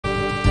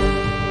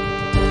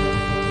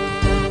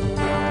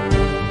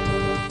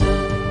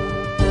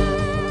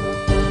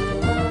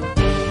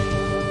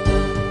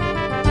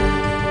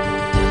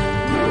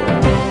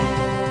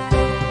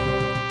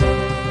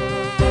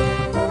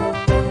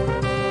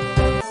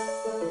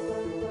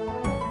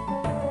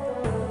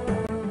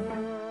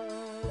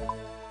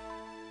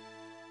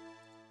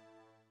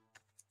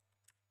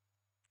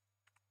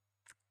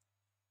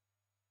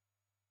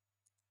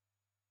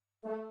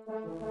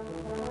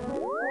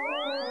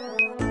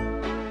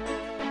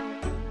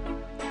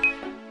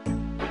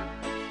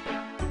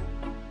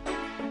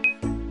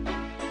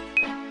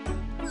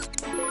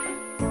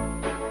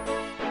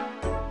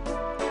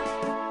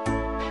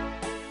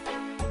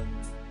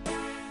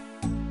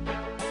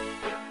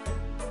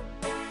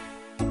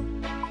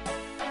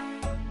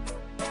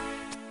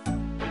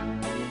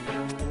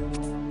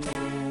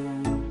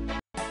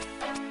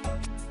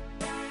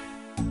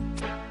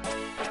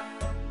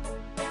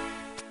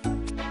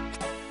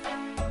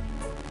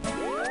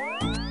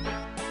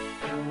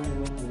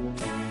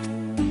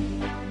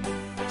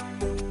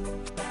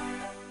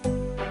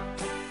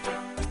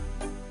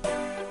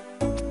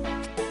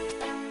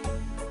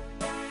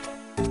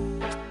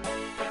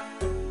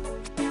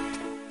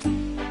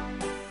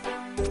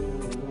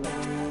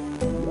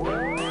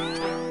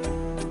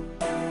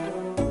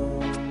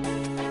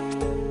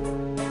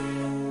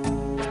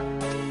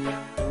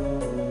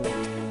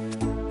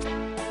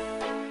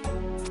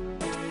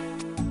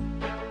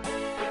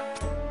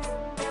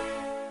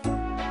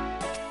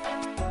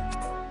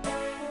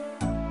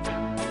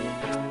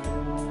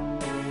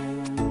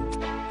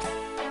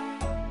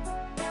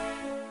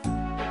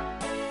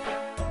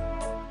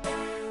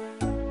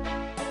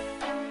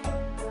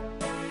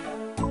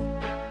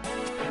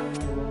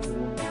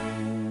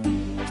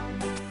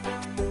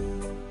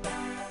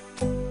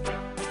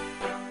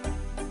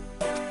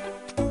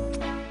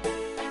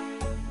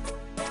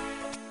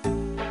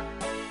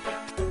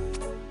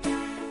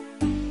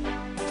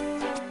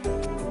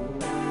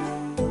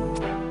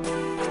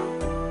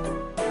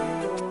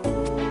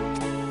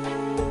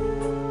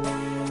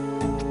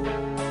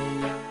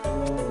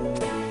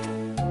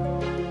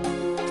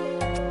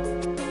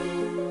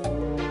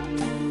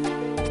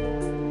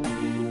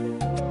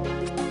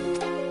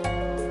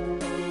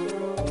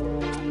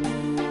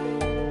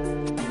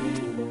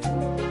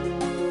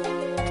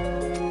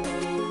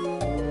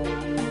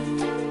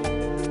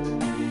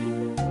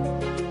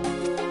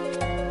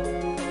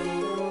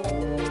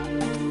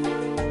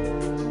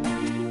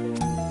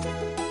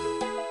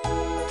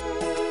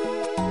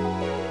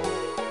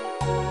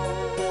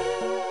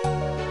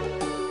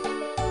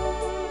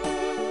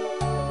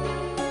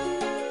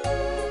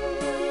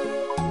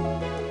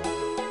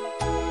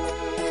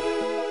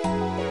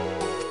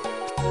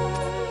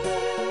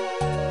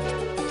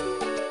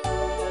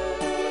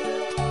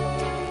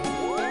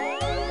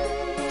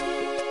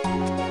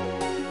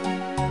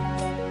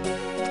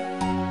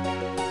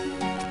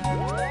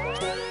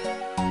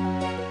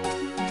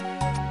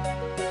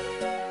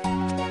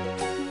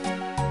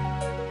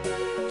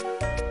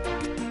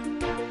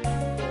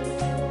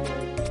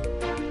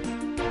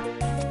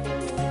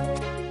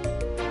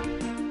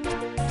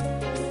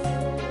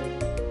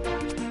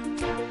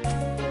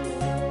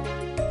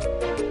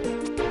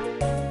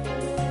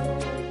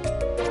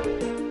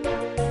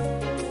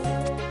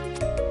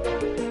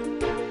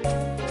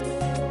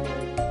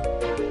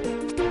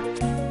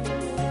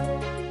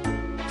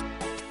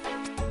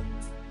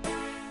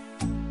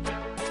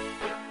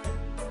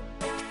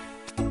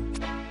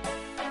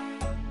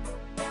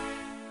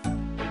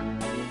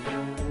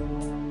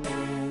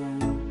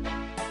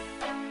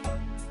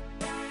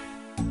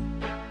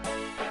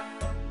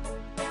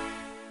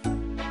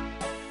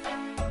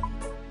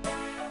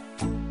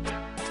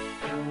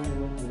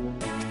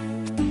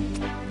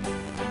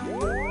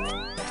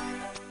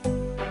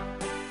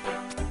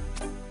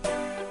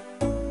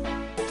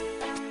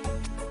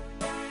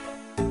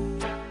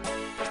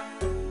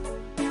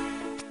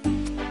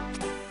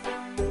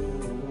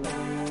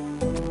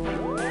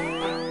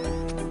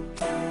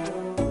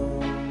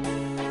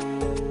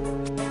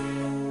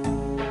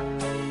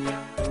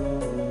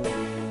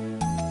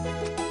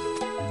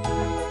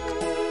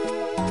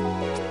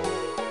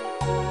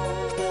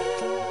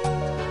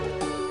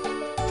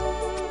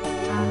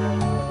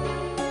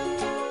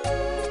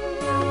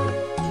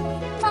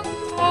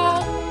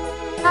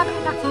雨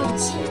が降る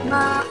日も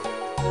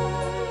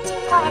聞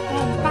こえて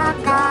いたん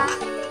だ。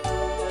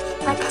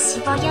私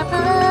を呼ぶ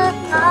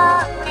声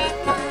が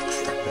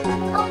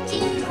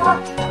時を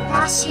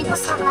私の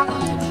そばに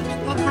いて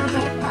くれ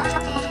たの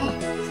で、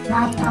前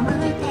を向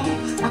いて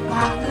また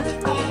向い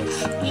て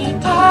い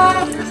け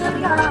る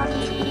ように、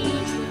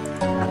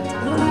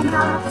夢の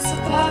ス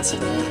テージ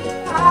に立っ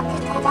て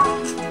たら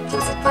気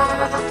づいた。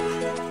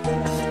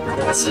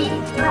私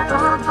は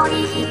思い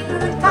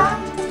歌っ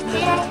て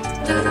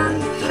る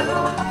よ。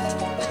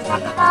だ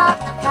から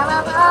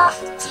川を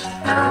きっ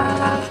と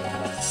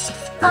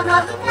この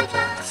歌が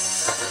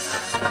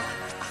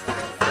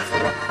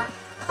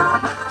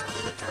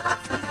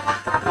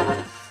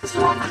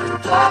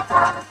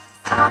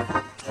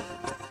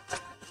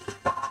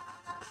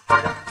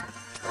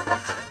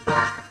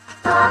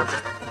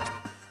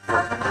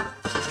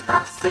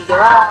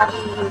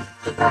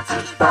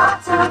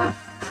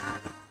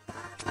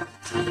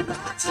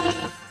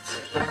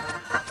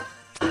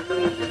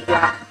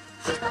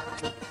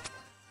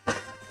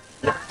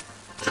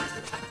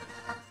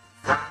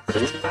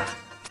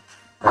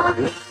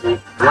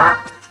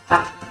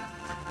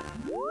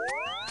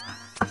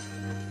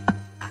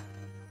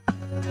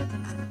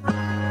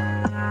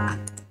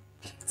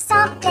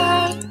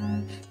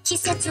季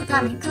節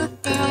がめくっ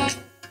て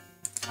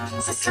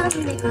進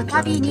んでいく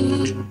たび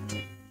に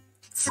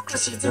少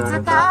しずつ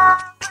変わ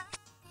っ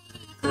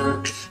ていく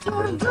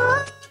夜の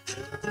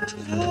綺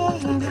麗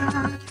な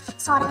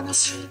空の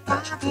下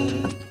で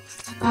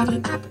語り合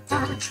った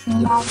未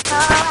来とは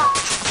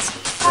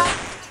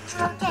違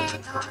うけ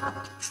ど、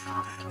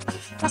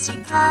確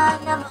か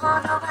なもの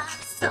は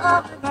そ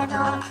れの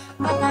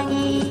中に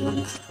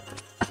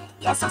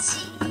優し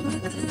いぬ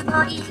くも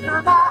りを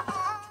出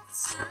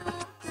す。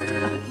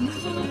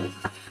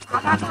あ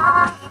なたが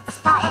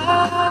伝え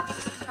て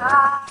るよ、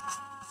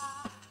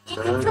い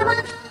くつもの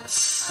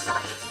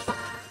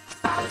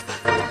大切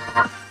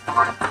なも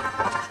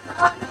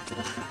のに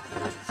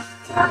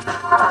手を取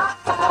っ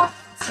て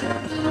積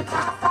み重ね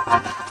た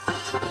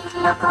日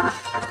々をこまで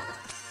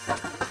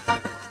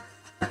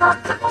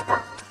僕と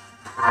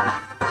あな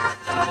ただ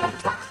け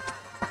がか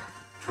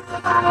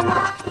けられな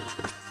い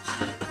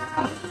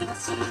光を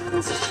信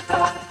じて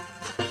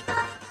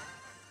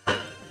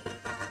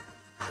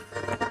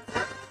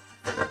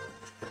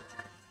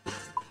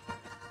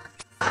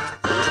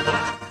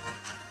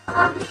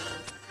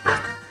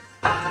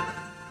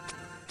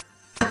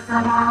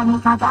空に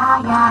輝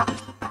いた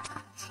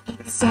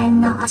幾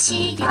千の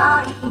星よ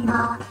りも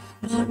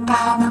みん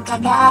なの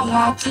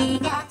輝き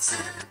がつる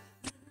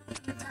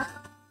と、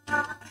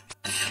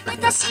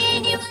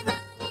私には何よ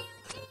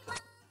りも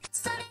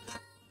それ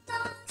が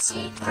愛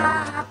しか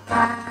った。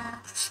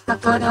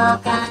心から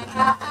あ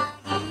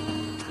り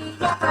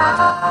がと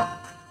う。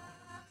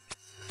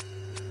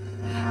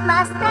マ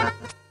スター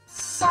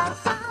シャンシ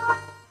ャ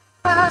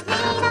ン扉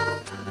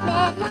メ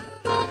ロ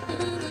デ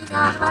ィー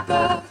ので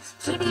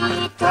響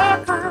いてく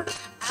あ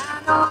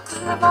の雲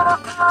を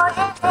越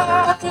えて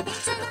特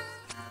別な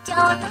今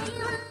日とい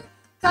う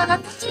この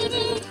時に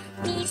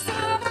見せら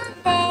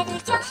れるよ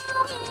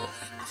うに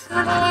溢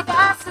れ出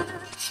す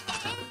笑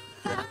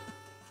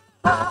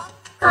顔を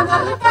この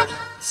歌が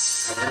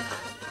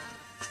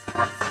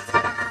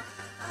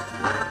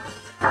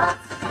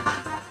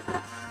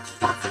気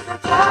がつ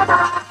けば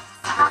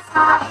支えら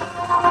れ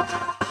て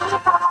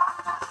いた。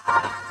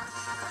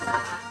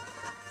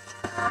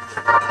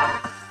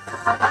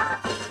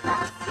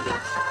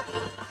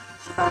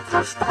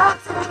一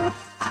つ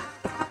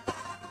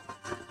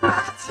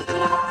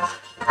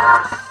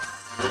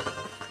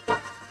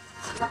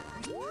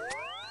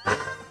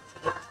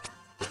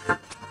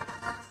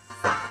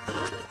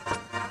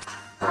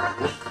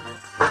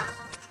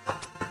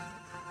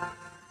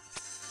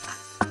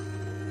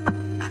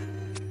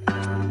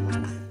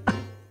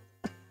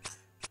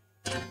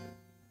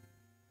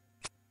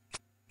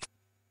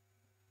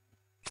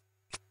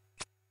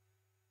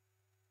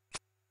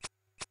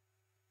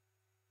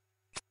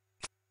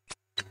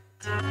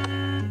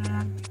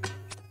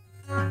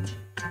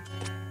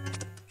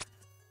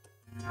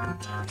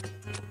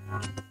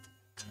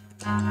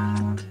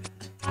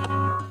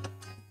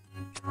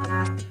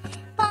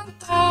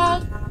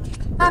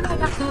雨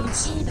が降る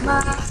日も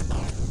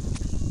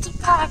聞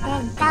こえて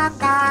いたん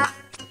だ。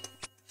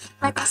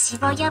私を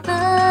呼ぶ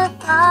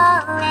声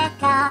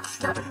が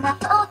どんな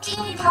時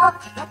も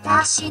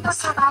私の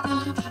そばに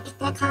いて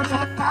くれ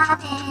た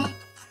ね。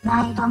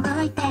前を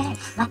向いて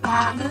ま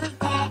た向い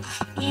て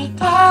い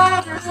け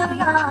る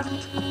ように、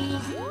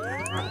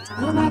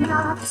夢の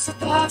ス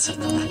テージ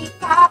に立っ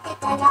て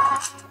たら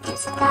気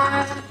づいた。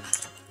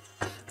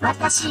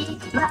私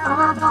は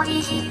思い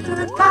歌っ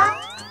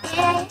て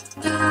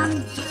るよ、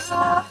あ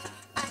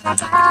な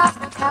た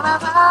の川を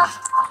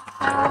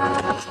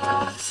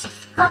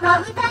この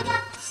歌が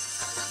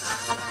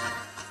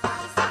大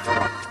切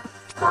な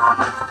想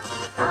い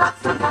と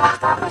つな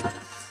がる。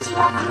気が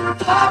抜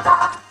けば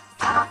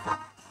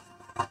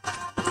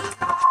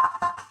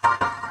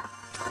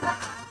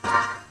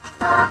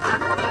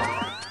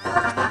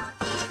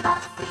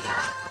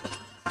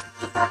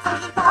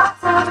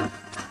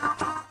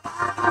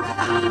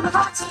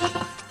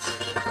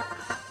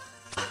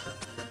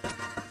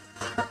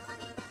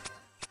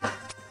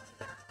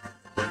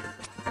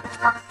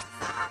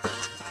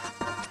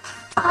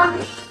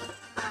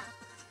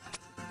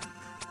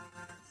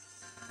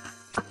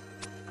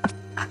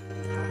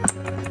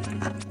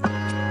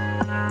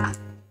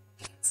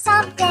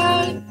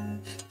Someday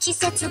季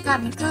節が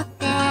めくっ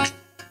て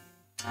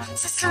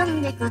進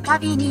んでくた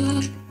び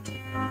に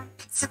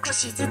少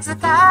しずつ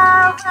変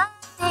わ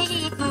っ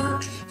ていく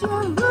有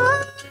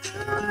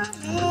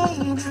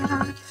名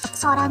な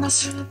空の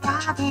下で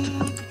語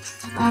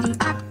り合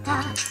っ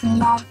た未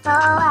来と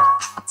は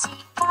違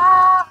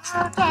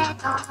うけ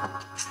ど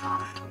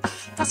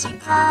確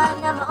か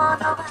なもの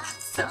は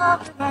そ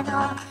れの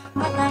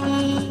中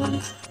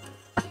に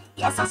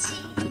優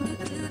しいぬ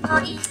くも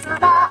りすら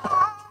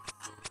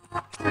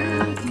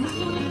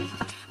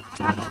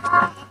あなた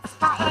が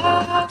伝え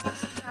る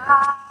よ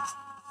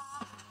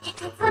いく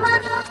つもの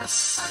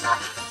その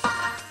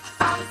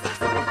大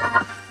切な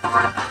も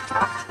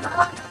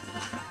のに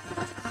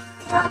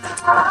手を取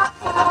っ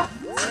て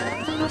積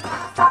み重ね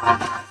た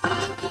日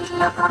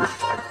々を込めて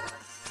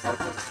ど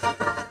こ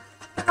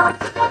ま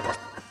でもど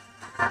こ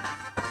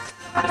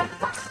までも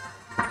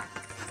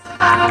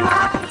会えな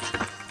い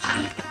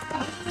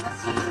光を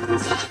信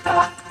じて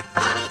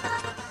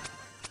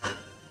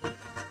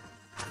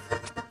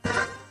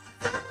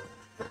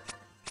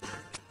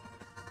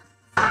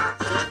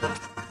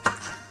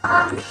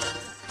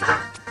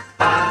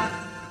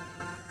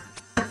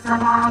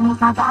空に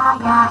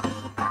輝い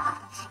た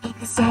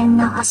幾千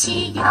の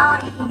星よ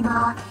り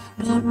も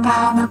みん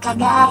なの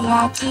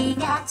輝き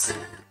がずっ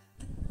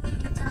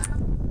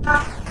と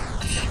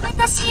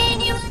私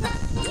には何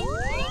も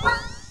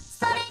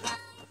それ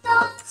が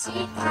愛し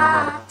か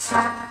っ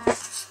た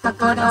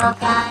心か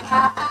ら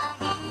あ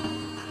り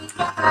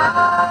がと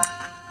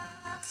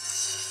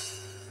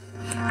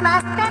う待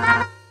ってな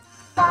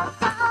だ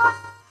よ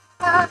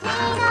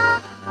扉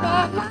メ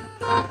ロ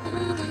ディ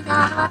ーに乗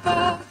って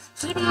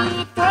響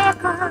いて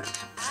く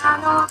あ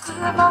の雲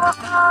を越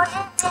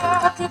えて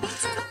特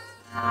別な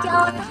今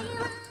日とい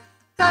う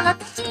この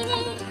時に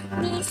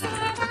見せら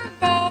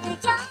れるよ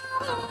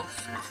うに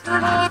溢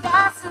れ出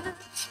す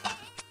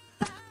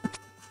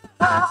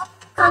笑顔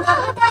この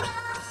歌が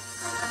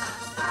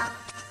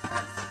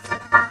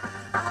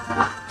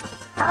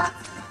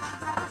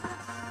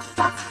気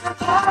がつ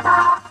け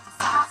ば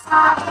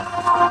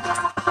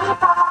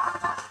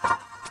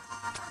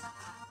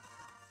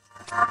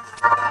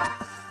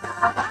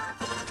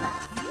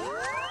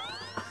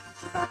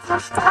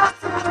支えてきた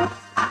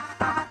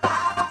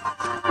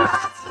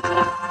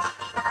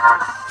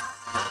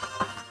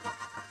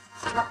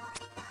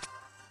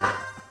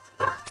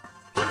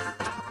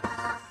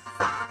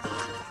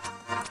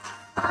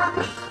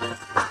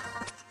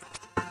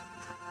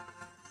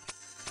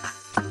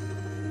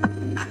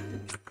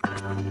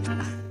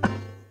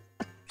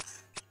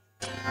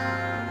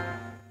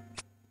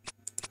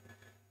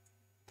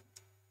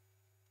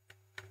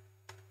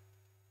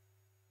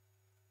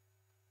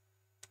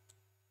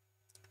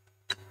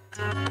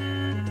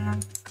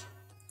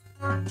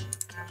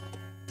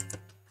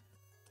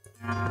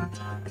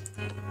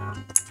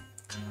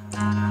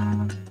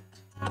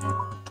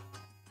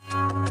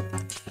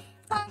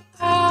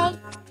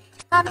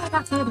雨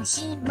が降る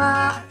日も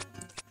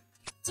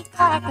聞こ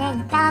えて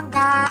いたん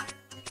だ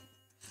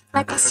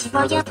私を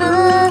呼ぶ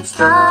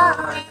声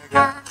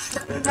が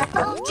どんな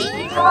時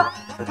も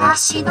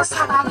私のそ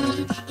ば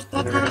にい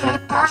てくれ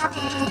たね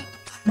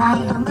前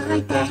を向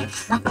いて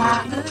ま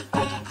た歩いて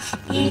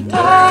いけ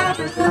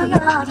るよ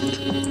う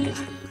に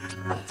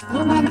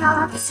夢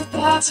のステ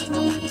ージ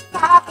に立て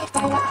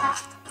たら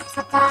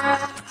また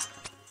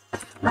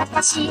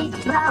私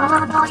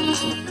は思い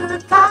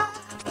浮か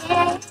べ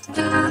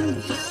る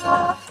よ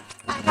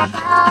あなた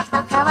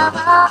の顔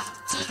を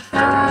きっと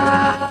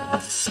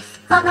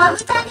この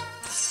歌に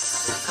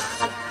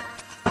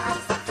大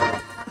切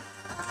な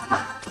思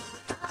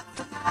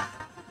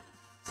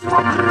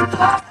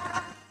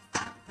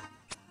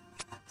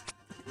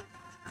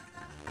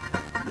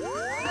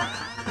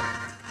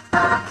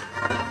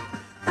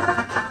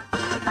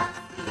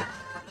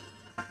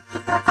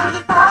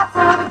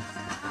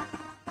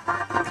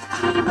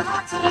いを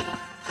つ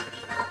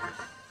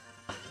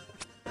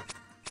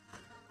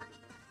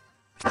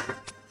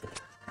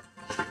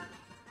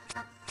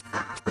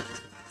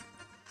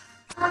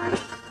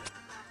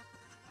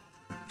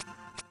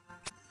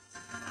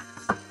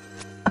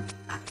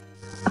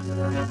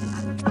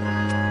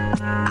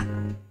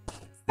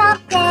な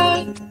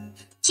げ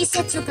季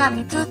節が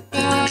めくって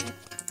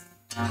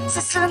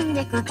進ん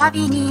でくた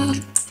びに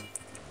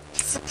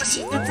少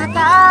しずつ変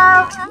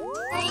わっ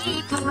て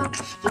いく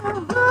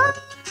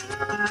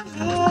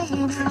有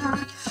名な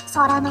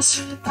空の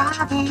下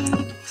で語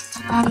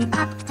り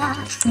合った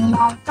未来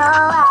と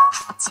は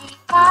違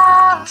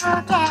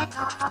うけど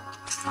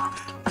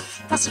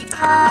確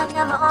か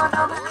なもの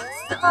は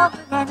そ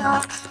れの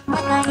中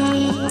に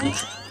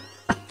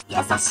優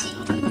しい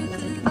ぬく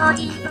もり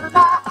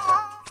が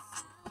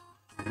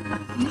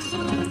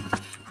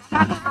あ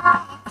なたが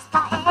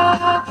伝え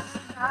る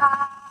よ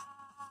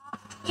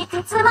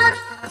つまる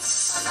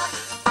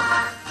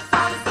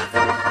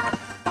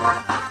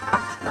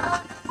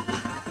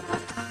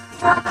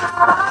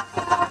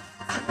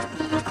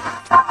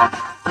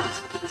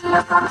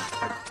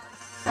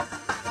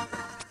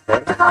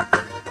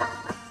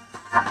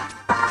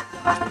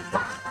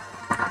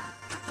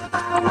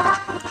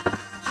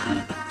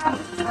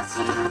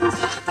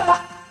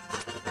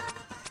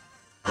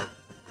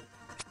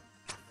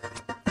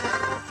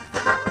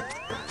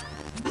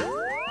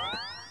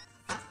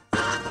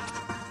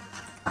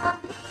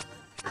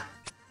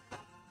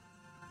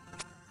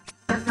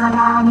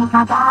空に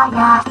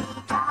輝い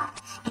た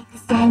幾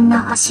千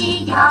の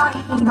星よ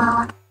り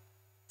も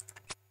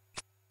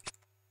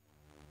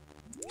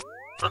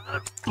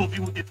Tu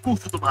viu o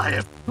discurso do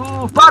Marreco?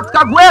 O Fato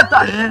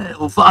Cagueta! É,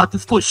 o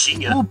Fatos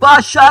Coxinha. O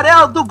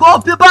bacharel do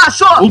golpe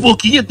baixo! O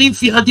Boquinha tem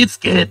enfiado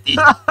disquete.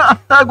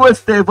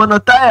 Gostei, vou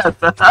anotar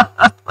essa.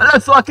 Olha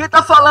só, quem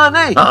tá falando,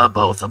 hein? Ah,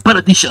 Balsa,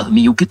 para de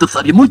charminho que tu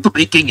sabe muito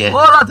bem quem é. Ô,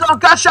 ladrão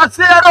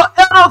cachaceiro,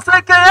 eu não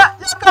sei quem é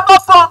e acabou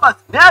pombas.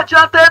 Nem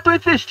adianta aí tu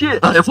insistir.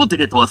 Ah, eu vou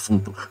direto ao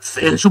assunto.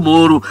 Sérgio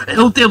Moro é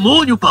um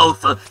demônio,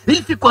 Balsa.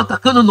 Ele ficou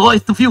atacando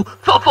nós, tu viu?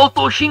 Só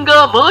faltou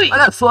xingar a mãe.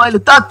 Olha só, ele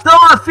tá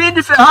tão afim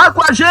de ferrar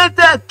com a gente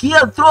que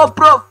entrou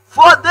pro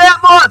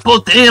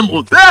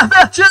Podemos.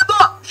 Pervertido!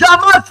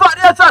 Jamais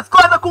faria essas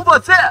coisas com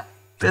você!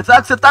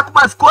 Apesar que você tá com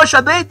umas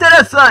coxas bem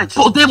interessantes.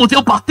 Podemos é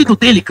o partido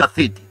dele,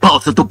 cacete.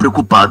 Balsa, eu tô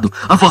preocupado.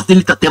 A voz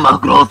dele tá até mais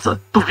grossa.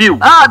 Tu viu?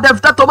 Ah, deve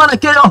estar tomando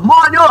aquele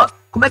hormônio!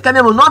 Como é que é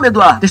mesmo o nome,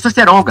 Eduardo?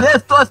 Testosteronga.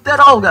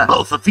 Testosteronga!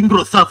 Balsa, se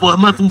engrossar a voz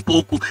mais um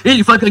pouco,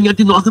 ele vai ganhar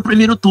de nós no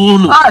primeiro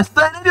turno. Ah, isso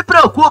daí nem me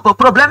preocupa. O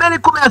problema é ele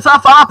começar a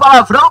falar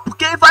palavrão,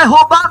 porque ele vai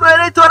roubar meu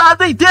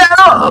eleitorado inteiro!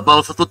 Ah,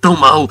 Balsa, tô tão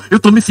mal. Eu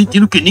tô me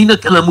sentindo que nem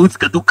naquela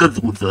música do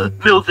Cazuza.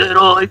 Meus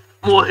heróis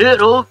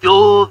morreram de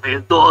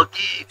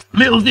overdose.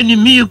 Meus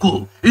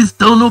inimigos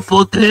estão no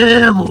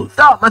Podemos.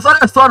 Tá, mas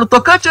olha só, no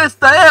tocante a isso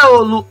daí,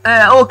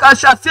 ô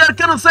cachaceiro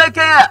que eu não sei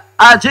quem é,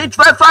 a gente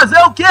vai fazer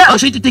o quê? A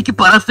gente tem que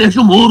parar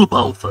Sérgio Moro,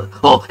 Balsa.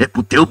 Ó, é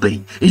pro teu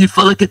bem. Ele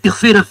fala que é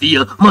terceira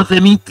via, mas é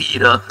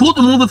mentira.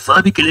 Todo mundo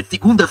sabe que ele é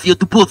segunda via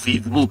do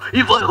posismo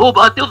e vai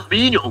roubar teus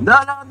minions.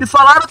 Não, me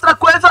falaram outra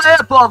coisa aí,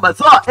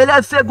 pombas. Ó, ele é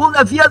a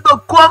segunda via do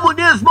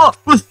comunismo.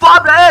 Os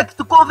pobres aí que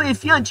tu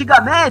convencia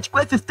antigamente, com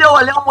esses teu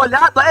olhão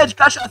molhado aí de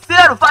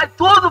cachaceiro, vai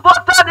tudo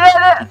votar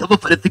nele. Então vou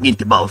fazer o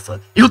seguinte,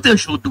 Balsa. Eu te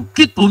ajudo,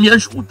 que tu me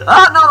ajuda.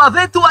 Ah, não, lá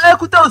vem tu aí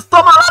com teus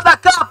toma lá da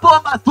cá,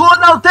 pomba. Tu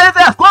não tem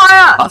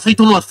vergonha.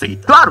 Aceita ou não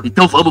aceita? Claro.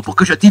 Então vamos,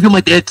 porque eu já tive uma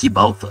ideia aqui,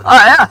 Balsa.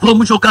 Ah, é?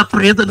 Vamos jogar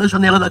prenda na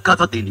janela da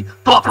casa dele.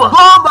 Topa!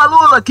 Bomba,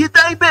 Lula, que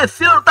tá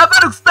imbecil, tá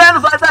vendo que isso daí não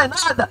vai dar em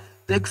nada?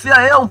 Tem que ser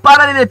aí um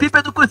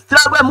paralelepípedo que o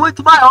estrago é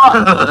muito maior.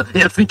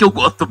 É assim que eu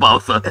gosto,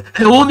 Balsa.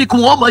 É homem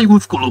com O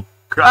maiúsculo.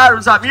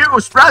 Caros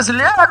amigos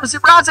brasileiros e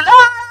brasileiras,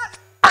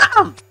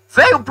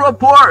 veio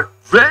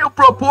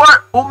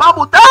propor uma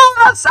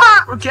mudança,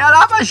 porque a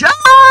Lava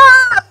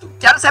Jato,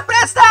 quero ser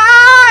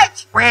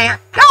presidente.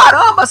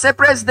 Caramba, ser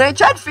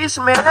presidente é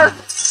difícil mesmo.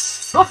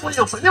 Não fui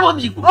eu, foi meu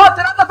amigo. Ô,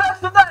 tem nada a ver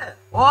com isso daí.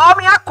 Ô,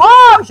 minha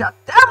coja,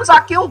 temos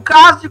aqui um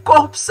caso de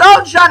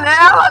corrupção de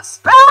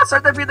janelas. Peço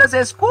as devidas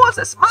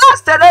excusas,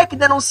 mas terei que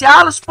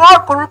denunciá-los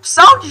por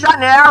corrupção de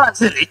janelas.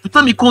 Peraí, tu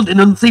tá me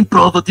condenando sem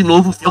prova de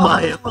novo, seu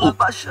marreco.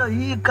 Abaixa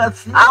aí,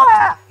 cacete. Ah,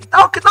 é?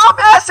 Então que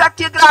nome é esse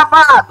aqui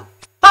gravado?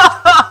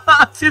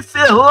 Se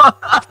ferrou.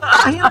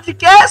 Tá rindo de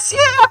que? Se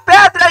a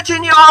pedra é de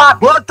nióbio.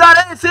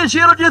 Botarei em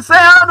sigilo de 100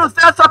 anos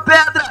nessa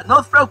pedra.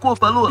 Não se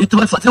preocupa, Lula. E tu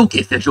vai fazer o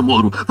que, Sérgio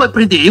Moro? Vai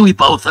prender eu e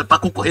Balsa pra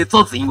concorrer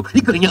sozinho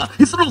e ganhar?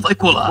 Isso não vai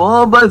colar.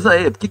 Bombas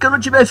aí, por que eu não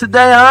tive essa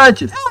ideia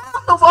antes?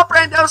 Eu não vou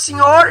prender os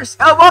senhores,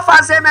 eu vou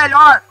fazer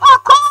melhor. Ô,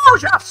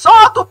 Conja,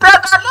 solta o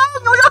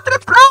pedalinho e o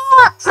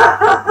triplex.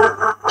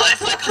 Ai,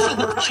 vai,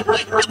 cachorro,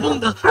 ai, minha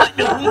bunda, ai,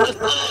 minha bunda.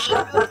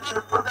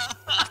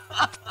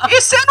 E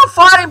se não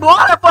for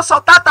embora, eu vou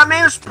soltar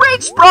também os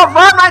prints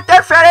provando a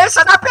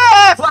interferência da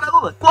PF. Bora,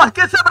 Lula, corre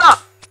que você é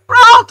bravo.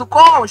 Pronto,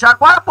 Conja,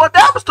 agora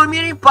podemos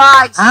dormir em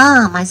paz.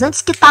 Ah, mas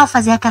antes que tal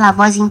fazer aquela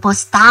voz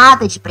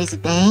impostada de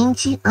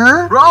presidente,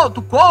 hã?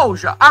 Pronto,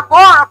 Conja,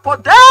 agora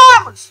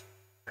podemos.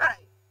 Peraí.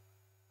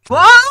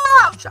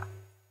 Conja.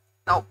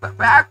 Não,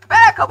 pera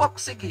que eu vou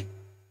conseguir.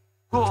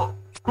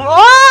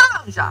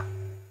 Conja.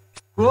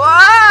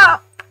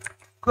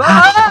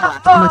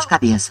 Dor de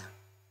cabeça.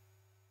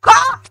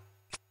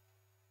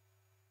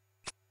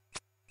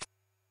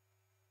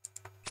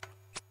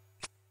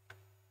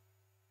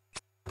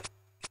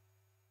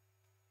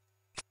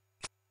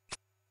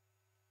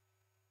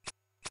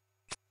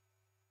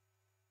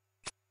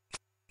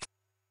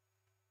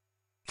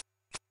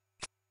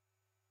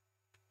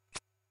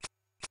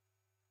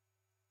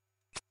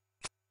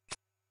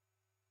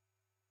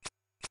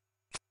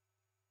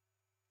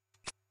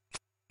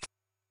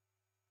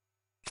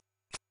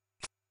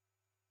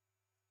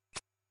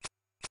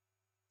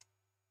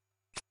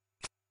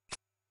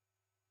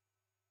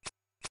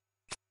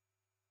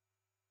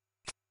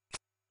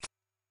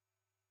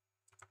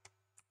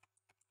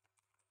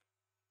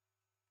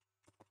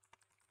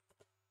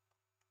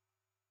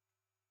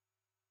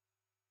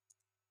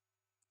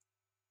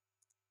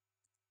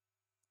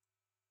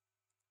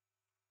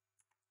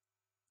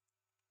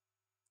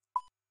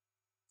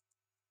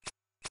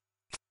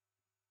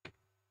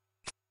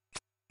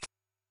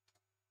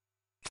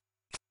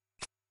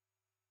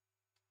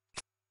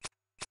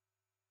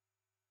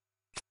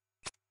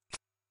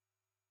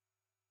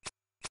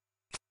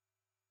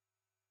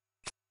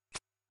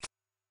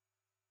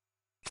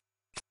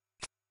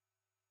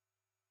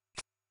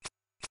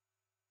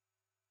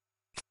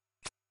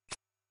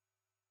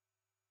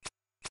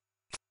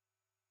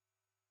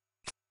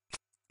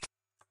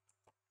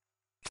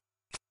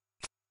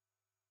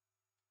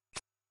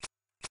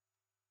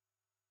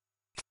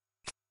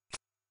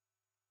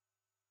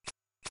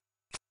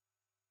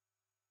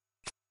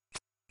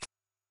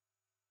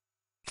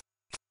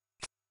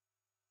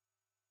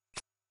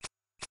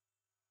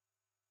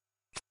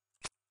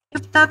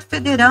 deputado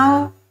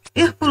federal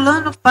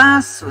Herculano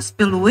Passos,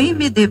 pelo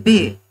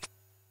MDB.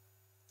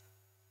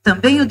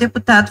 Também o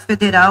deputado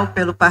federal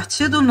pelo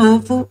Partido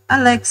Novo,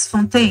 Alex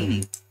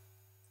Fontaine.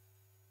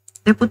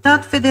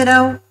 Deputado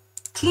federal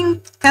Kim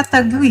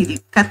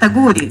Kataguri,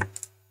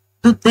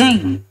 do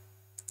DEM,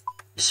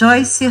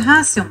 Joyce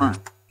Hasselmann,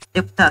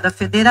 deputada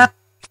federal.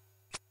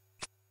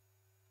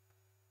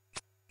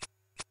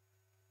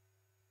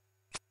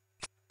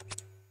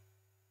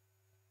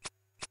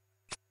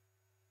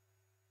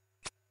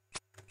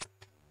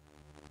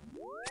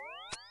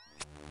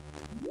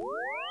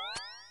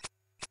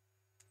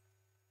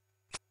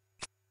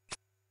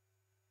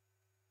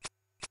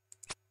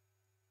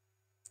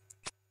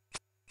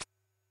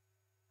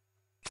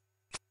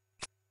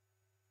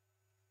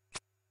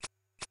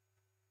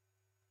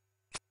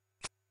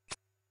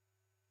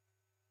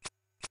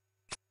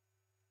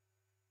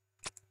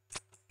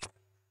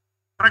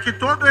 Para que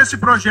todo esse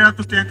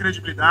projeto tenha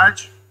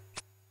credibilidade,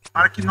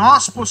 para que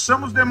nós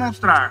possamos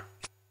demonstrar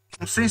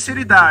com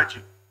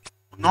sinceridade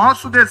o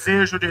nosso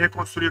desejo de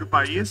reconstruir o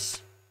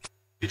país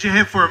e de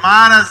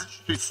reformar as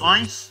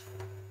instituições,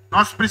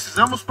 nós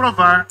precisamos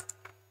provar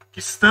que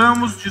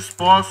estamos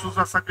dispostos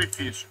a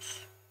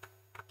sacrifícios.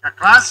 Que a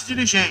classe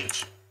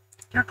dirigente,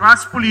 que a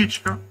classe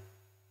política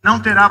não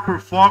terá por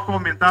foco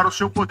aumentar o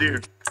seu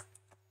poder,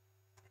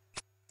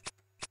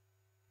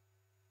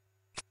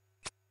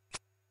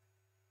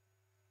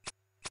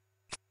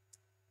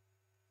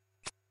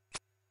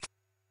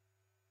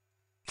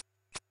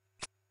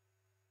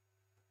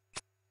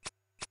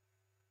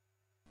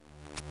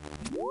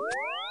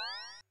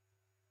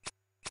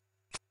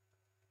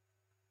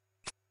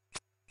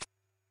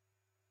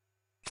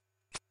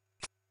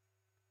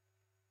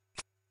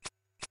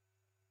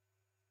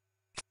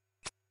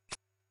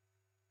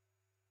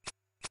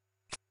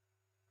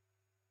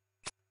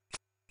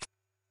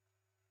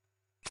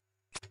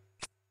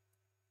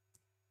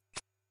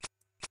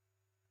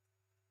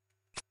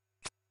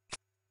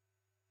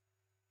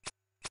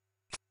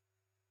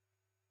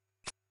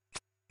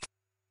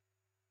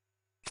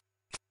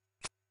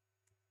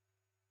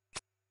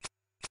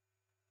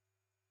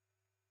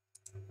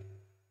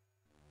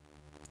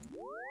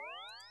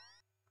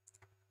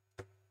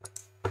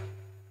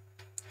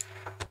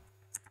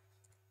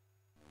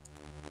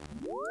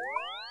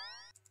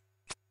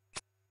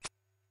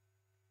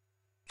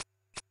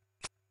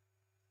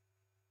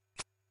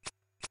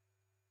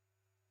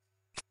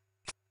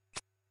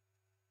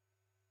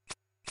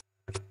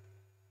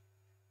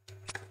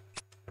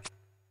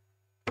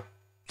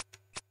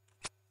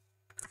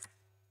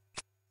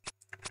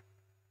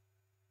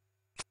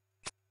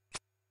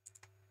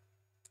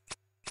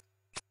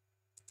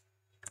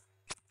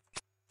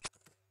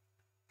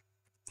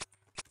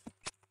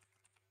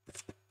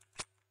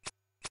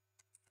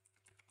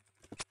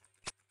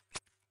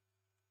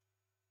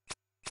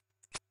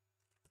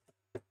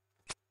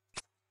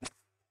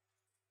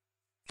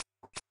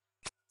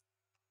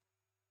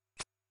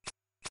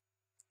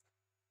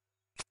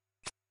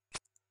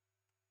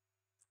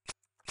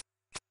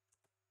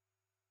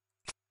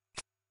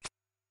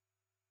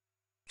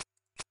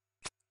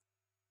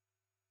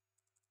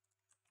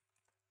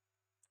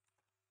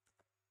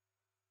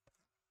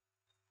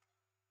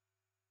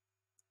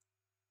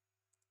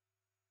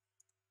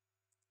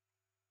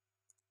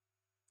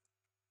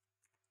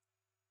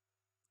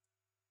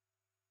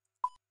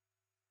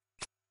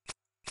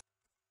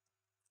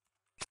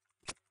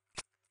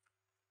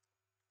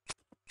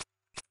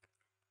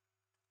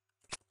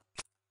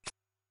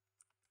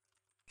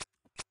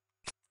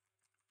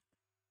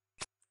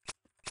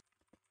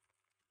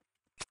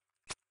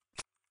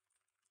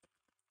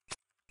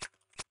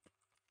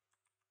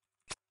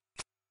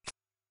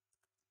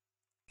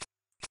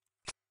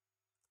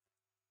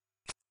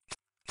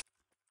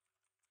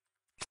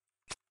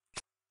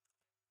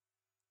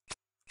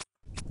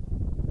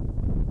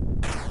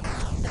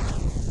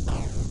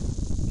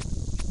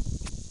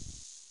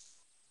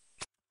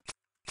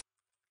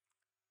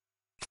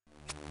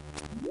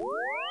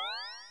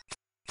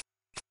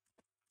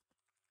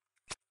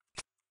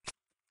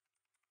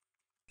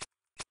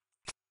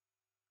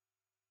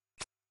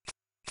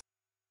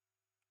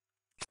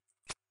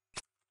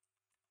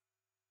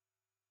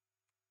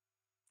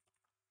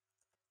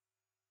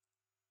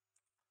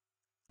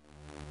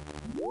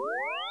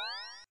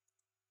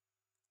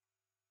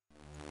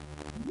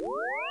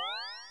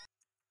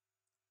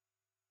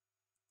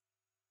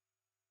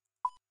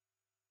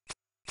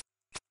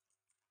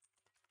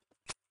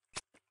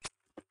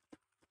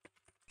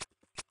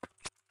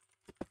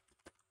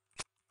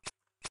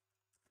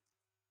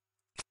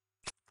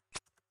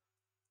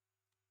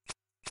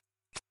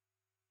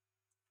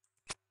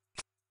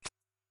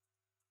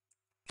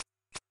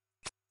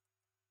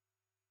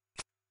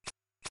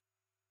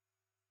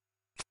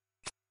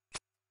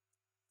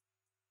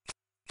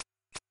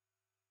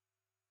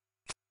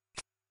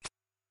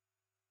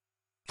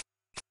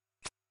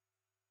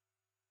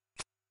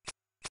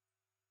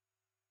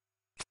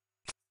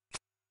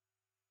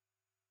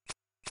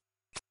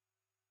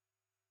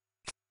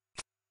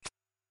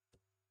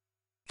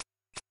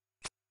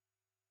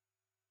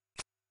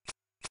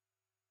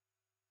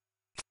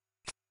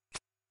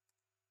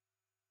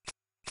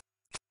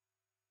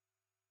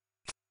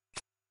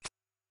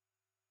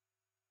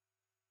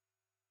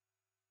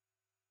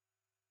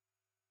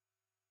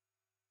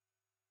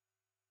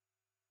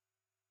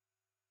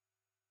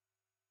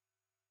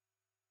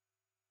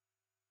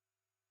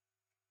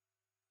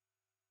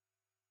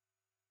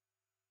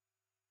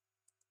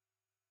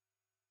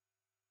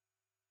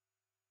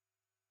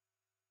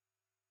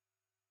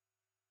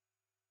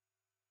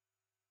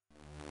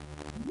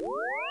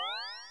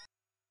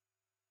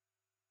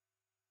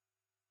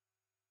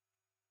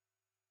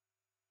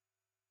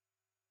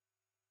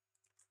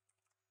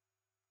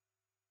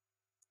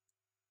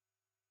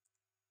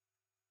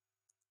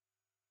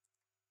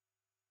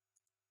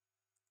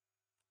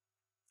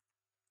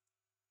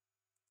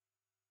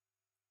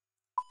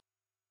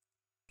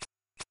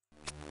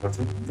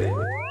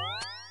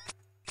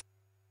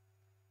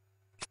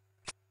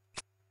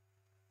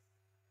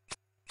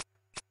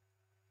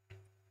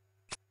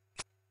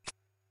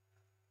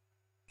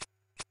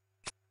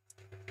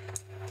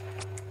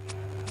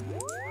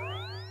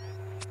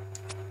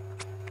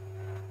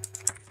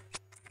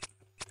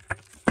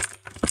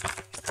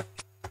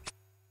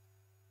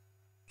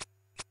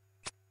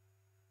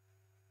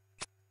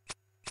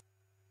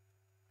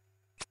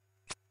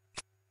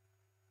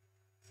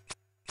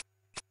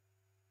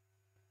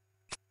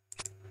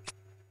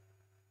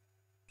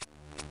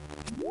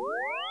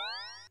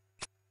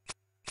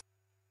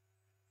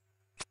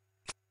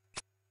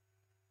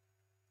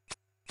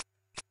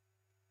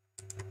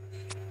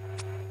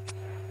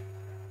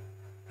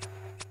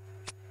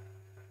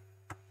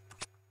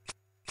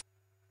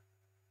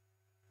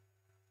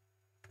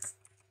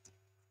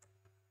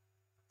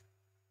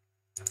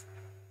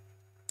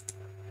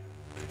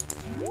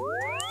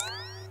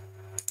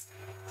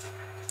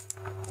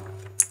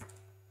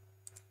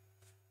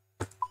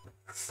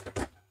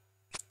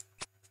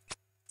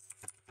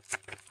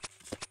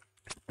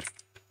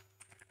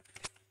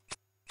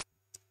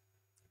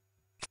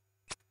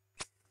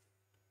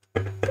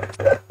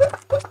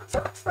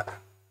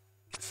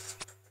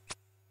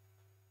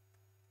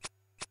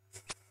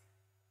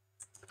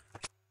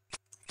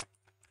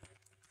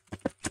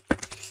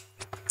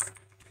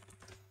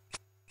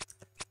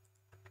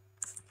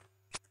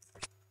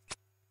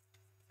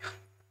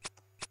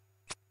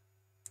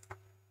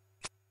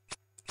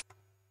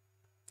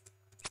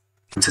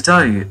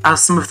 Today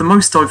as some of the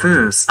most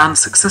diverse and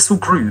successful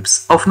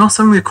groups of not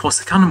only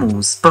aquatic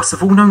animals, but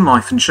of all known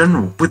life in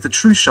general, with the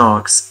true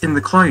sharks in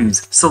the clade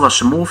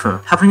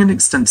Selachomorpha having an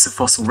extensive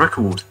fossil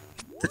record.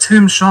 The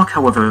term shark,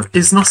 however,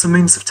 is not a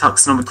means of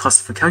taxonomic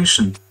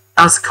classification,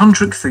 as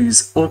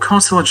chondrichthyes, or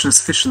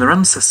cartilaginous fish and their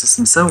ancestors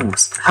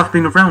themselves, have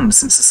been around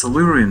since the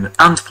Silurian,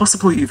 and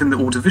possibly even the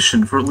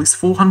Ordovician, for at least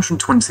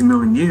 420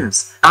 million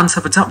years, and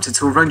have adapted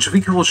to a range of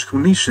ecological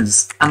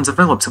niches and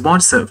developed a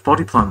wide set of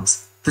body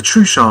plans. The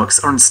true sharks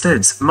are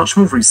instead much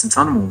more recent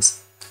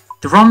animals.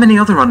 There are many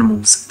other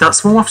animals that,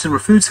 while often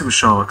referred to as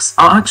sharks,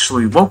 are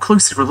actually, while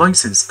closely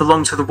related,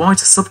 belong to the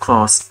wider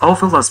subclass of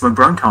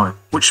Elasmobranchi,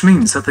 which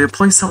means that they are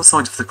placed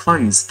outside of the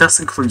clades that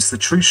includes the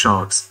true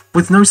sharks,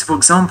 with notable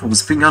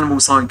examples being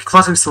animals like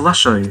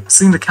Cladoselaceae,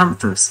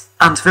 Coelacanthus,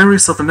 and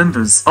various other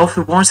members of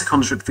the wider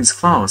chondrichthyes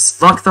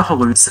class, like the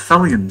hollowed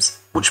cephalians,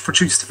 which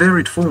produced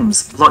varied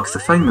forms like the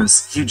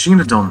famous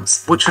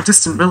eugenodons, which are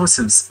distant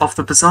relatives of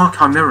the bizarre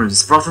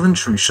chimeras rather than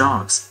true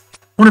sharks.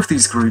 One of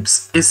these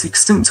groups is the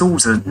extinct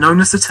order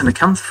known as the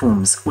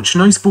Tenacanthiforms, which are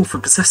notable for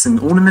possessing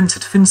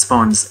ornamented fin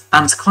spines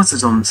and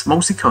clazodont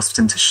multicusped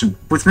dentition,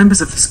 with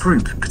members of this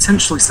group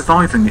potentially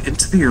surviving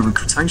into the early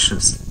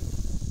Cretaceous.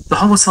 The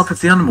holotype of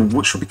the animal,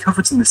 which will be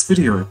covered in this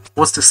video,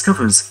 was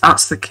discovered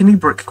at the Kinney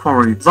Brick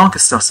Quarry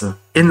Largastata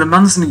in the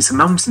Manzanita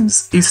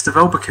Mountains east of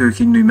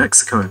Albuquerque, New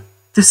Mexico.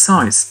 This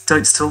site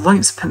dates to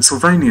late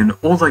Pennsylvanian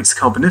or late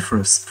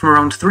Carboniferous from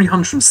around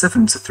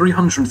 307 to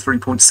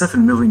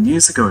 303.7 million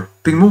years ago,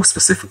 being more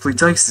specifically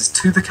dated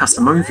to the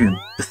Castamovian,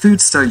 the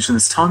third stage in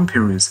this time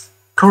period,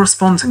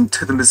 corresponding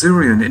to the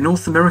Masurian in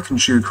North American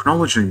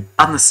geochronology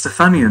and the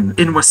Stephanian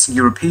in Western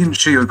European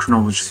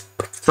geochronology.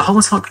 The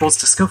holotype was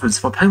discovered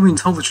by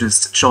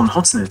paleontologist John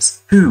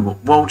Hodnett, who,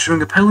 while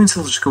during a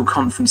paleontological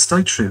conference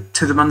day trip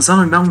to the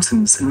Manzano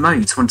Mountains in May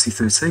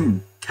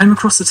 2013, came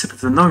across the tip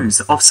of the nose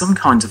of some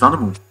kind of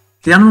animal.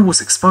 The animal was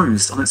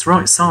exposed on its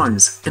right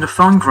side in a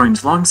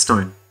fine-grained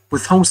limestone,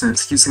 with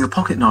Hodnett using a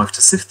pocket knife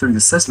to sift through the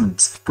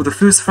sediment, with the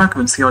first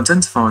fragments he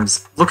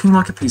identifies looking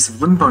like a piece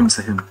of limb bone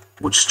to him,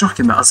 which struck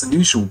him as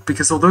unusual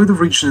because although the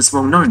region is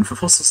well known for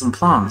fossils and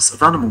plants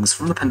of animals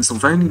from the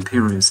Pennsylvanian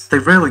period, they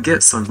rarely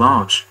get so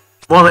large.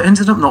 While it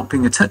ended up not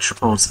being a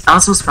tetrapod,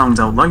 as was found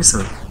out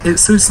later, it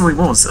certainly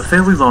was a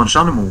fairly large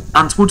animal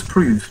and would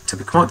prove to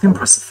be quite the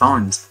impressive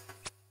find.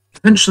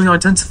 Eventually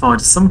identified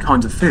as some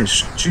kind of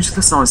fish due to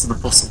the size of the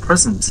fossil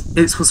present,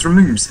 it was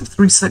removed in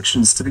 3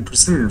 sections to be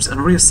preserved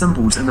and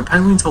reassembled in the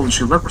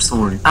paleontology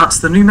laboratory at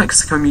the New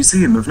Mexico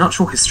Museum of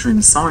Natural History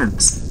and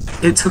Science.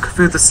 It took a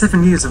further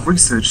 7 years of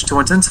research to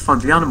identify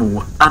the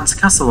animal and to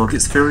catalogue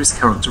its various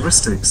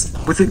characteristics,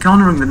 with it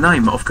garnering the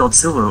name of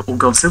Godzilla or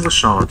Godzilla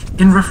shark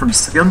in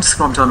reference to the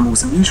undescribed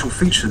animal's unusual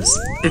features,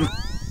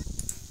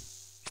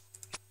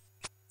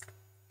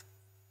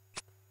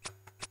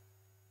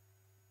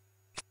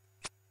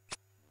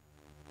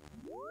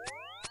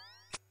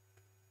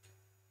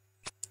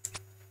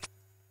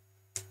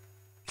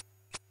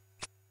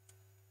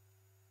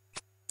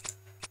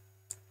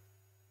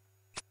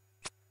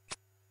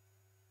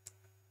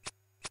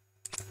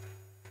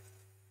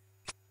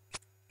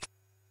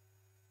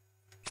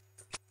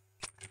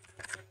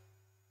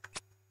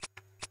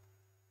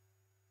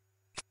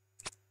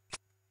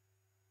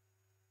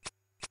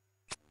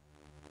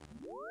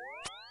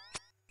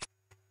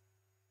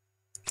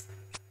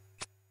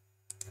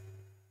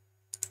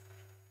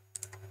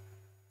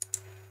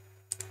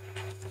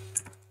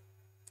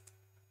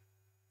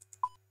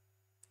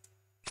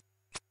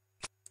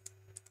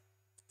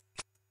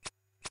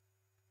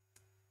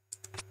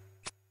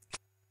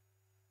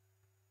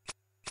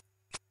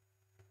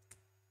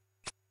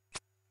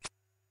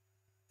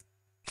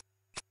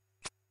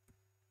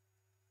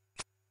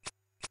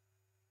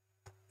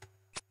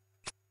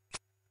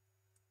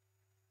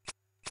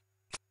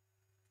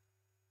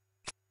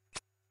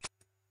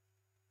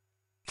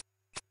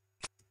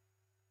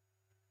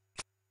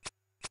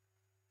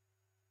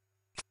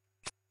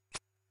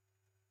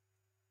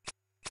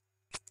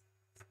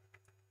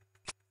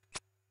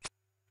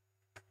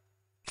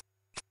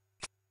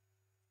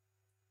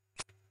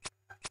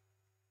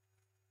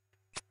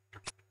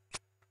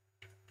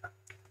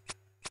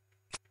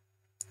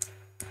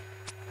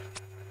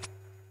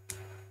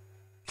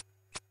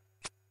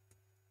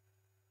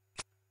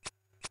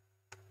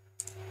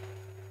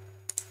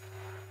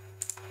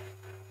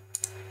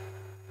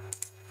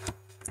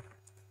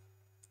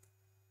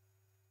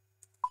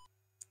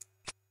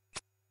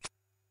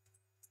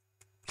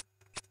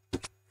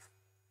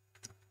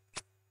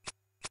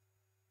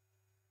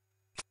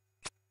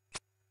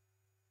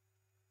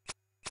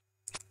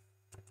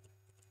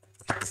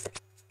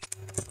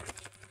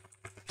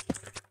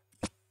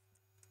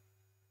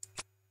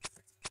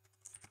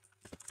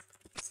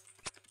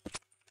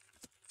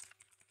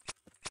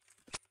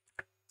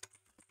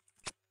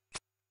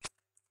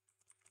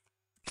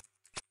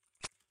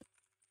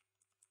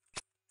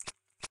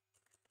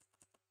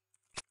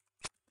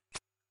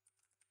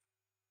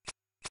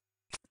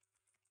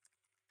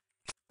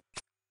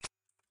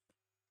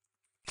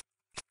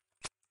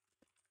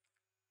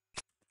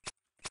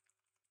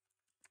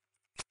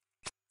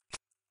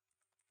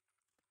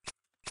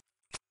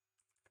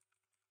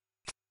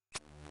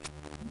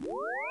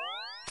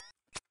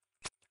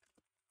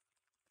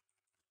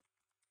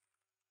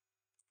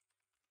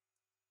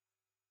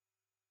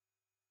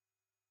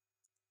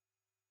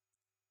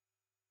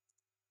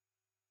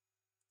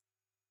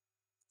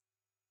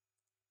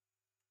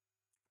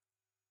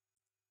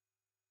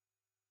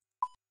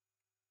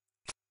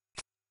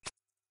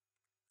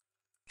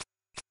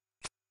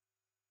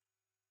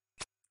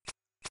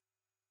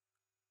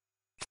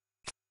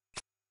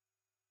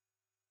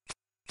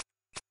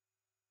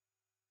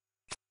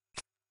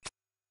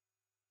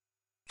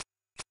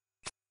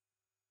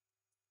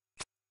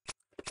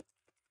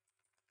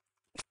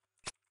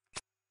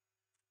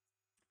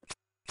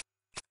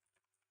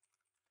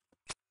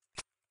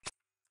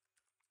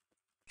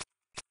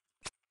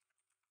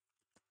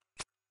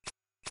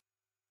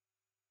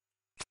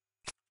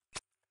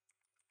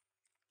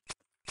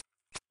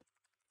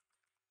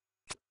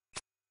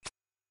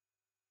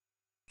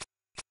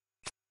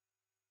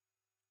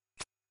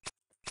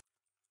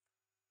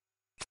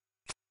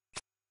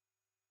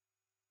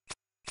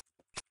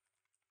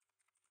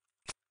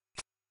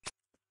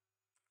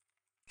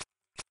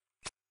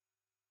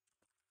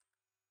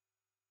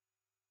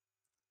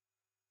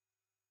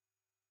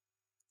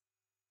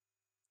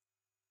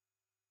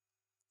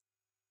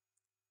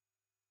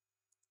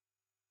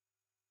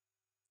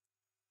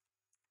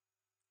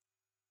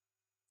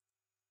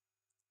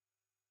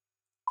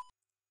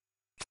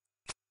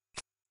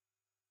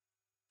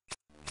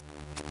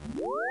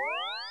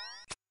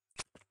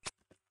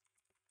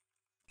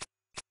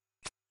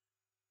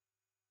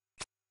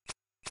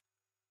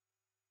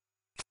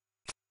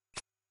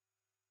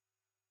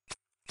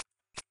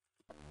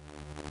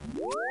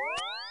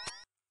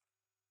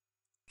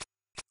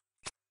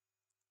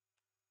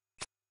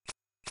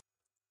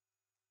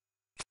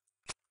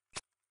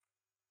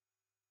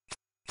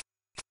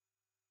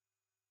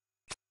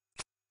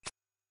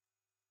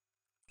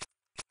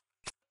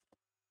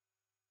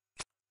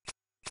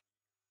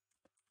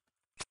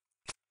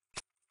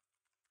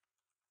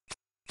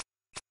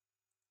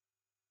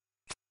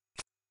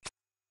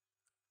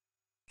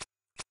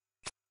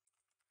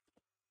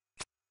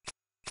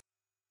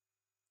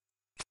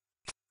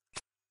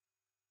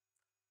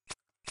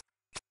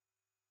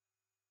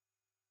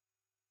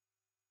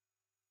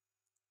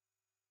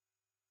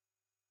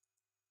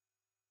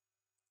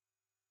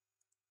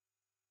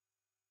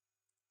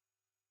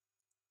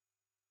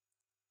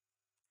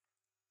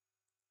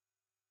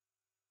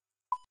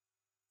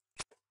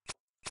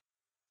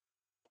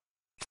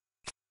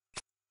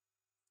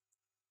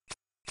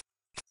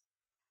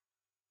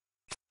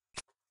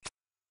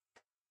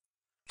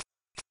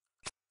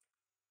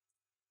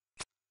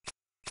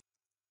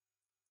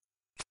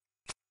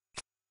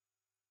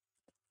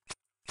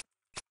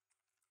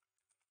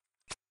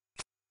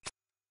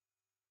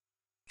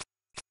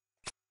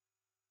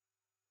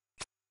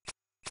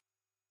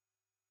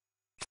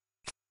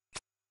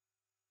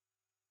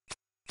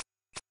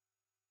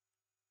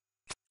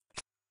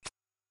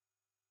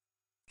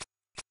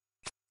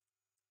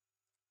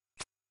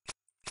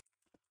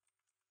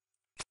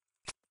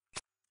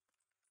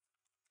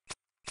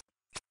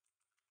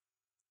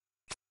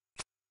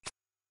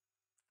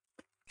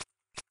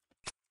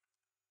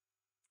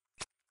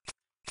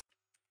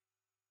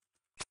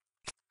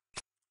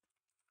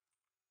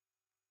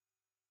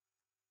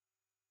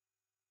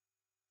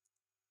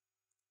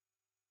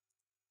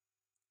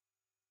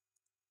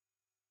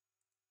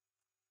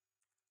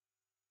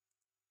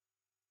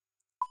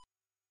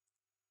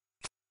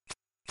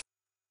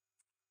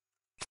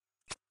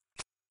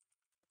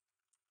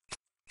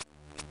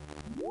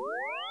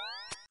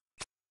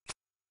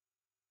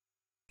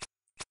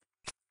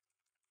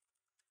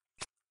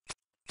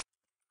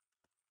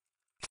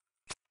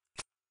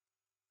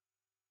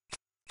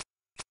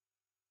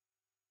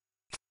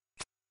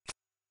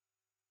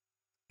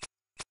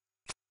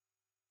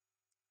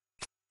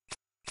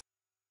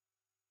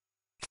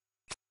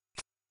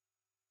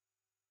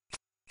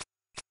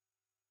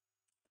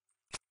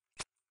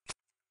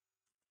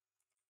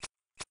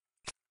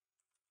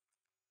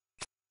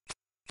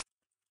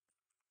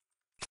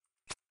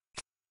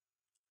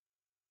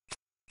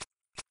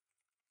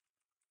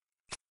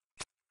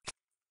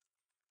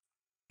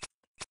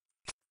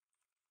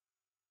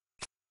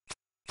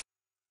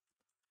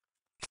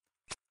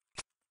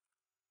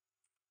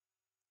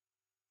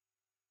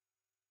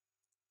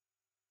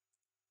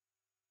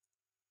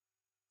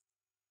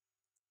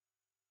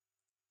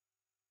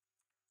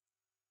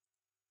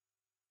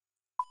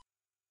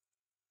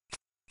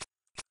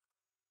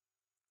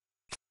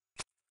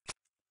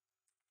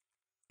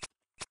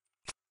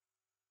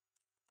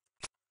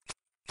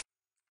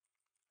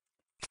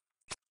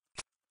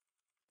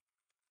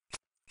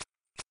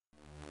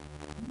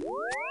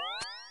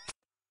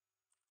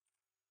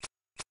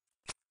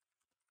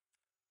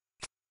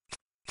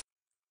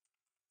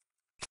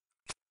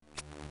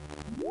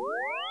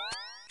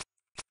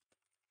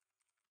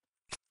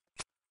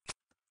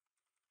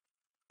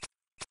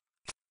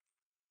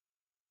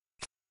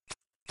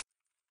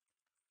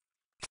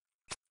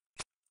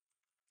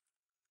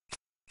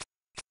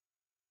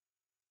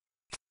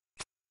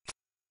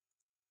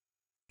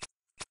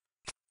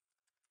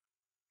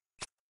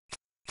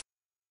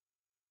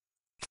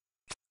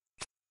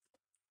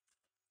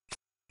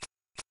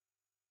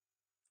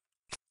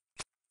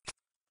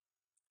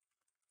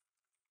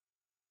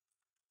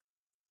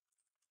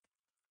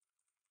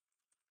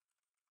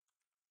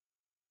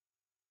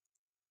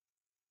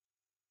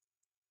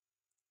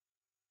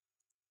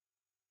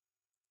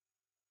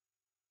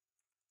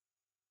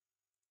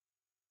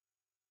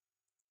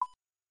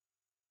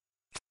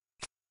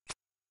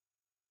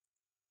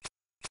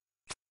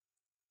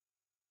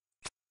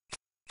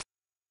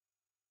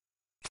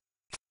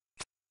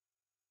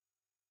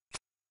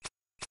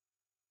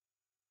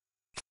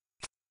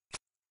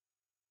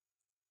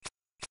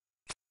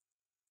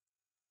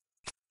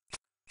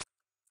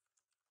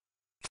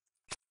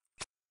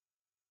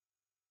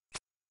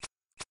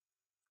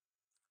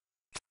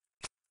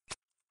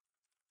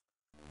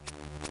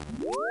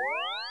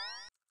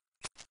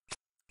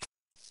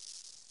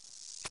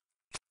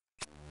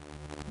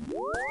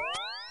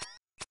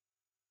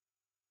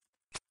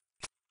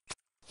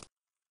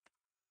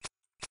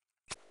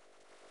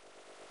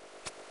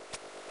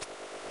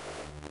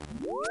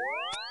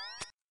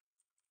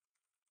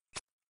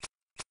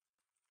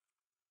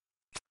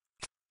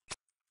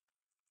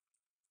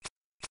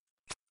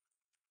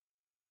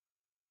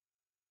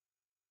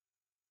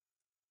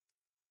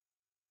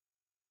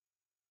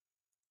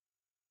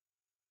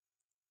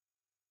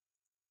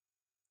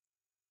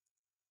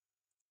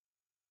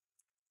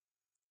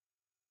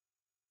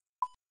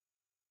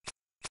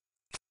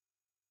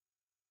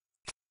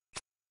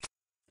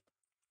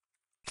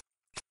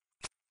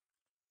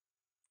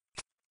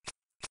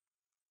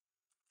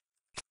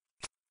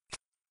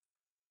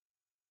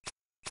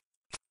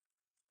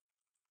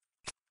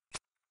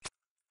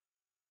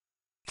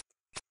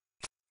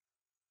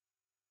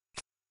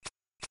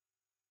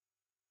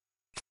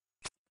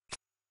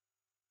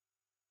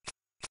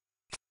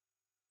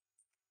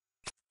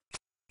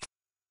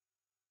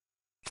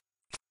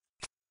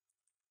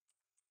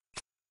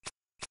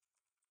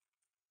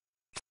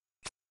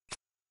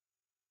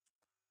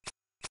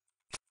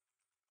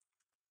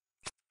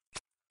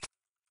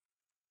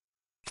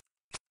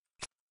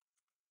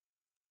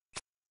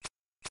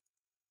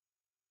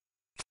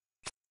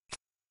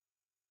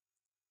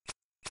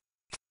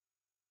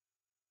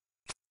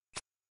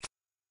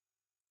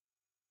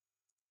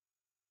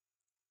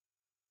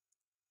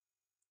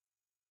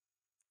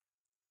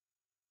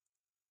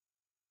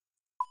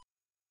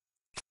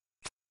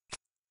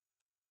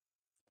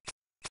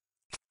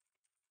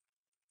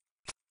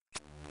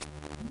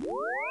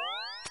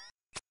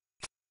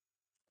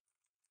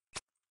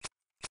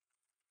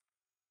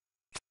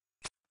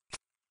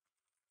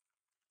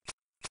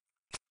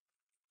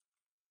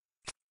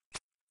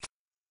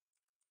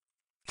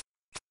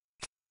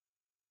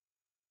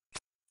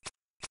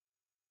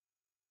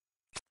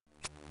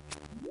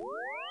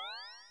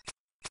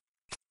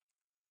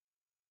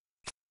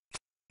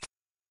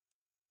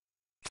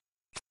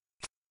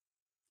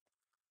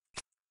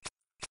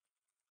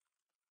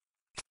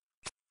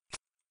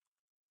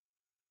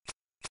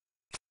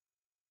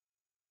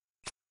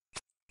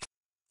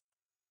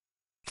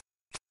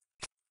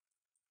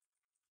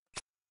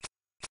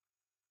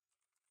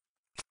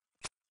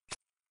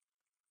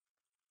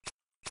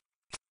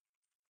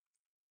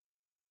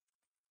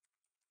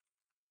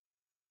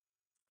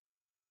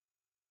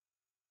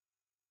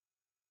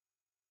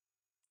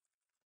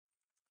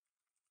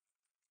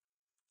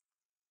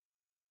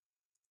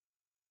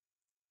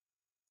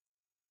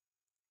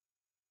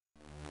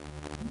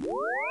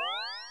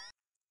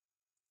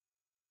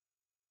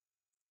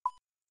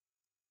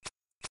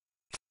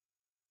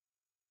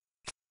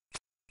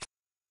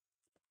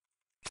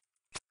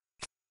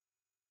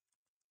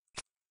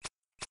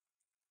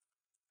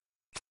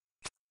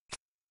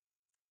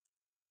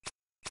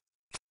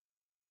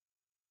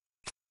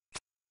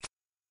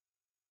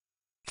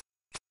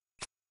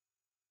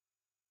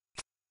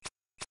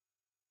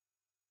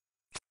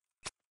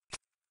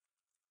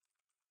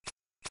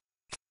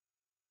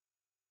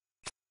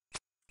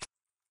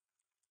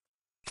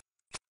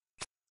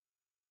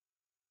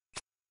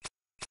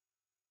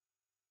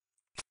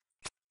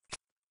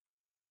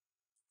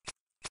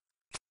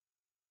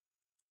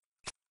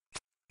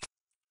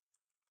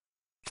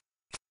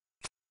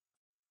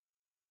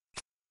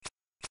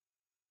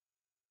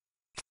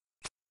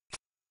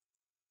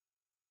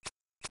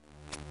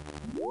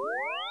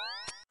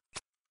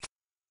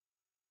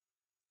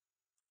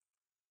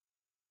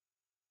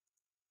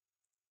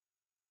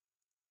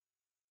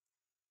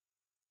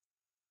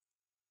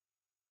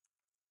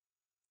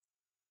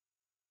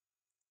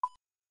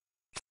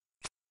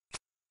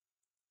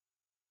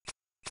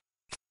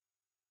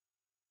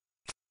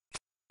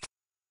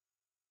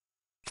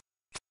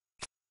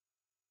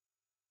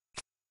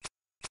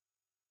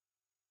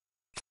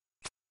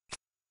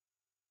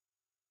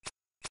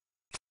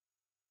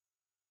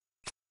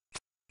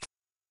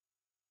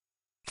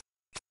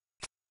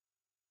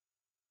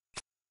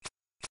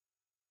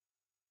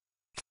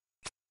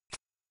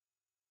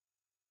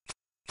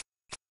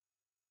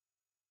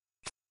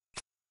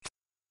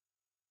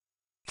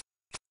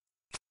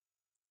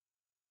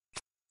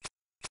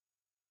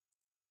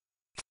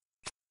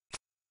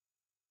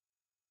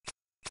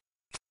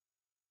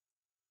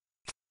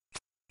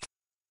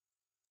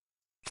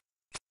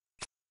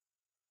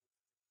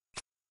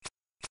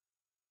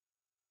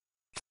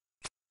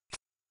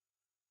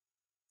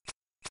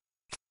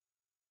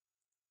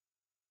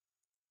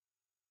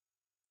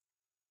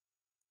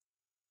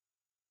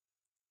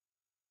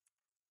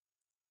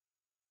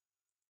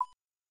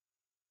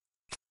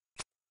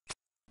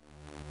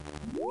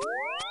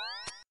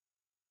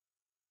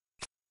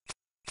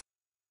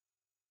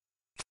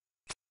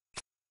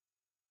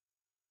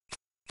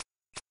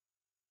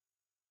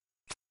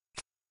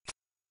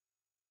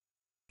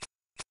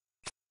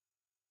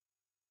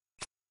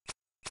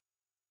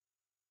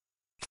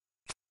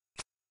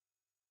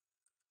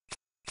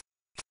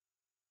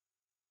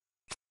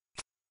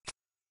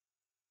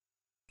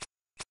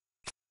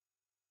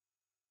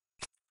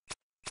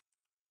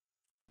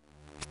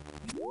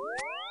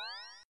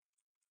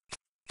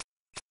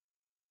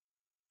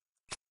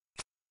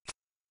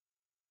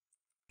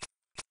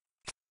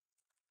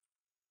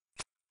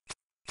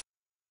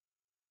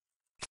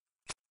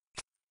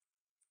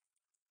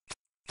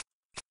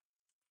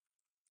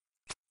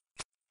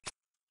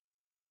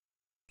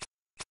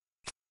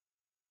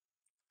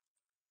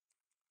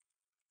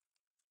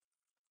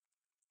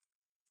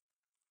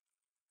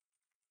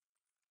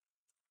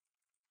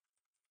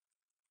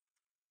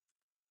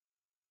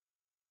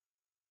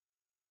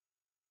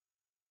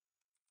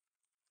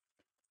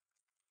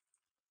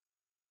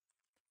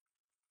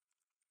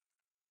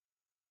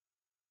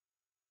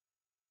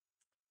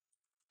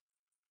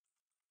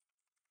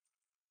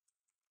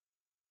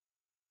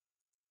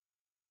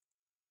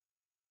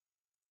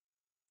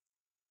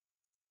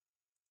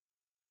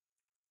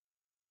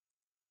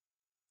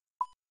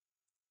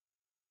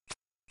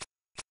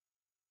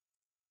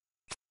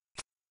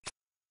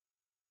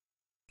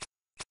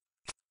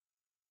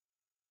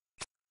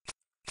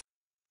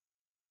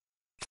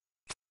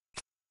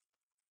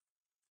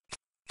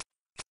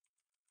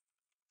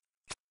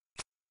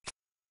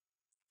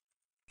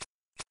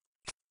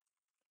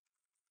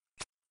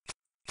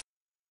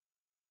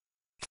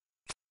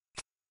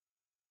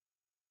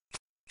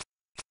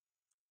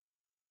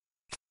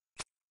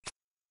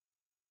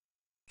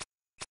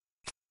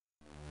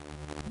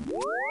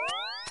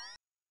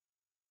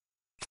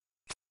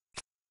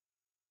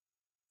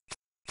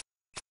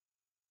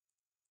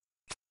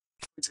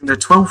 including their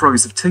 12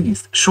 rows of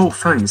teeth, short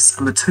face,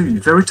 and the 2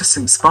 very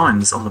distinct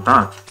spines on the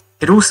back.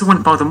 It also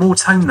went by the more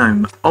tame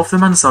name of the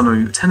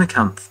Manzano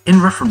tenacanth,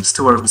 in reference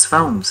to where it was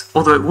found,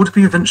 although it would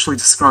be eventually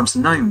described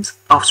and named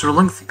after a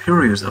lengthy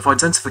period of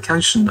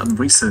identification and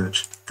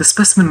research. The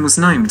specimen was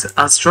named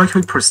as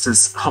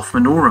Dracopristis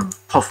hoffmanorum,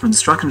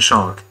 Hoffman's dragon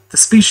shark, the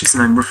species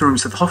name referring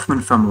to the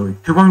Hoffman family,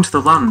 who owned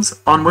the land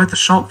on where the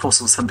shark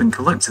fossils had been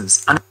collected,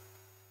 and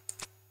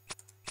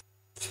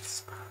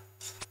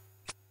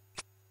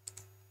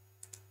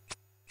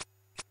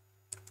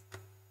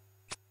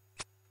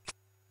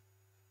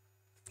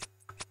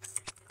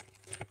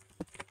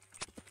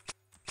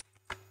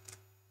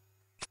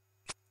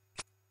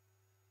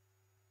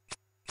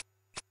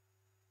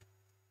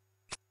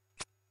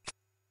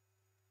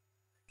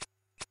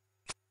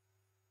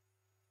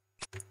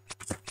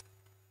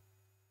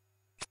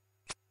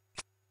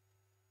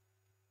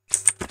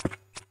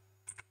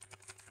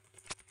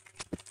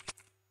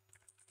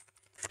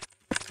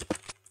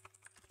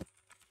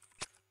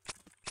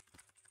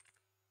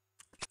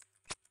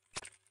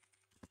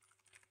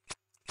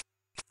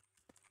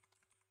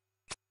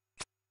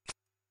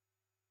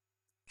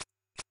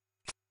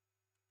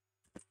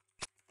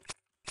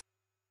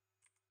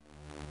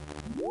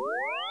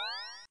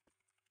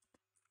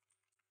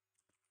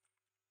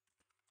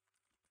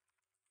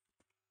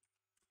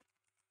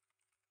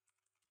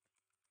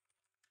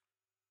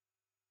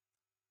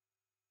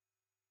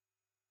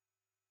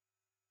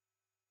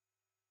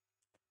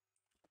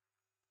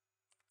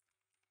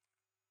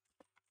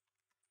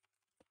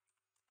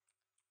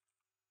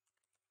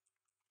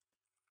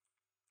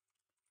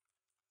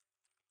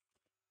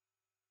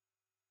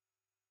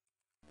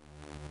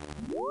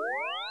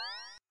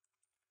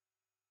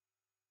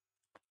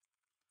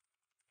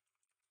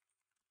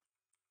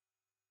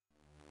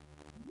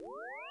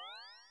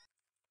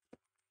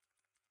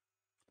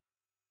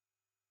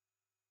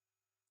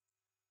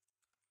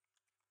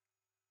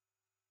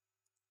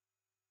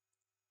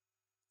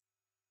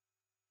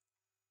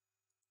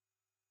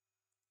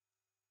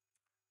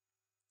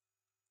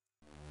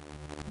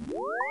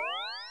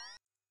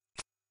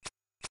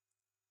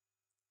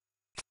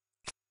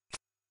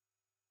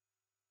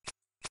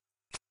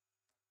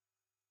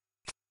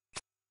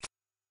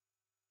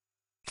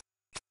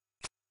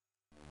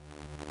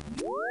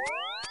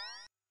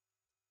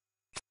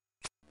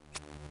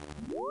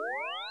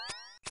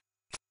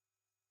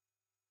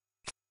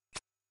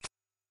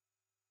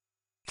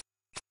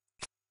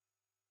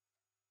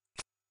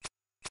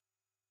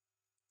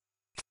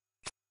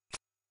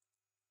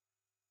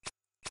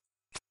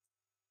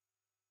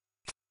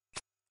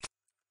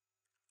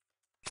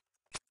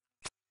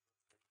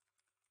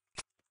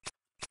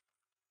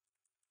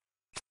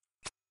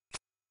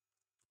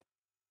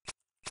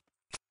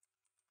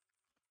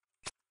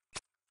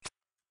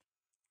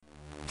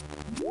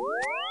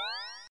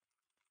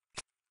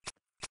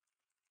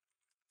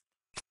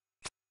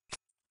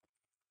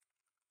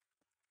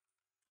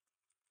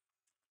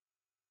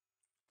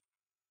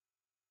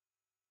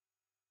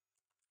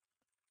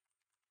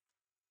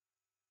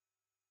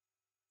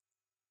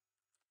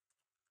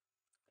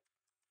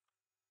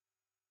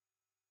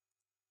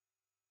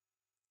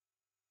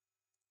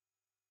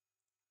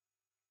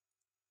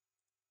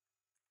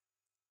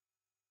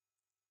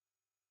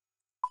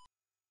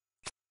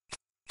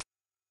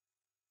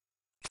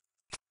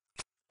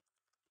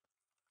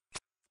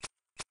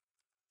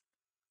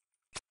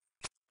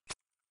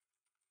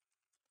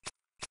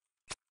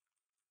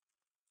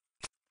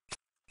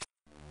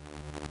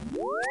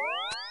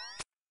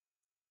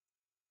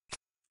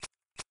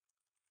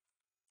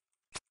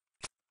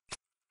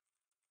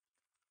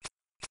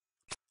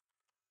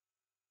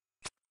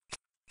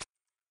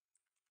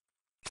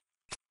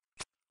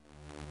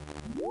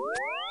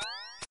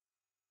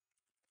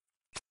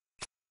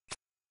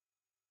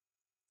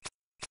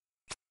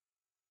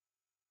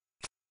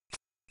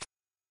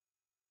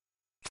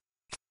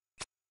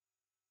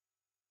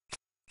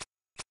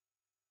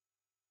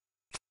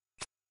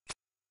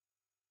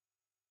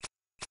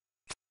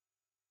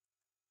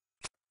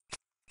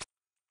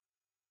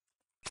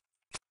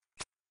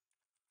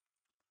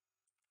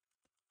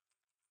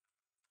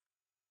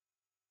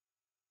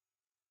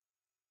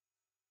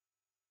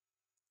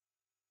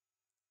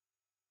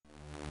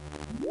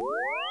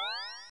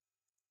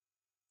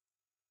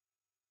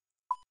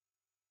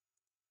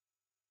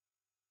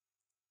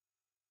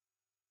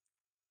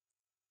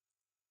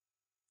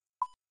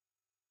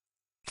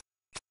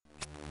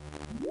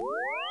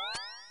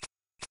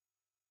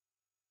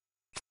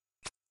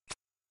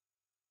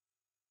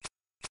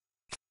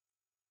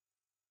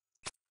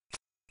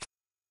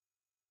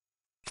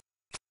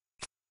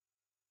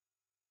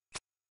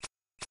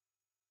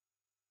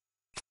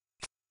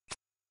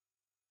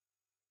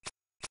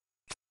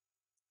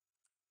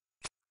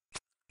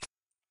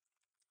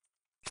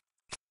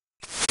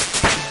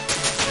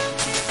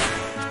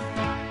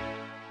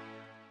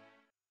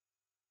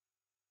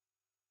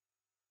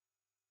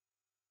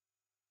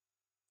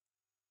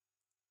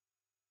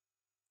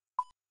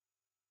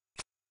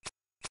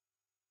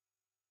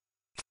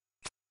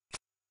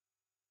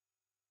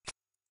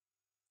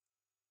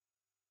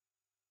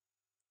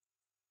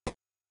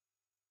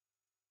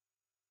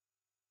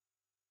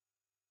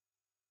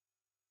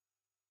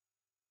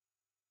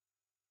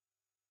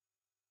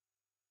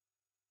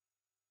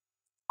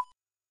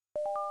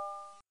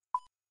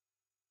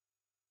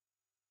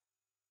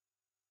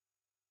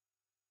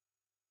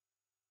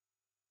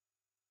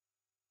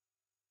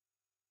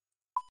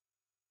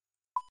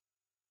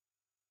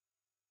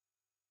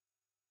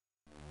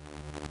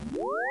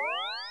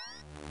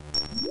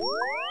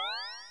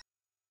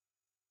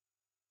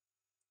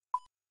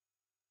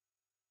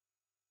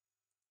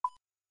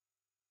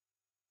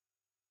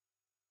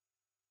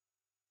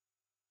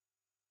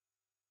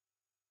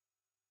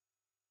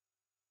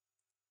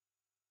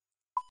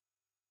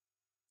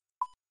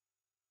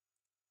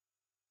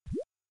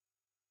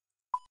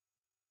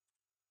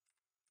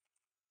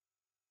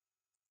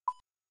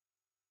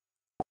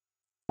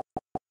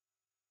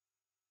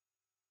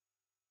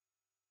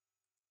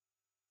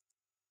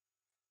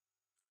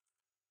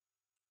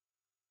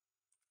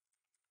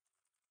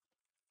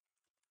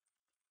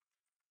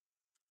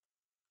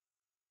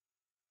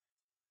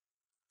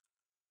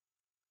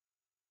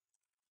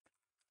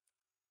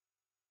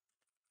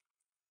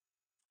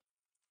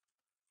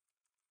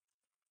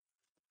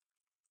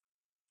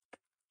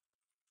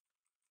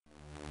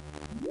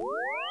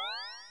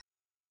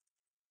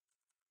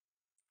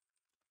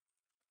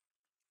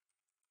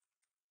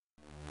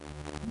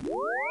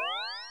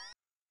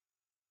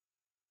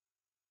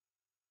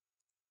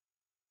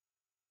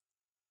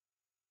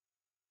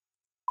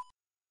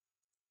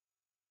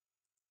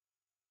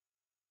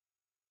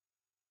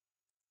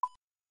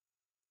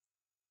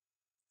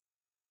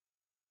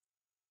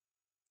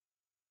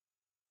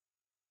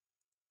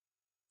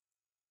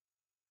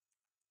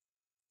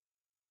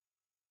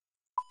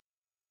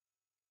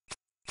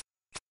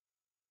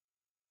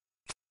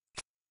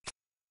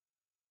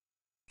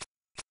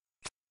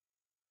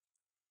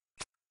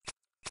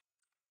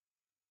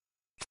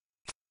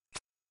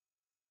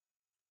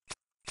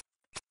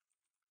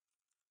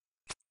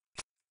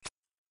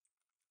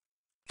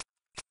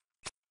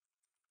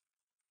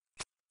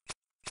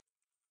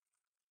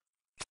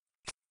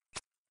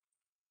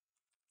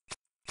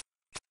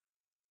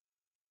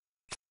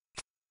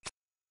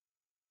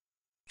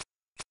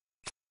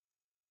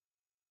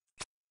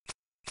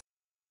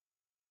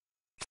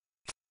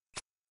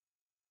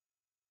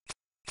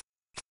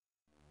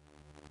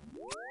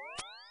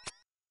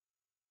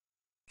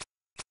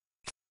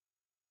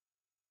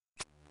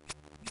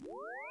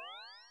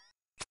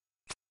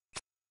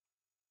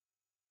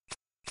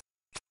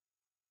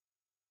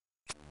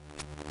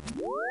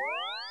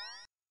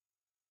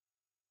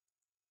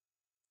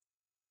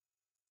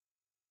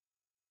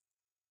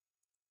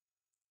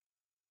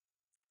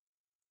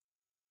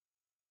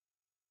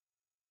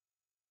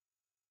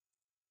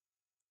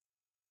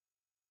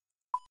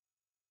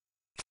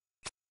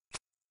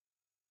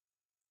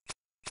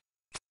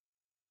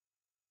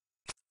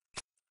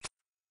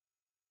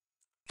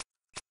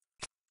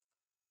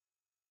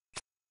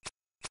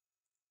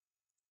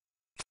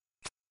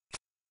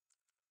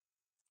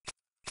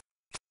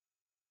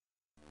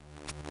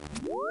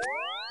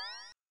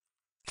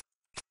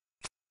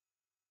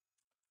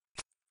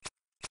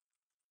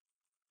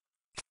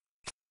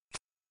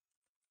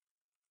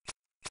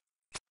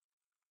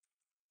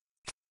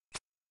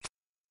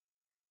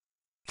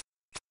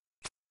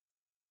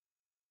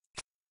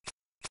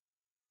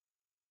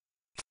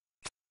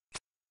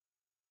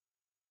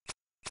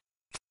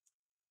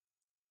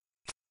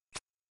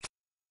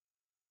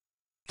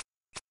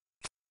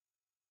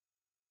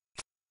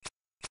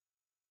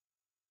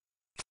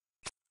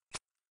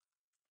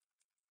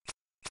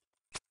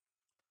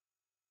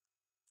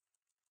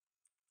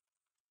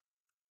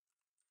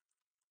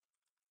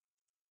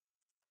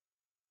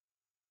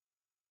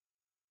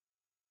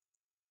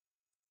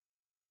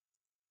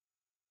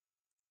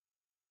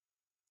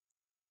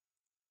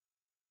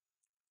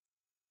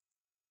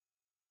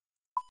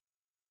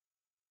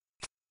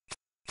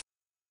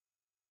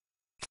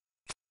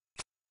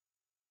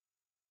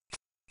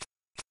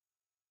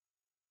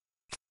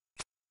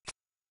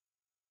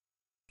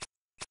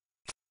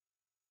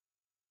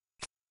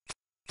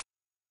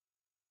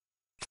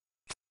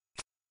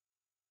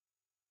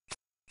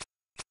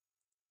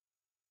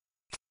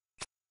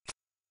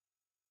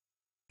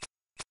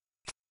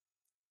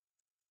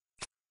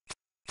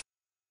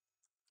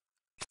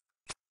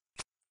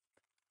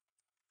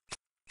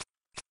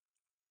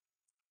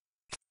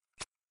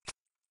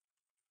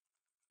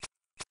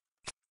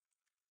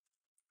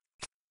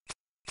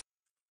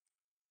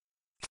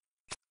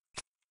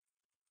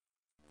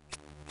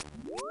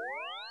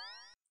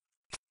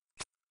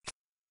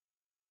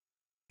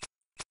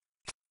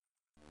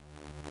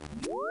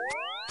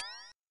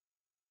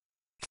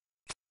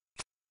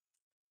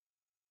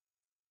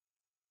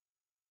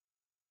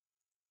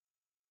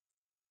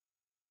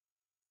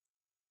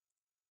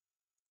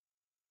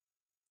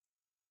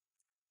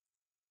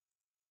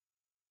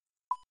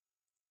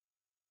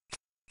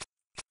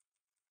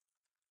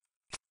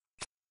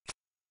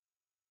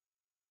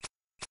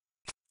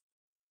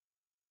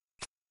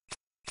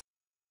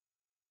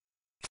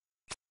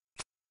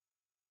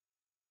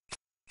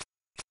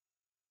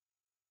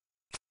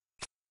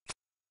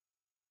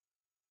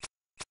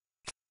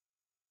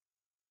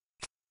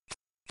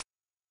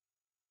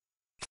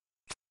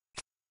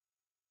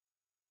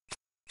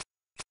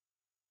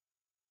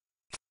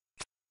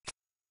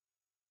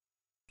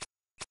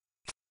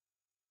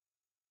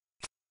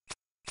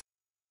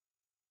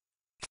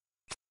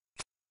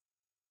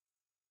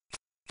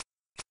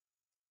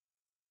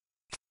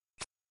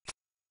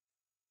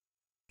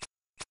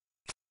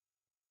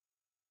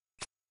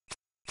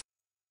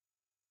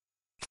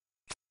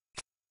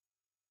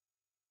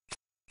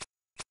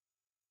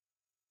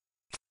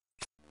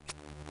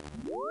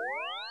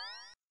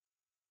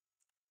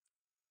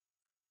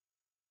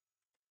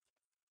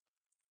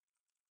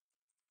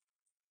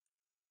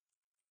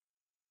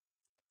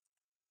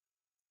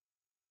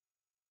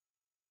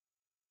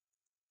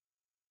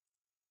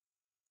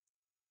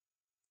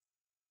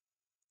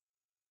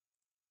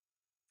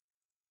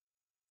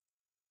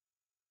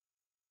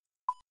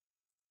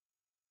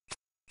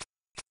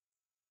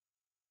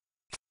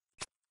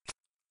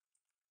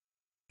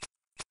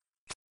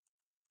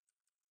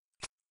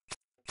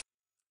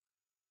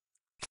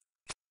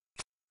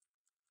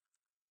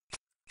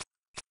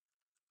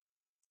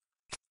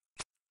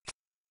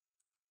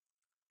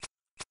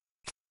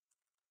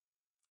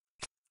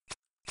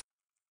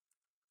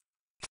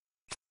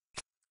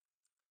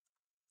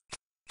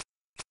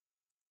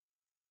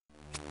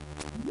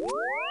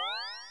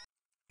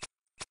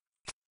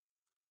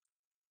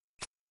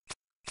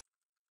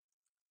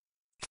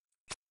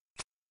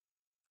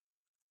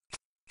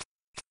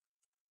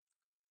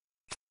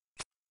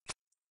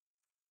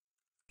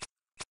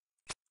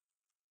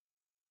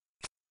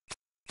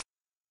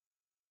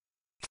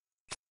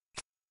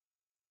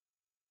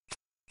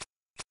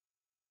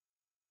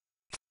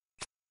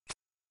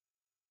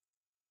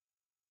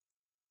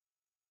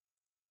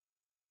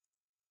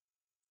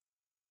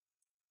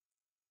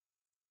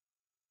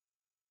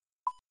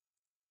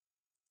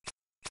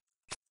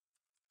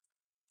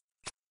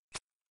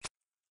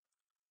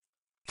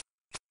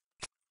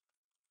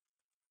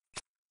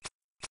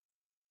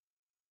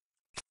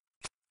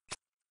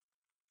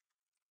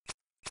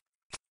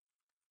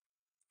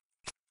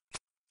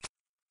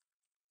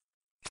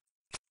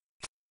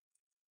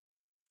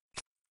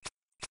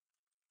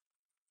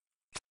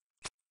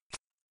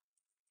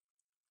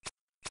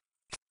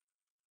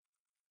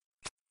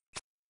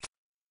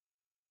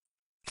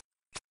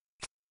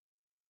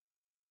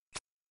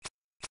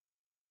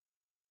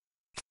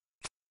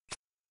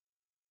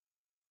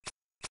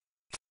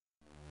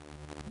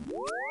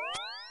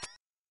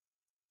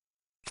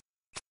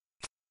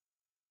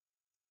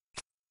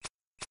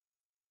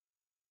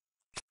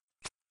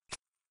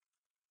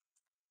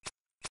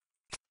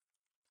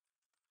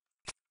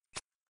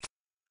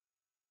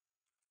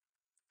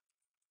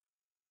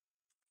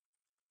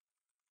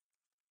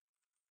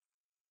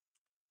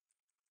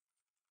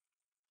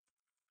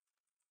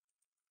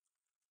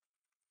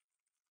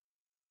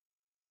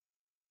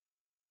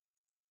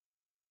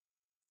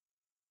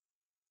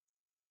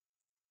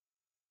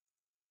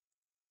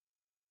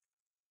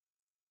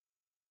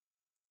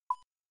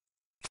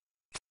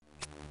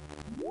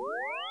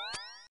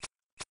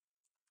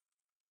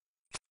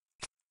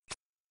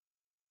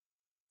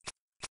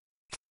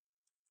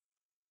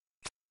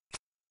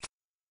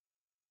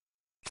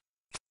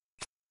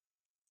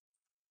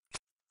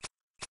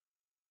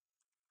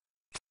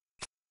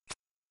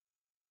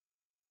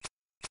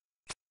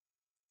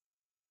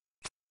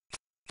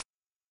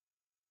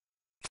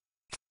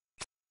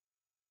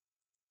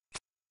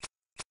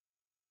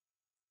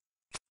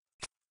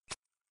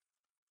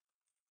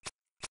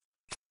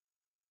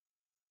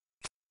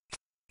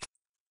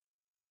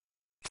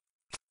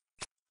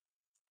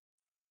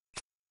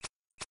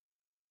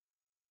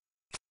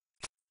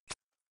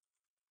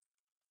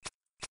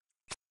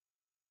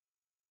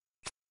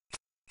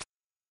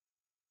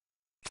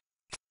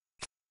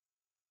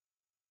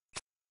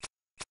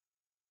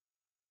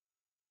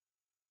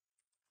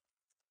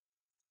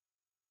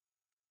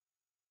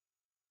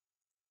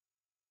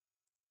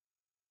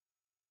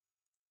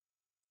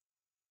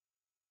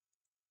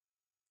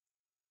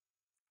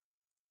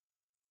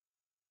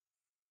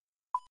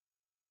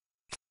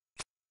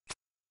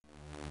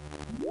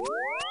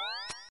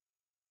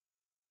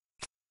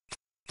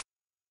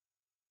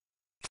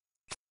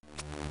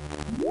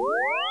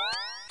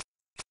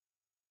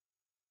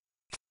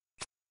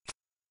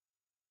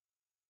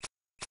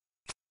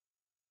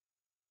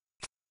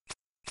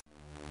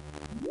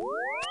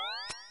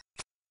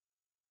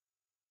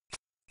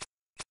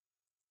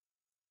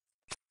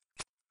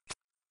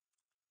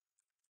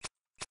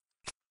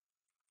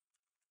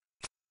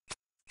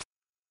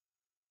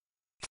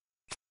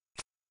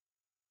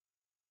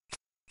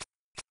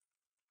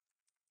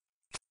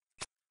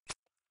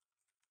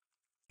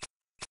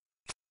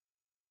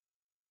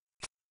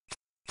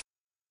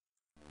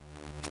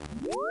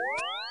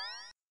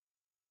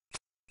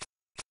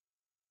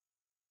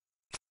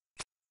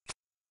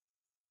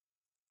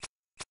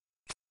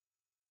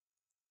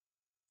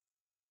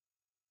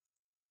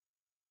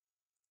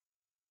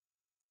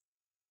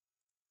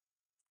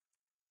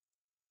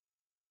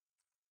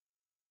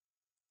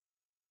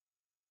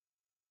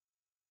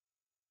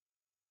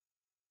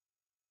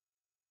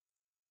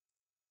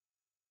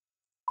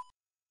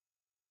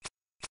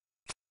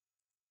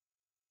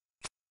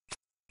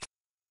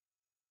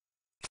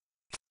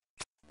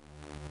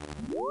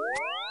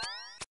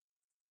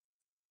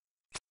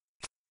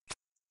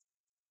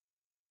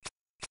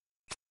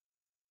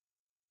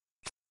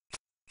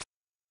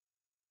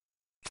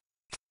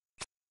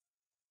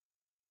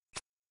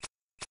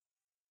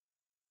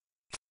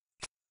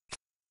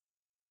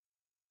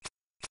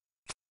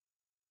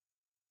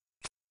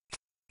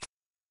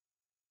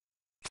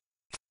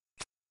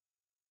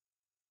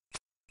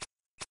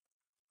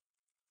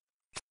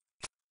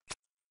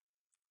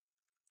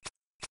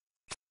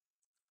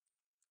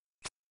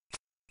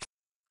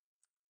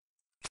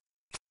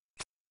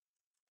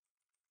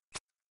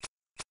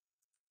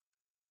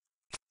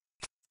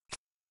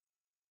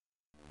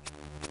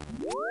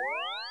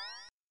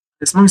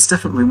It's most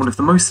definitely one of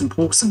the most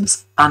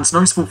important and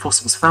notable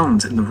fossils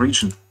found in the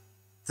region.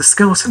 The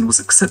skeleton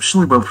was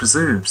exceptionally well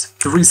preserved,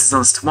 the reasons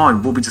as to why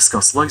will be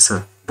discussed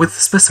later, with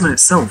the specimen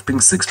itself being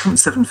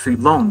 6.7 feet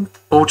long,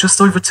 or just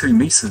over 2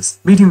 meters,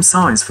 medium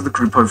size for the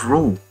group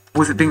overall,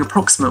 with it being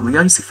approximately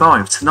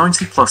 85 to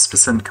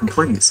 90+%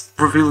 complete,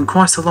 revealing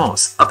quite a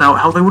lot about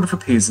how they would have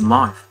appeared in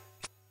life.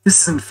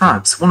 This is in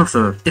fact one of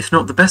the, if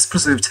not the best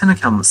preserved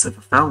tenocanths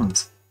ever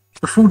found.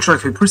 Before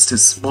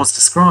Dracopristis was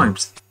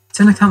described,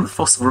 tenocanth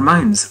fossil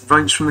remains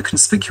range from the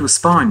conspicuous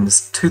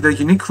spines to their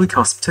uniquely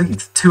cusped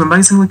teeth to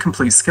amazingly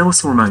complete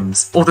skeletal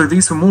remains, although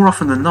these were more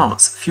often than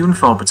not few and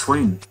far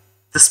between.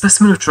 The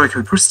specimen of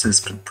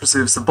Dracopristis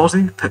preserves the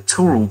body,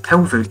 pectoral,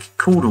 pelvic,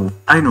 caudal,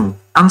 anal,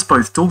 and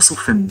both dorsal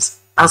fins,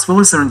 as well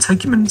as their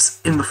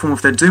integuments in the form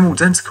of their dermal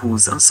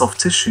denticles and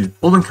soft tissue,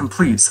 all in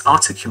complete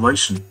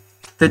articulation.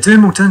 Their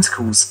dermal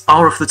denticles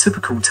are of the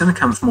typical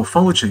tenocanth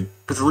morphology,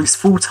 with at least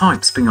 4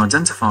 types being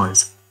identified.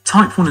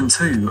 Type 1 and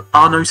 2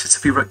 are noted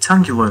to be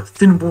rectangular,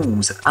 thin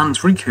walls and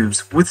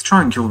recurved with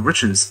triangular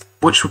ridges,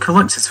 which were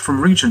collected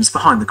from regions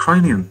behind the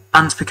cranium,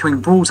 and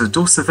becoming broader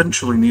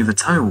dorsoventrally near the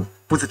tail,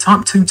 with the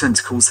Type 2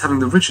 denticles having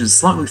the ridges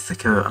slightly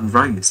thicker and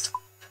raised.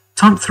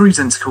 Type 3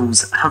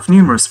 denticles have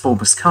numerous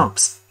bulbous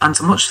cups, and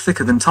are much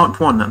thicker than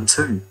Type 1 and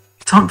 2.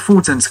 Type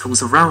 4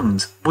 denticles are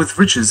round, with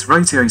ridges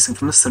radiating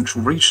from the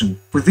central region,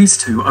 with these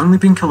two only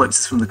being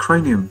collected from the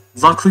cranium,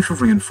 likely for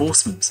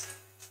reinforcement.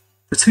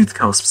 The tooth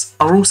cusps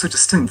are also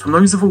distinct from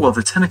those of all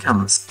other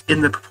tenocanths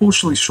in their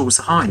proportionally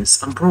shorter height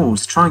and broad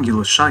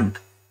triangular shape.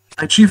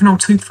 A juvenile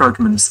tooth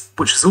fragment,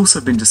 which has also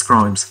been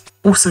described,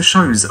 also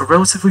shows a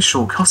relatively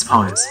short cusp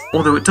height,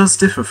 although it does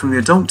differ from the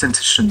adult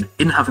dentition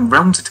in having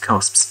rounded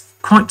cusps,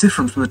 quite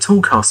different from the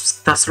tall cusps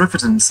that are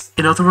evident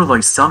in other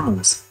related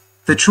animals.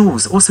 Their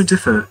jaws also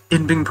differ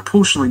in being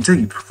proportionally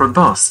deep,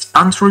 robust,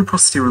 and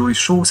anteroposteriorly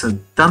shorter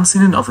than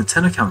seen in other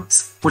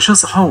tenocanths, which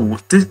as a whole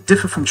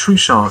differ from true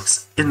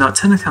sharks in that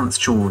tenocanth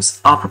jaws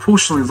are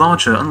proportionally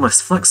larger and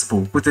less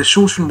flexible, with their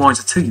shorter and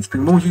wider teeth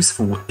being more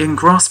useful in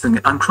grasping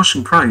and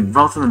crushing prey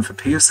rather than for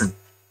piercing.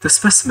 The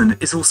specimen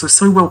is also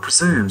so well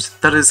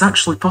preserved that it is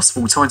actually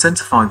possible to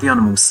identify the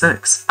animal's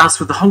sex, as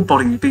with the whole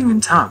body being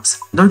intact,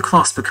 no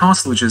clasp or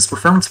cartilages were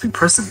found to be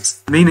present,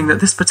 meaning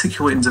that this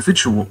particular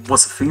individual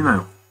was a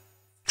female.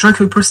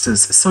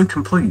 Dracopristis is so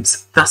complete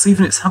that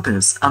even its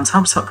habits and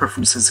habitat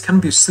preferences can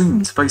be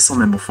assumed based on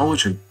their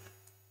morphology.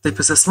 They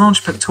possess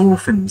large pectoral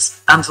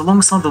fins, and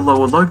alongside the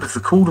lower lobe of the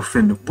caudal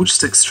fin, which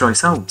sticks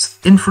straight out,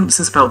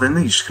 inferences about their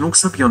niche can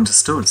also be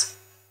understood.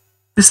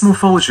 This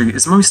morphology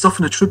is most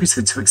often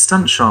attributed to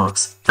extant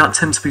sharks that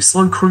tend to be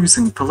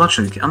slow-cruising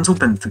pelagic and or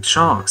benthic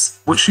sharks,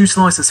 which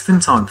utilise this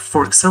fin type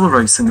for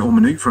accelerating or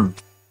manoeuvring.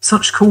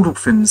 Such caudal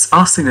fins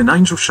are seen in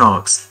angel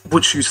sharks,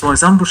 which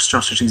utilise ambush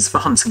strategies for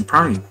hunting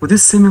prey, with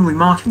this seemingly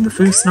marking the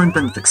first known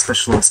benthic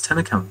specialised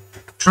tenocanth.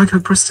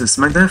 Dracopristis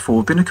may therefore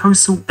have been a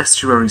coastal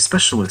estuary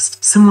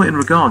specialist, similar in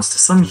regards to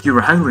some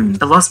Euryhaline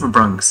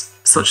elasmobranchs,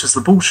 such as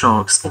the bull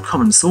sharks or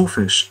common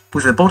sawfish,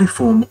 with their body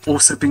form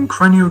also being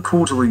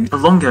craniocaudally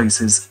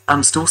elongated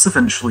and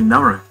dorsoventrally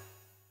narrow.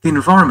 The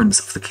environment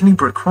of the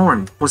Kinnibrick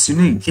Quarry was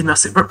unique in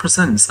that it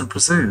represents and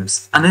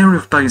preserves an area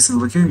of bays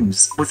and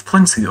lagoons with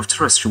plenty of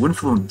terrestrial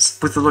influence,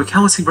 with the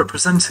locality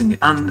representing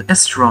an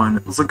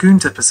estuarine lagoon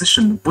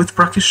deposition with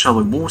brackish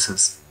shallow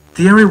waters.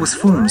 The area was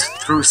formed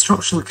through a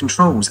structurally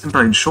controlled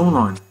embayed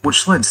shoreline,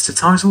 which led to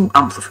tidal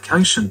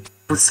amplification,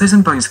 with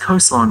Seddon Bay's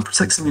coastline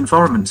protecting the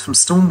environment from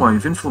storm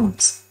wave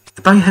influence.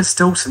 The Bay Head's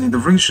delta near the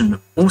region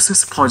also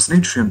supplies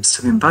nutrients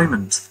to the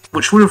embayment,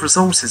 which would have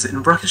resulted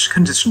in brackish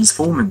conditions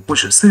forming,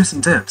 which at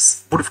certain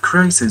depths would have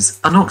created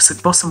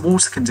anoxic bottom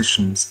water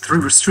conditions through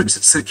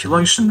restricted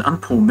circulation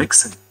and poor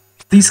mixing.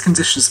 These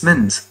conditions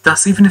meant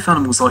that even if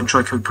animals like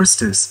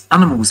Dracopristis,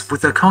 animals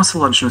with their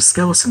cartilaginous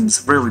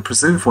skeletons rarely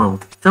preserve well,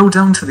 fell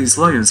down to these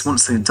layers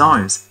once they had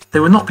died, they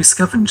would not be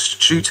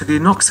scavenged due to the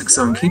anoxic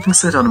zone keeping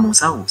said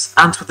animals out,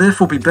 and would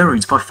therefore be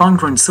buried by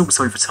fine-grained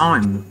silt over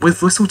time,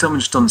 with little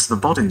damage done to the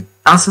body,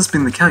 as has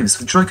been the case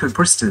with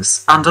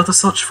Dracopristis and other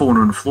such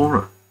fauna and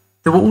flora.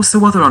 There were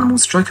also other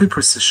animals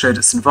Dracopristis shared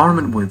its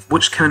environment with,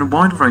 which came in a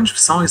wide range of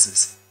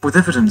sizes, with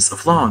evidence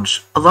of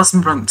large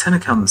elasmobranch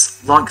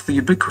tenocanths like the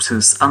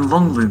ubiquitous and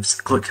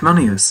long-lived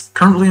Glycomanius,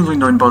 currently only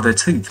known by their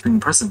teeth being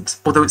present,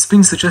 although it's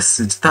been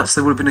suggested that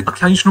there would have been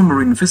occasional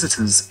marine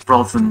visitors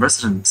rather than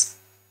residents.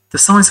 The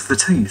size of the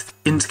teeth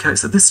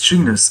indicates that this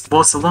genus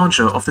was the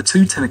larger of the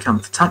two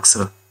tenocanth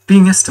taxa,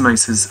 being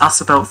estimated at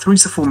about 3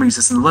 to 4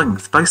 meters in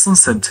length based on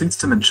said tooth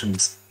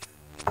dimensions.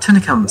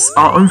 Tenocanths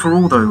are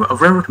overall though a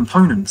rarer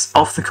component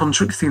of the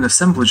chondrichthyine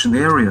assemblage in the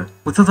area,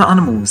 with other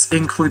animals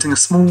including a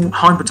small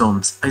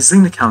hybridont, a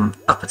xenocanth,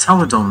 a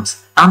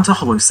patelodont, and a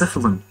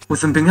holocephalon,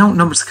 with them being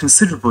outnumbered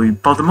considerably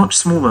by the much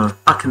smaller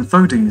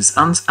acanthodes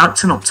and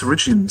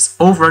actinopterygians,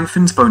 or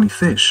ray-finned bony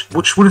fish,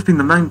 which would have been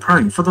the main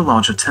prey for the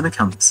larger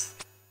tenocanths.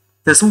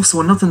 There's also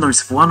another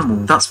notable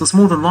animal that was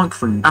more than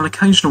likely an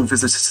occasional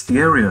visitor to the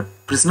area,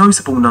 but is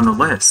notable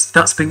nonetheless,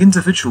 that's being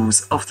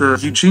individuals of the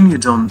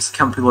Eugeniodont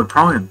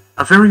campiloprion,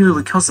 a very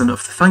early cousin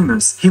of the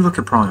famous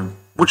Helicoprion,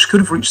 which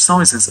could have reached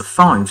sizes of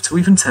 5 to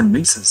even 10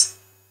 meters.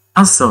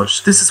 As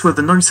such, this is where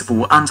the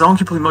notable and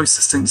arguably most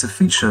distinctive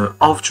feature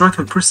of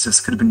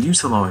Dracopristis could have been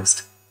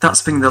utilised,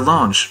 that being their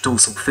large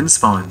dorsal fin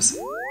spines.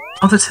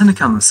 Other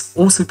tenacants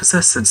also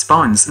possess said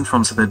spines in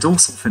front of their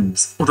dorsal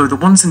fins, although the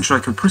ones in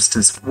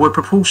Dracopristis were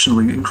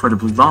proportionally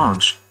incredibly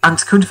large, and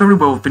could very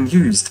well have been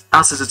used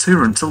as a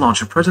deterrent to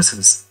larger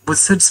predators, with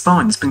said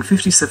spines being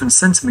 57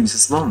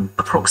 centimeters long,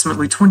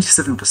 approximately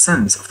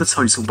 27% of the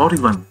total body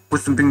length,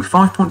 with them being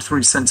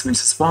 5.3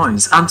 centimeters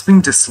wide and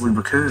being distally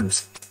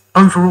recurved.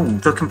 Overall,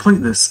 the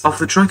completeness of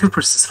the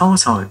Dracopristis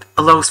holotype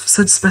allows for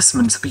said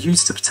specimen to be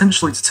used to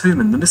potentially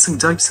determine the missing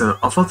data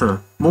of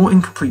other, more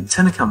incomplete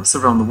tenacants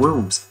around the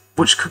world,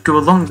 which could go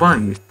a long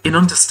way in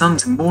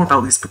understanding more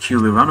about these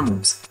peculiar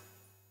animals.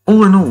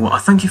 All in all, I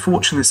thank you for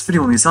watching this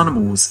video on these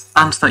animals,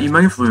 and that you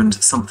may have learned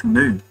something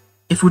new.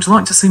 If you would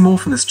like to see more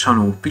from this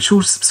channel, be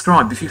sure to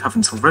subscribe if you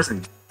haven't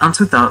already. And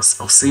with that,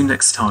 I'll see you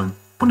next time,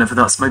 whenever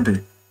that may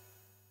be.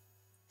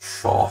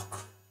 Choque.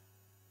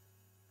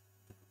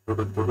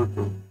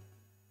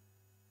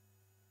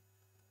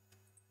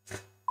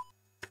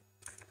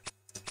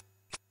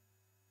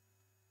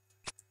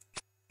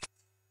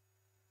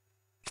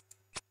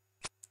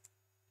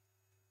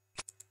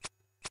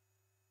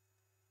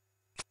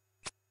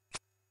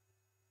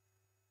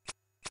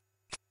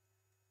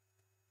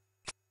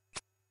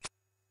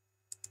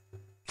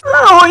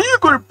 Não,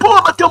 Igor,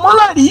 pô, bateu uma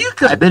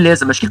larica. É,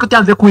 beleza, mas o que eu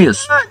tenho a ver com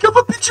isso? É que eu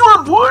vou pedir um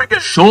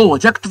hambúrguer. Show,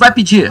 onde é que tu vai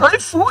pedir?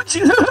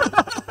 iFood.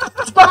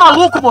 Tu tá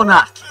maluco,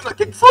 Monark? O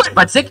que foi?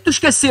 Vai dizer que tu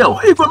esqueceu.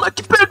 Ô, Igor, mas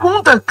que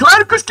pergunta,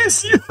 claro que eu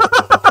esqueci.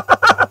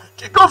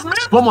 Que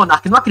government? Pô,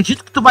 Monark, não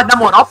acredito que tu vai dar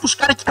moral pros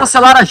caras que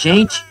cancelaram a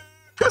gente.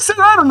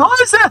 Cancelaram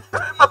nós, é?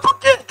 Mas por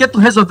quê? Porque tu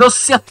resolveu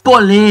ser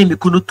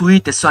polêmico no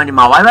Twitter, seu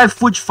animal. Aí o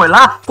iFood foi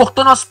lá,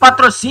 cortou nosso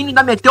patrocínio e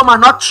ainda meteu uma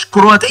nota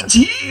escrota.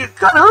 Entendi.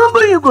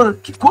 Caramba, Igor.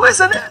 Que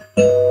coisa, né?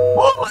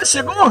 Pô,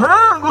 chegou o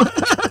rango.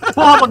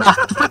 Porra,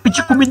 Monarca, tu foi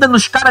pedir comida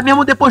nos caras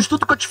mesmo depois de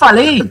tudo que eu te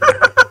falei.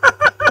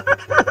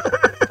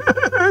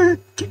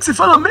 O que você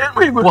falou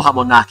mesmo, Igor? Porra,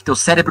 Monark, teu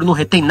cérebro não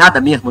retém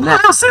nada mesmo, né?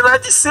 Eu sei lá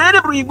de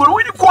cérebro, Igor. O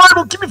único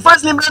órgão que me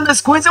faz lembrar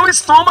das coisas é o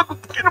estômago,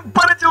 porque não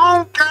para de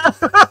roncar.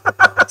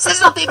 Vocês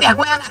não têm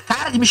vergonha na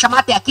cara de me chamar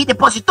até aqui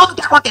depois de tudo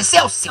que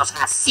aconteceu, seus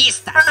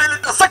racistas? Ele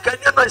tá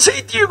sacaneando a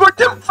gente, Igor.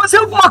 Temos que fazer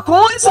alguma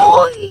coisa.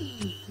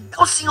 Oi!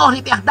 O senhor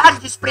liberdade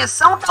de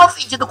expressão tá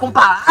ofendido com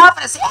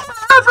palavras?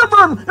 Palavra,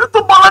 mano. Eu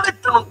tô bolado que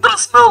tu não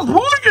trouxe meu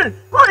hambúrguer.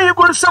 Ô,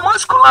 Igor, isso é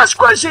mais culacho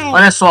com a gente.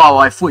 Olha só,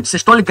 ó, iFood, vocês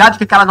estão ligados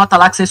que aquela nota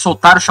lá que vocês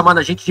soltaram chamando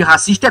a gente de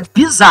racista é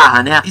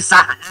bizarra, né?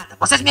 Bizarra nada.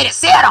 Vocês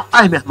mereceram.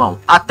 Aí, meu irmão,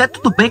 até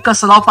tudo bem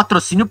cancelar o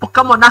patrocínio porque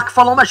o Monark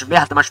falou umas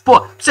merda, mas,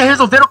 pô, vocês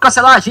resolveram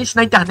cancelar a gente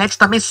na internet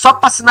também só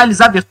pra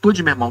sinalizar a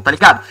virtude, meu irmão, tá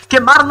ligado?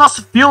 Queimaram o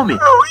nosso filme.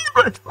 Ô,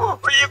 Igor,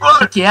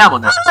 Igor. O que é,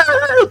 Monark?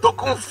 Eu tô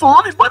com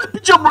fome, bora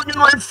pedir hambúrguer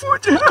no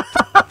iFood.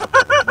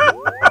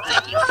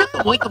 Eu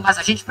sinto muito, mas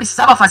a gente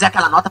precisava fazer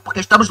aquela nota porque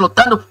estamos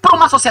lutando por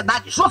uma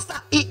sociedade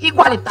justa e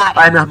igualitária.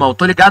 Ai, meu irmão,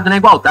 tô ligado na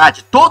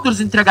igualdade. Todos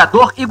os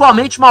entregadores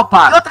igualmente mal E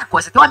pagos. outra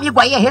coisa, teu amigo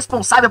aí é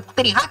responsável por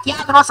terem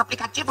hackeado nosso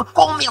aplicativo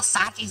com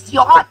mensagens de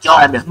ódio.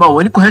 Ai, meu irmão, o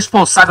único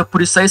responsável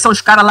por isso aí são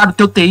os caras lá do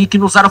teu TI que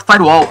não usaram o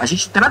firewall. A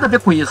gente não tem nada a ver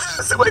com isso.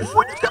 Seu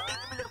iPhone acabei de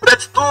me lembrar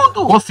de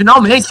tudo. Pô,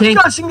 finalmente, hein?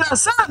 Eu acho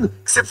engraçado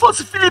que se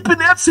fosse Felipe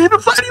Neto, você não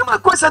faria uma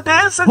coisa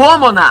dessa. Pô,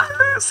 Monark.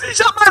 Você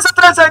jamais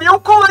atrasaria o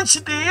colante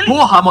dele.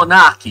 Porra,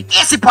 Monark.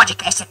 Esse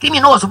podcast é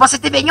criminoso, vocês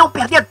deveriam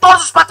perder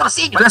todos os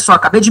patrocínios. Olha só,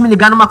 acabei de me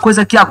ligar numa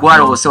coisa aqui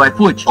agora, ô seu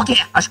iFood. O quê?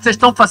 Acho que vocês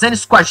estão fazendo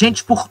isso com a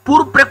gente por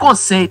puro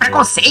preconceito.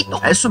 Preconceito?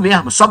 É isso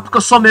mesmo, só porque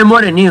eu sou meio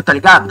moreninho, tá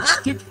ligado?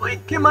 Que foi?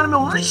 Queimaram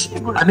meu lanche,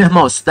 Ah, meu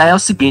irmão, isso daí é o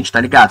seguinte,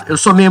 tá ligado? Eu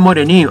sou meio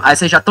moreninho, aí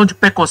vocês já estão de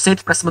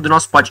preconceito pra cima do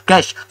nosso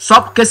podcast,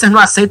 só porque vocês não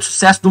aceitam o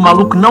sucesso do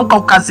maluco não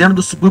caucasiano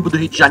do subúrbio do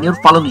Rio de Janeiro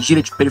falando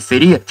gíria de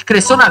periferia, que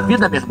cresceu na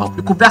vida, meu irmão,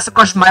 e conversa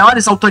com as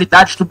maiores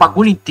autoridades do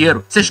bagulho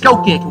inteiro. Vocês querem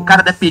o quê? Que um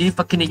cara da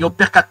perifa que nem eu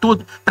perca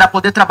tudo pra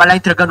poder trabalhar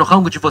entregando o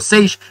rango de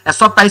vocês? É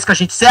só pra isso que a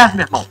gente serve,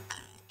 meu irmão?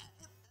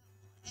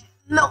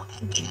 Não.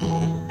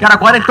 Quero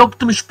agora então que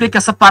tu me explique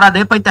essa parada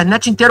aí pra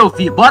internet inteira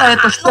ouvir. Bora aí,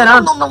 tô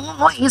esperando.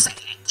 Não é isso.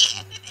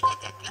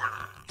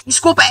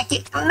 Desculpa, é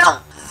que...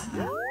 Não.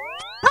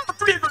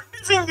 Igor,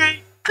 me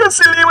vinguei.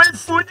 Cancelei o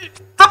iFood.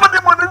 Tava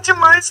demorando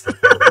demais.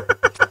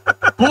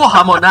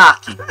 Porra,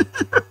 Monark.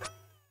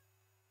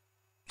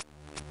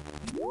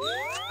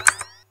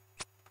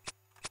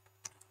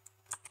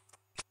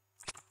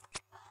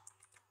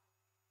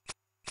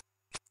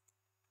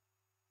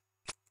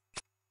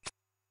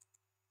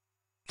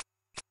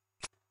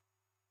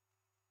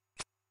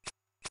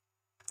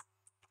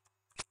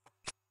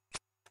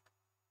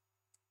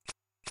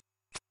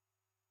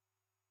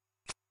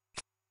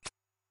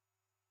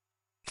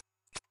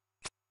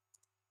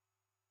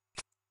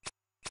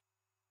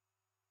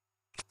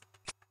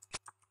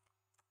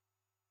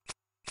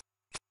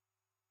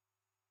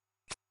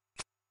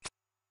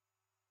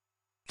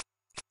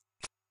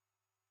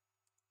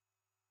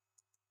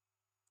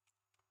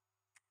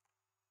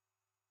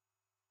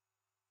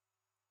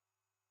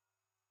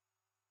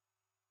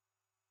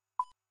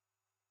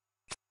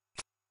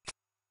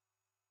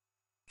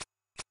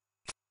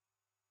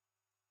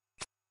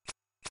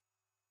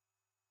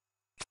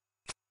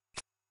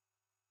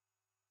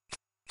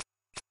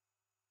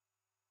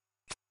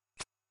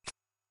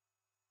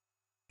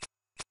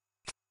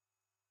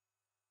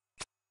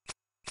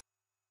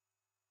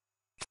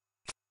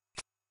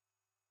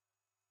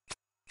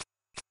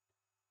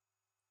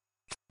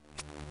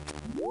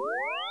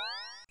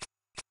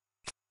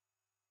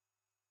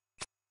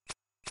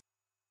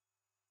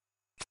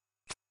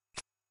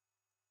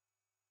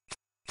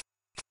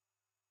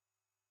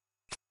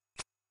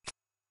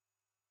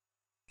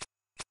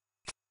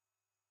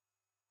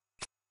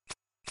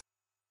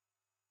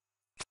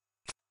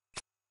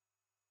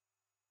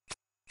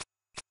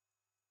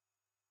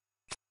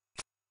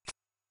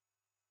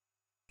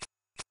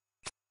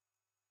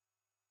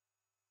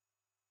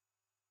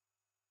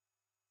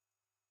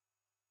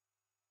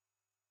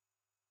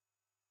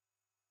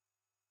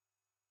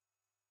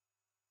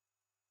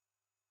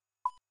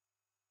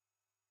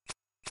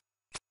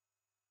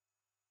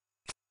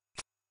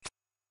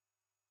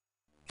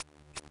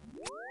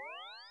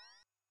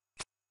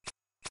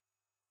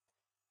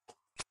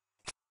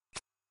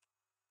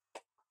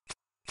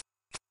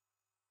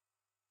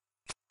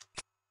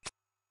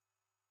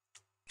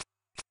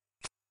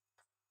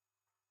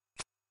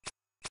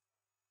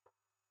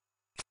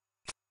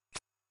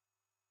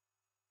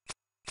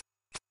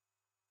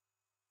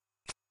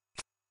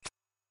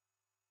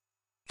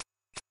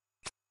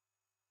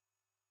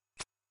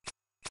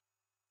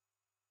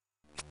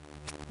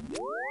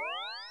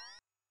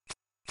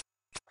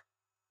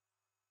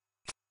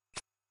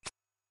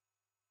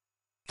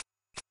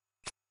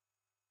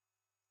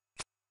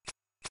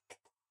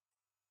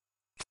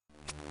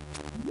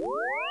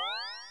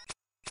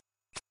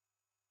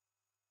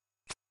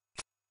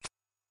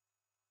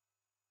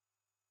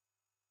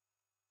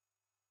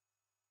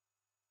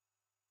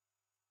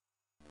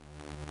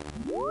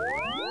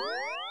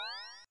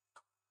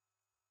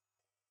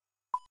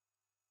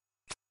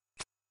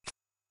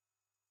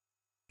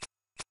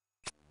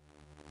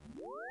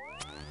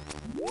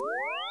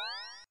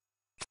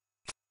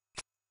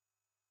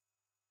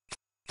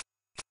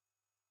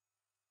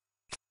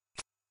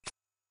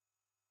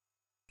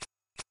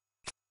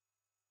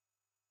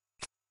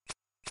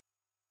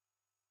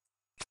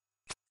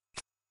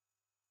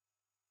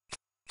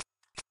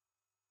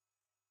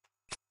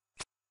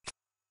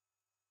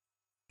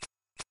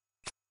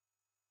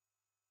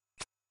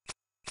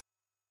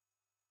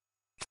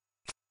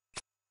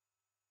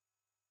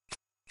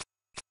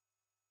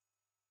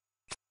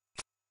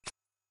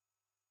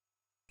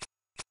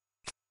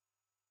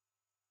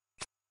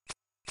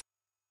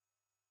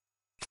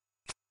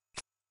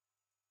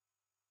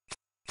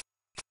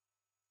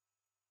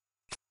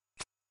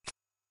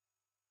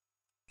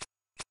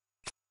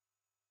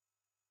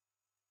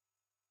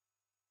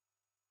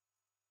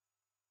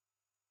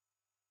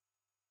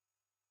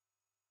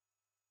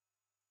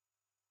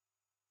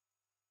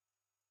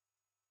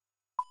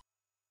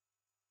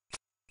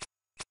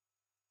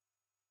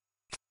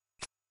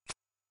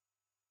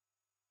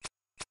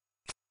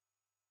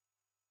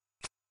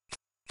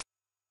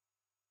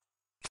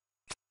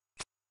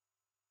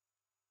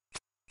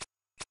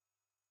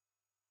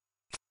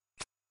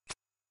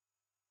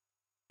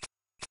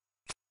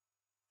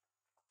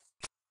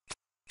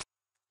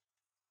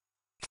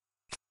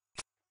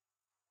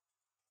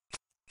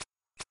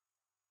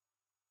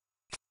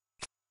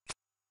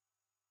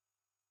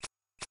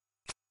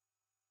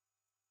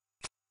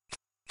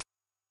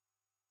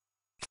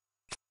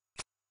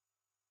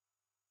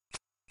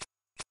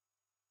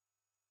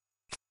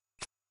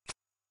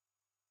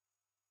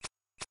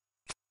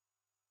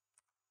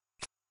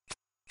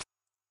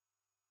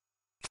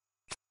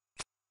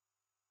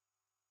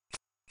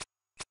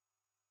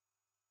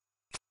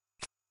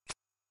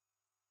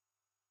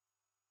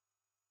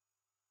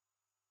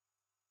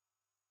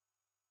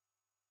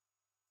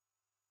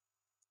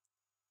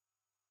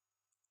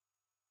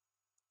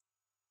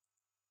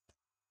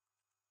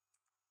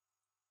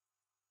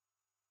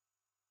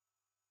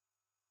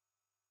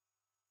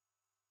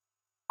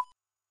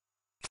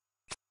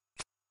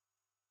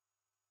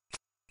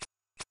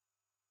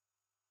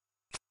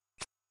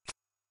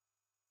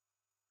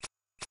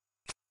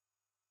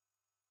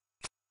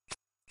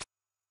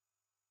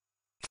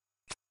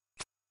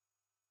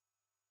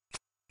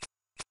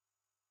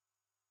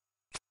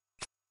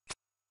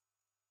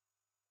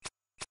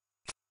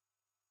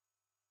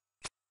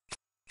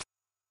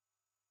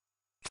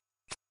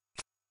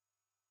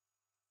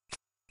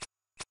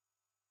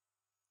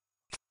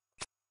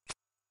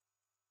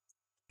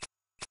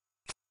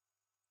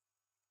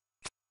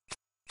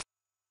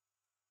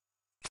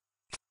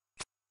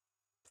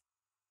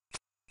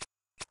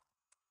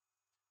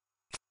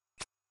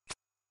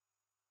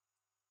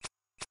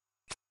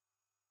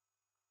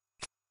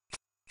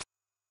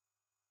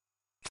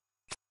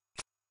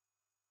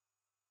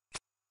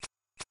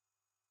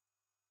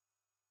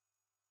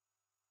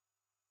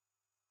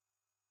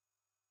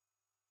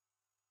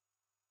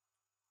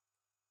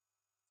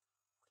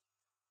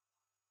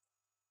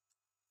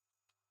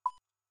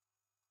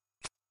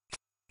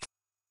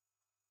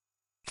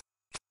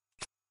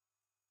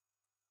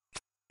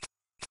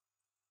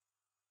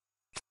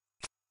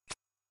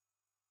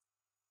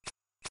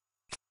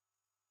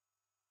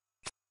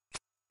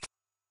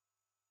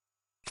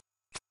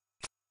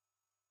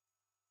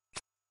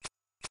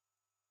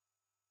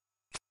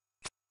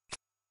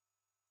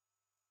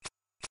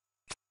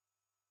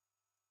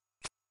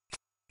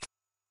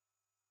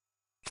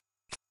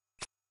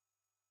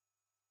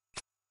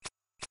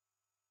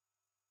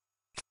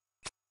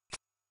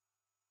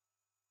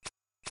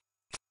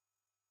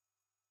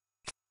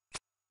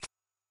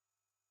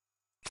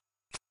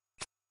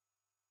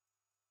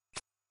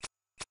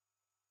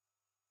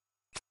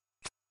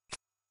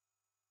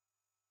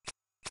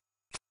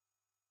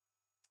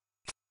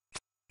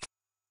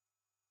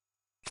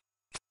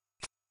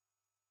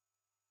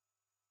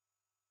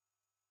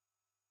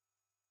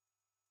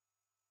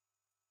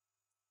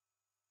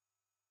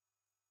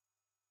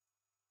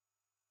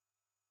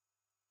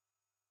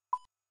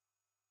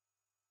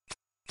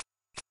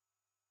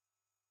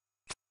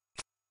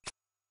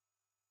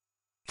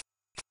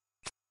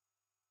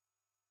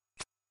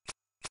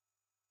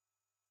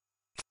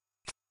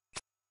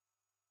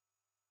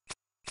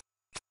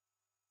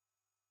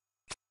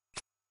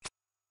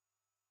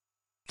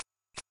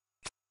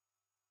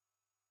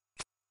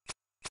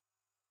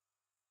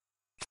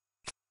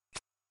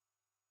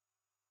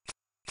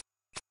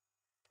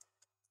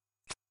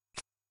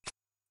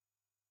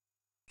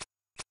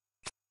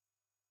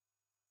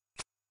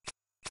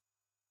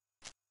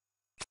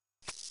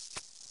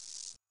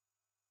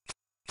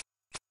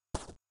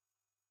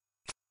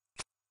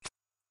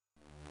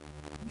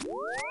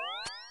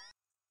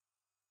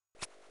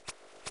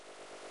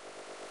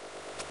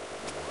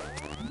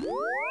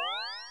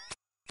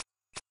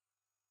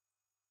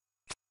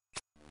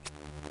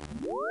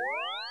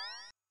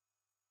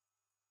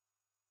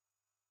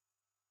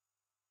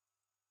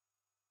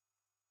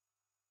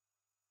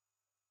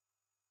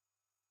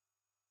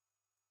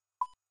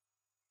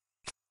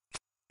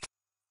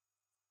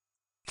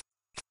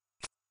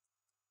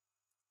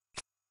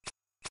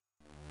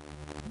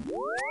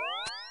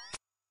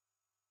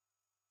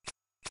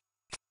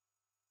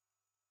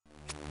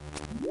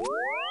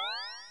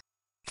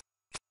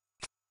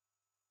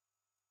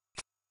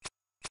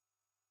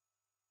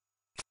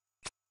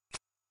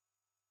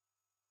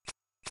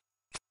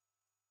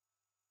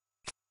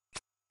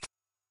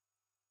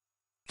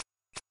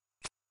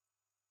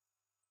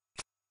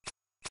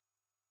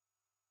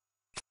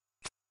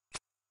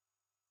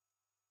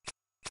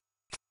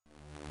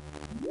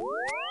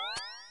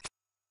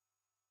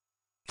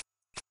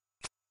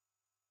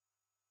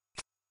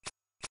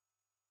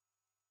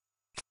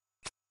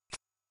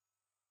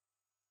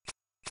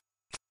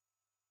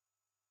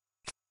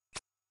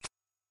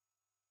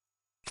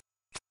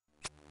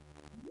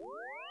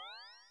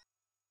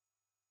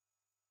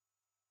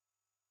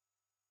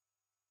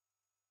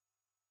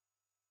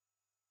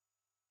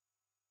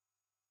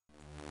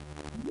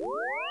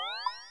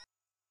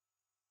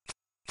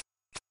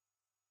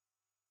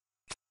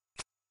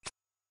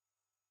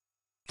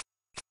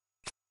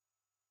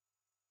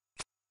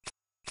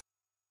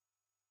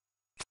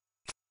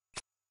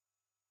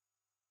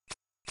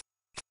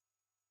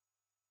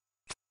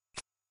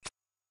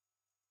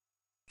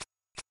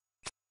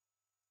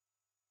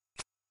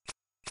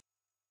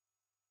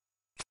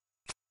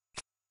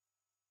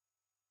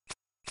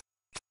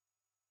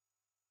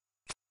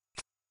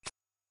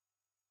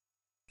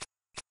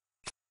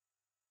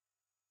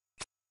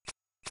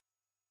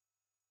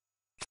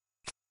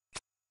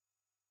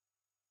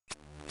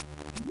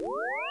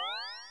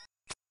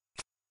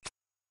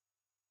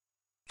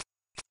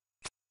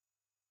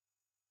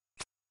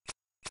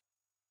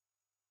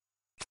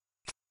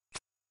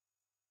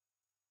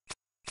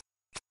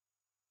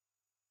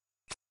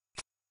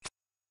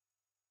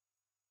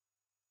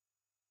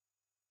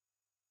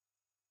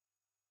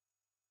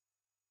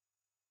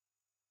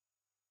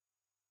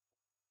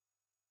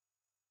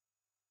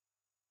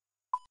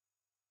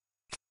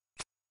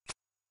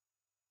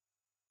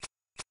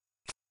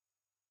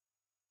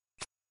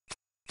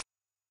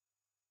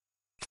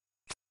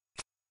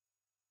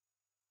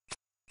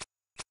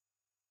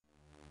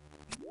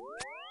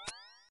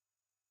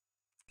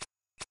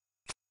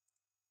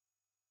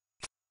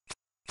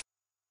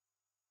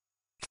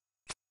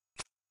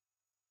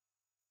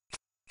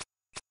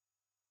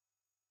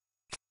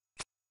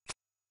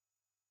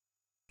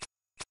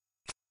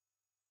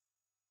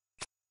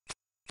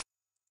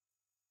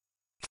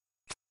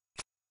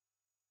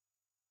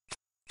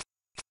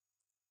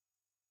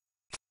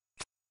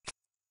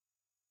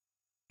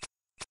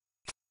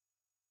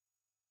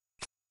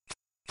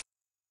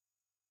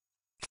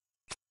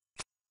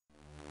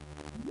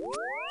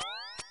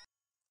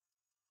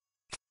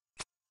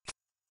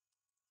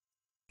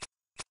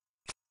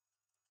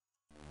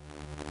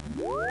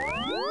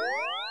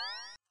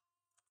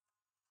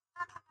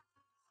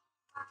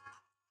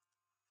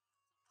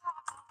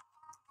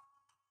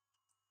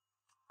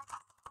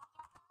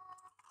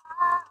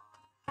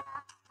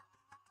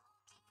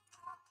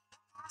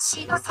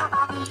 私のそ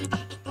ばにいて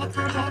くれ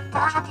た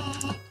ね。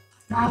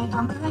前を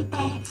向いて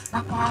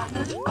また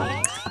向いて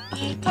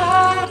いけ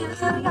る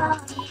よ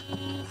う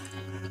に、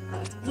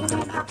夢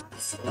の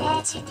ステ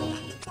ージに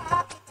立てた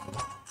ら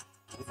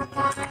いつか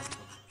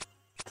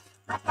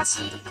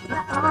私は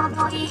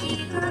思い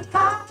浮か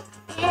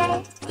べ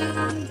る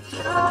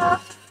よ。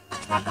あ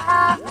なた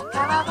の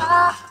顔を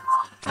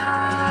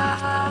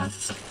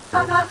こ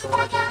の歌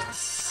が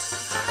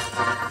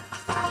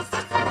大切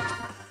な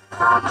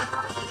思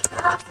い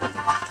をつな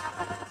ぐ。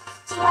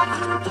気が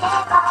抜けば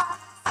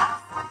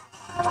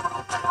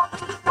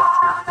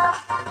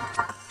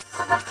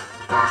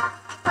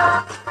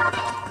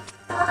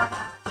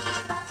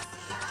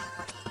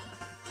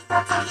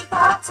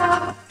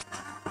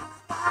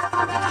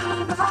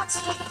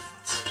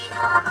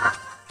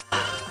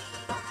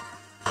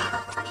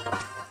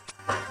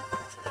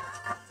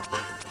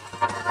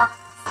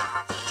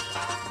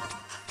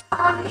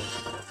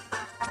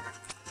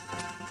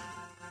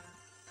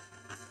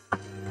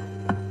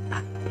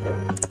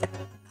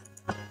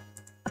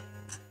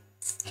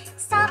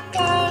さて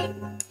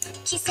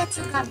季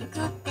節がめく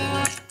って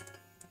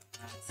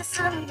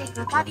進んでい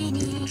くたび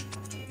に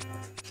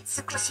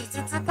少し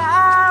ずつ変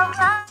わ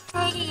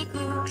っていく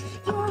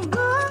夕暮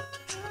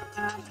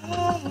れ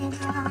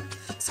が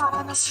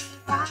空の下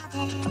で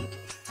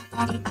語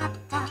り合っ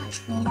た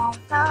未来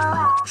とは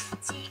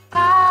違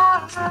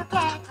うけ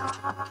ど、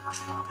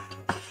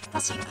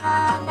確か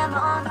なも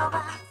のは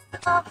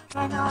そ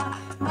れの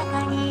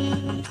中に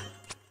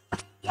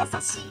優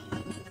しいぬ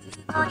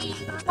くもり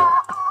が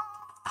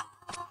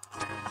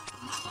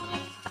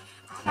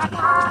あなた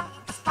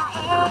に伝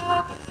え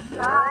るよ。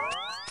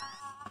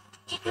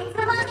いくつ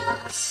もの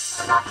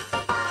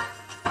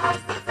大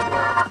切な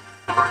もの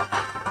に色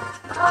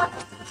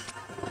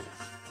と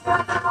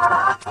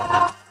っ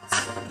て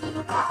積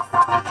み重ねた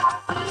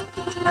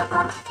生き残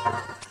るどこま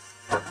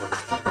で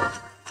もど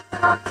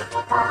こまで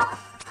も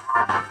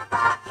あなた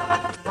だ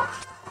けが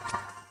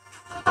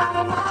手ら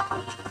れな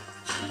い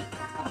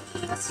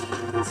光を信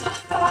じ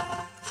て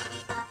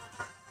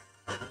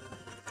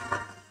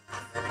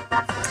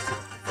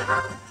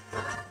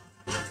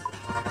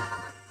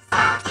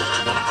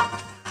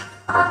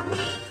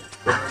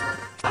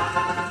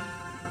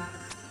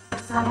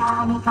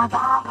空に輝い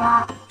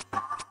た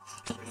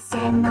幾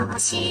千の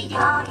星よ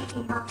り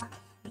も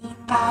みん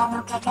な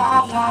の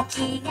輝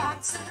きが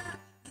ずっ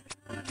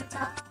と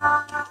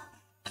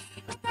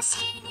私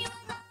には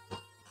何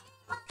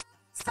も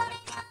それが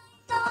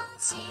愛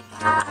し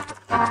かっ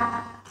た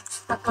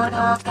心から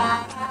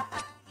あ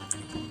り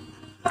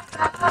が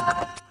と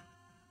う。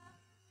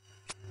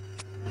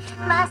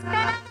まっさ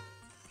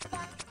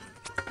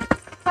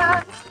らな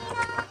瞳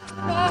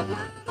の目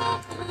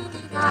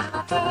にな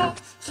って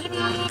響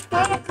いて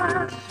く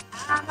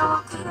あの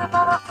雲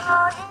を越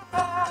えて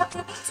特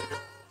別な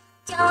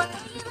今日と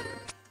いう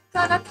こ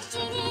の時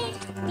に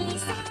見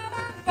せら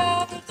れ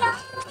るよ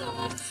うに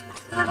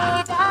溢れ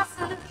出す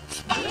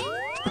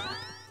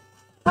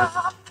こ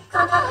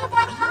の歌が雨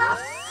が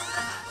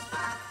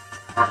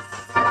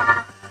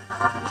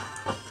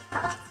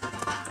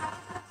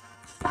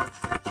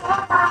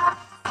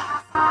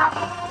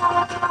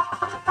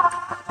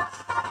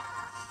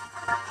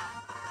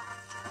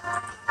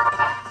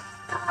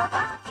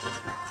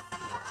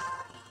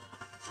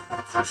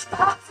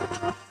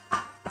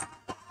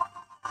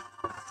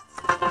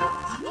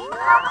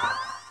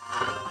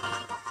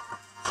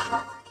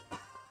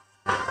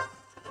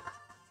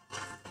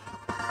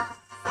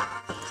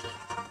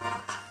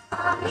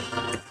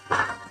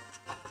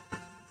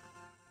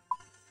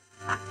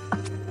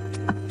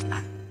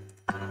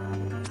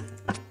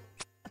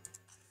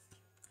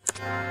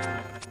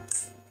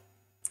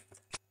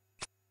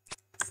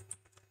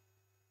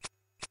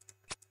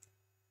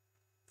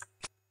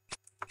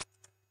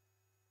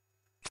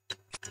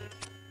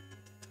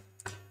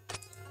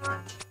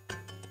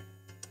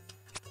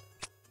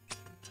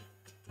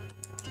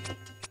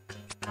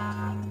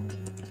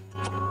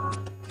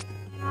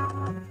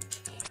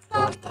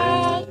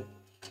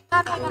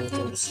降る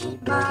日も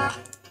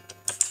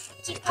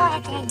聞こ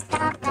えてい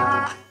たんだ。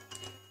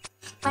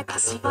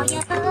私を呼ぶ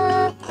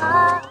声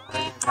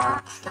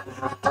がどん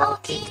な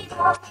時も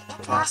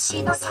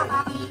私のそ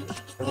ばにいて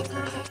くれ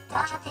た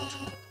ね。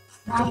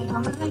前を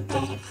向いて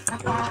ま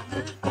た向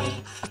い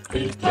て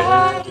いけ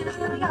る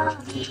よ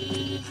うに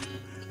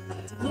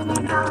夢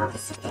のス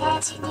テ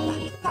ージに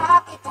立て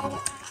たらい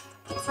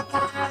つか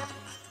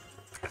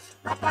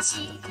私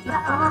は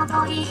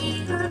思い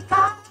浮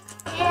か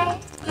べ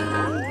る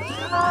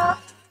よ。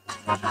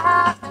あなた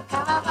の顔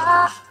を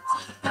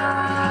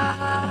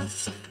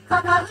こ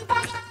の歌が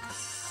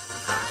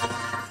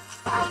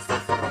大切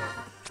な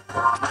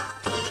思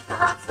いを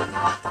つな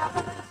が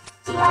る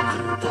気が抜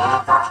け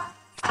ば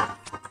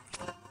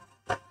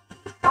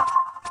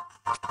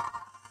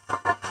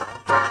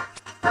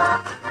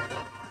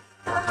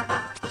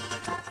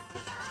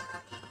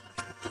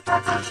一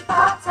つ一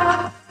つ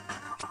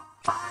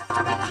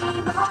気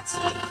持ち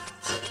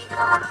君の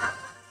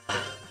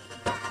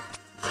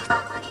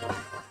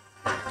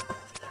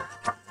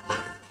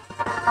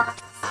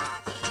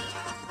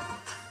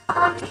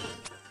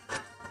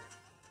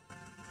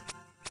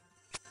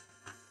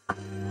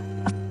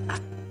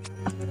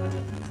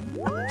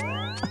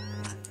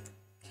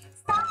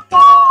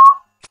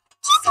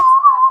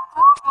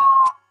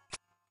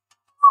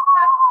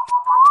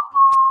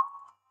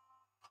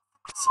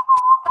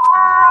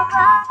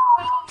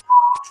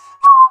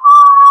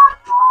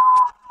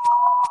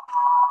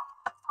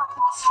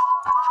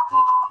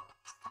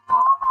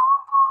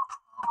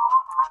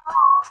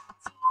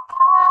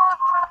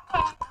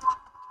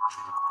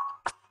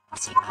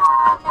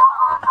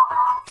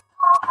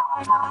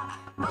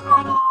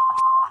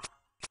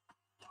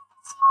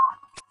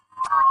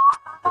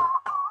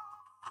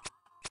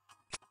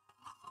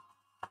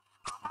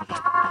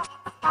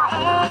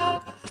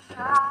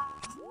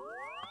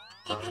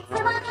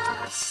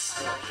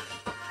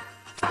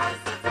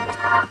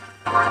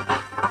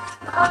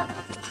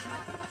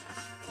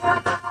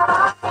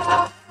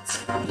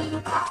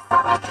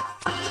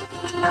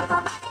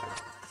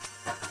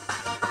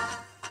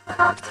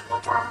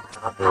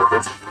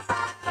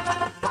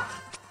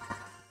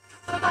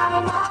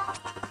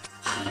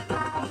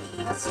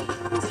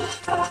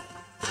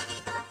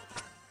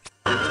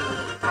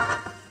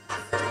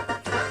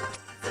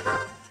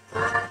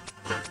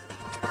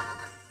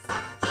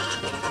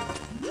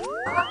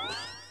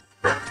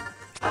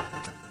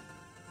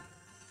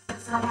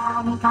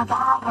空に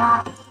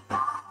輝い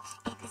た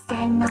幾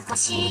千の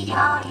星よ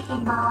り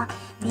も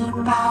み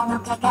んなの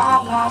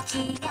輝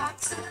きが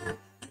つる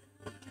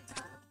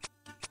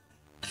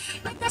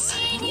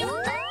私には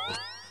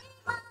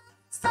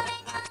それが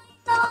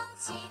愛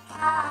し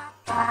かっ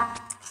た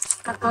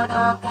心か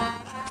らあ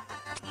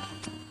り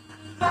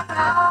がと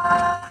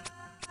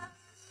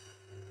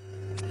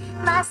う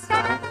まっ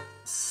さらな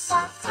シ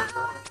ャツ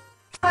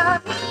飛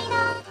びの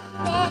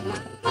目に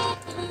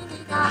海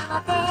の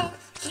手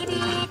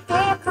響いて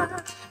く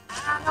あ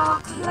の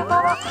雲を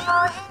越え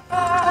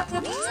てく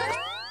水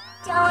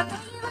今日という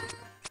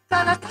こ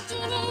の時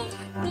に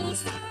見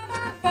せら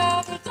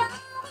れるよう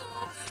に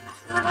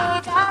溢れ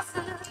出す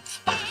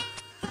笑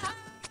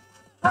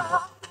顔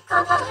こ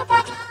の歌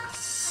が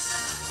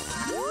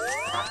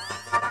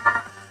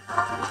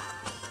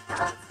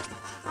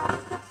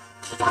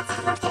気がつ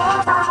け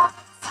ば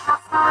支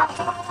え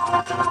てい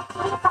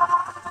た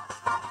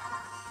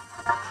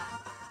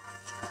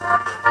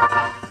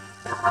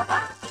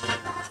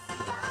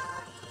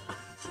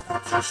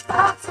一つ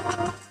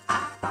あ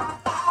なた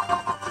の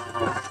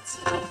命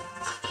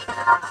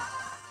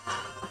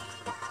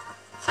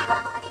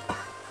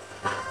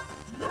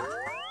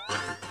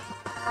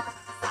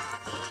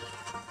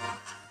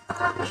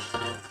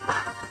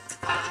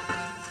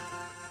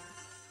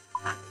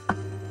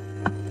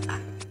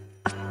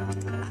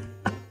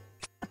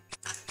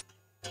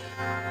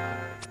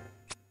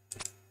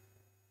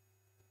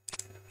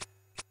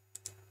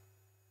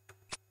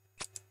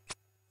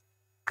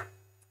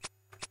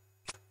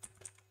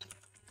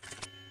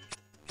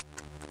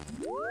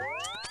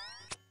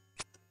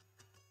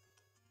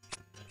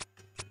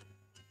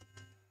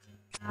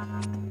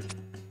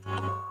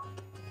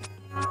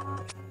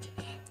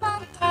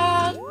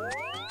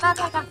風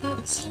が降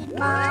る日も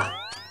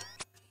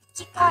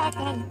聞こえて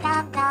い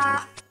たん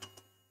だ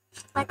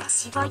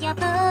私を呼ぶ声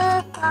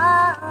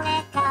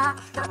が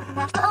どん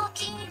な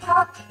時も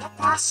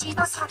私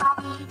のそば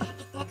にいて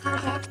くれ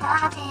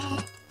たね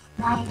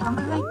前を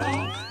向いて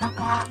ま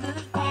た向い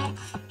て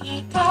い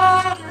け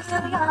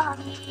るよう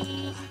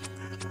に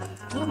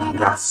夢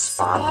のス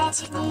テー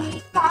ジに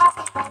立てた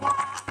ら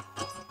い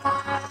つ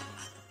か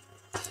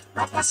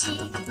私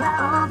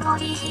は思い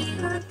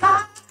浮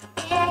か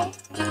べ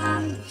る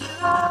よ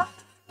あ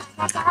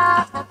な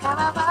たの顔を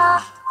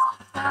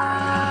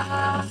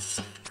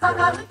この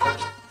歌が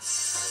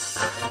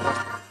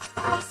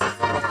大切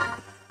な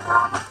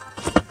想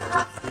いとつ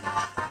ながる気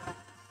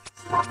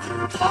が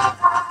つけ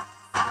ば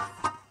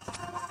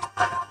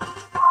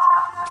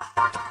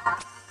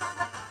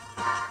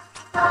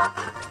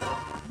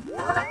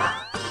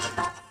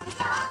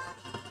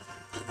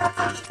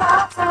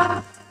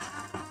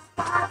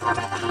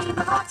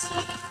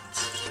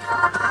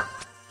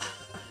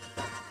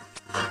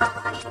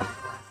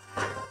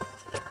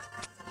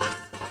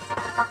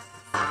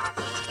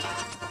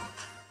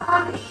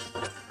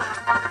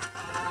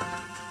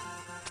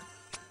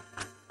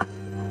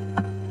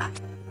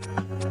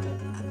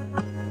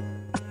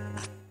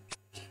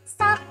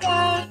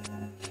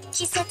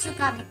季節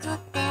がめくっ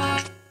て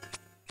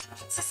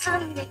進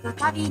んでいく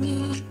たび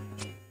に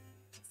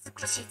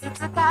少しずつ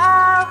変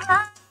わっ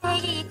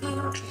ていく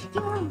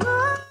夢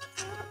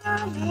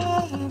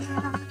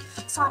な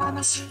空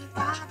の下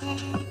で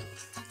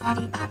語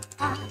り合っ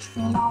た未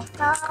来と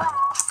は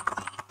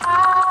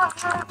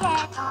違うけ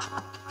ど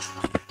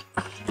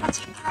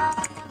立ち上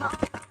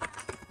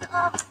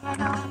がる胸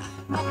の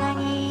中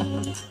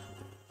に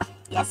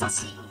優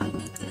しいぬ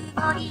く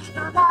もりと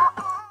が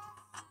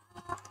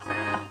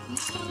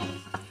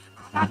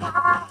あ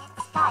な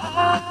たへ伝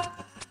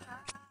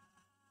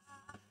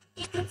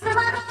えいくつも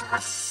の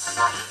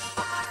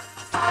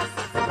大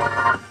切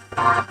な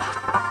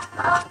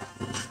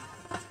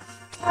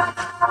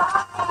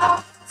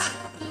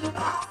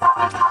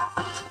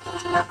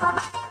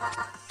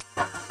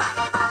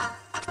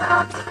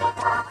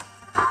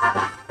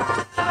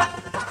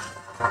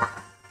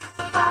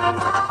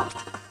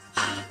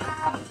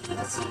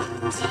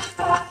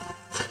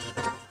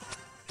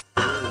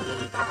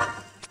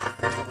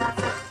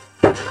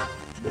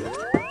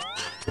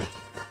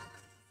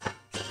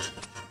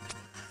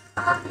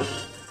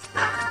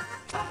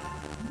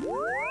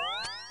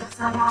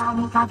空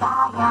に輝い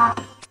た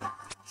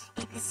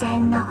幾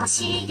千の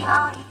星よ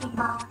りも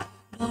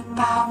みん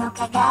なの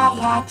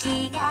輝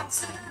きが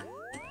つる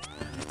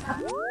と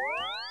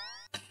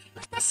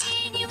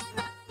私には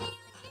何よ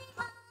り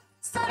も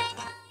それが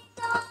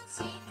愛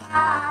し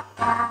かっ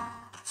た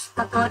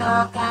心か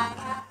ら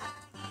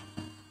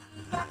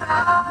ありが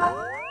と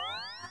う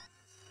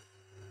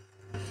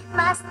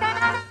マスター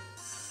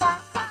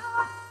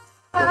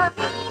の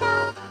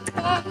扉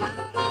メロデ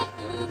ィー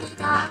に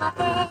乗っ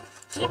て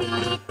響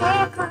いてく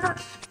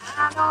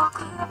あの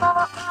雲を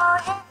越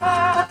えて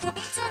特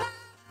別な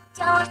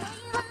今日という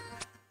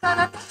こ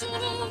の時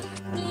に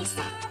見せ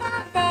ら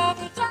れ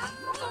るよう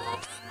に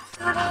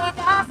溢れ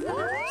出す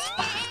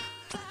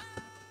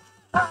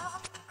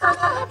この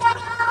歌が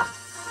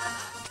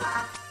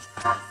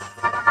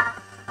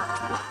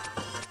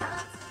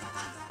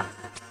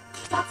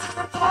気がつけ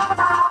ば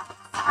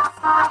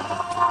支える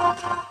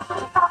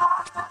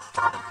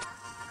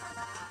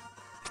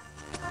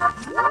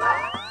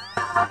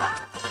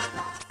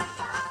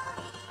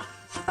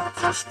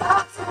人一つ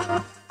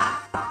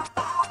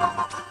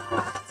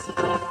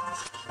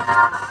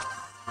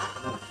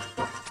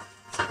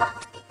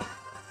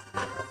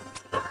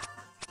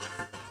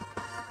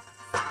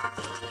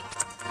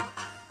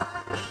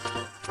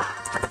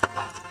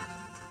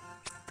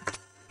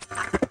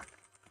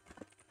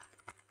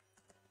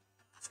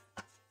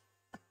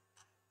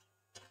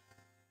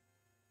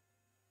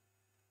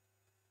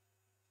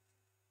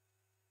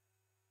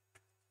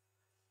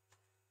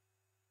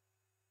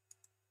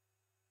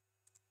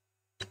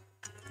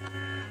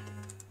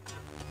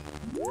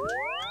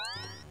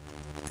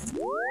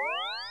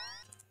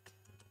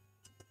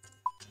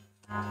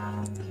雨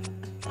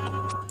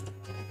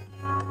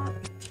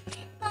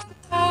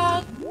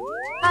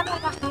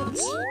が降る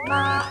日も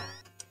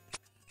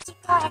聞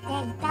こえて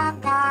いたん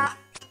だ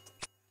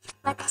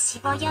私を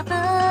呼ぶ声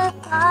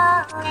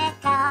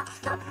が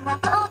どんな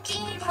時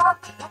も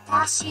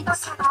私の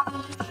そばに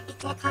い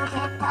てくれ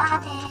た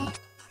ね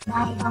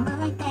前を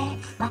向いて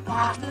ま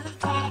た向い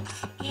て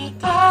い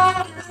ける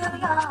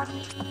よう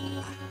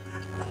に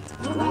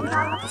夢の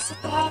ス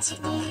テージ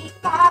に立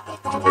てた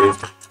らい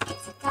つ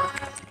か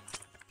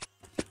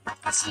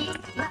私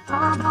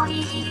は思い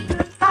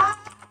浮か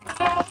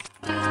べるよ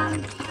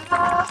あ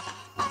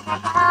な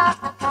た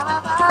の顔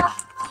を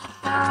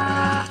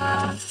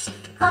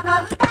この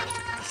歌が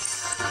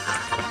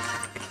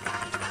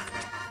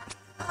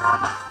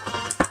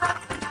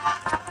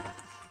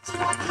気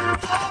が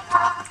つけば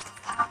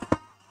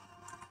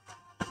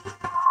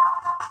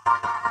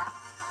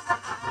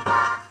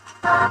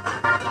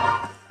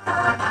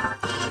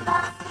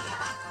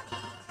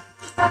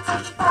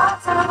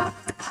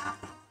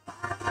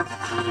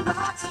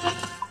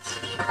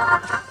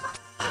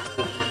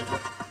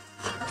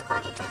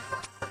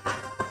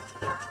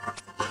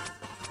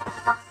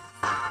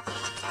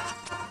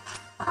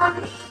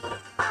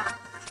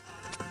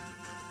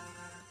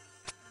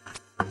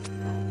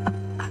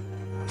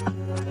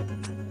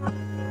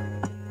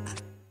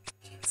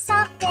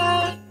さて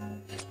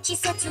季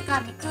節が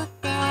めくっ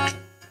て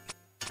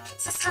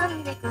進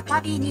んでく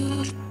たび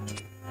に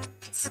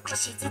少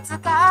しずつ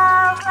変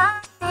わ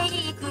って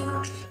いく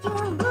夢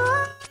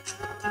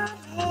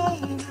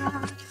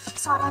が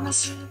空の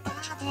下で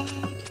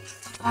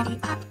語り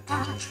合っ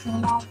た未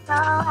来と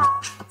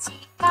は違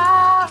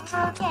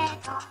うけ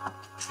ど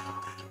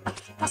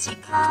確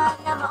か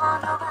なもの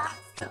は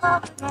そ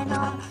胸の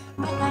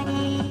中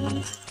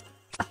に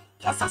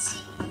優しい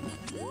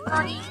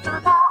森と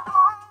だ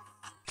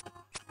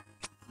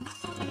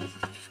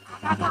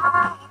あ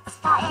な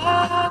たへ伝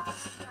え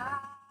てよ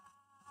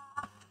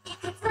い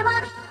くつもの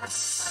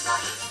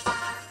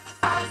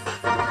大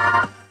切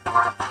な手を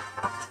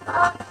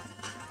取って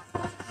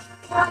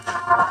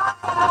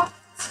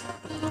積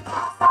み重ねた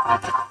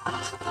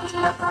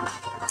日々を込め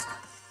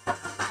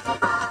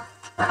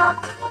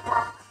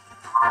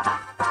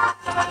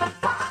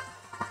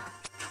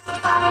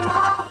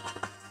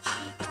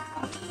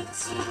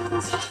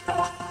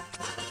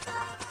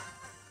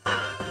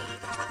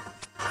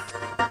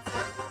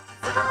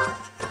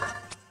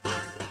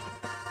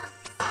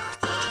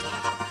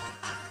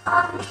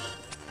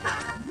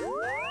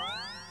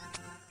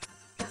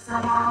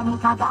空に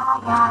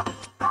輝い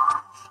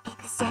た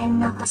幾千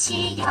の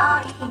星よ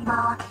り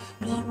も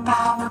みん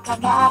なの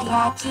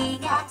輝き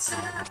がつる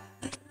と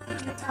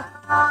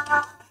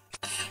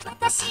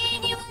私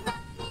には何よ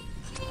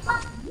りも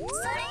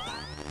それ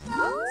が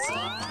欲し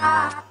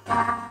かっ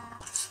た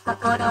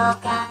心からあ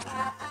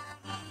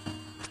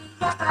り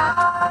がと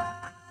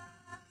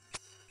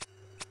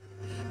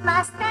う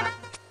マスター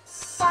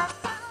シャッ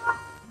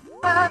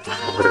ターの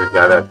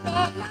扉で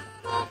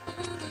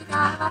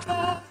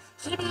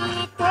響響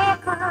いて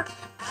くあ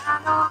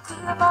の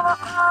雲を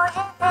越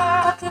えて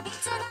特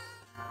別な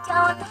今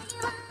日とい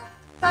う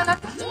その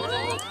時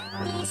に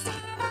見せ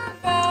ら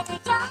れる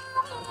よ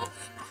うに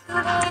溢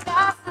れ出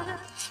す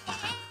笑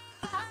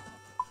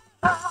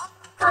顔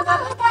この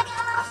歌が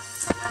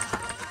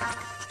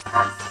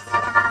大切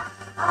な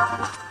想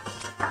い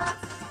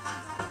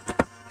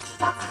気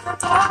がつけ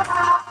ば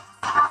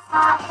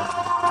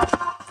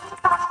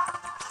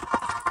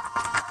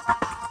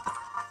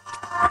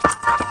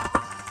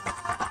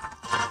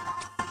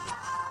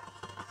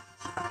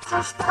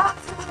支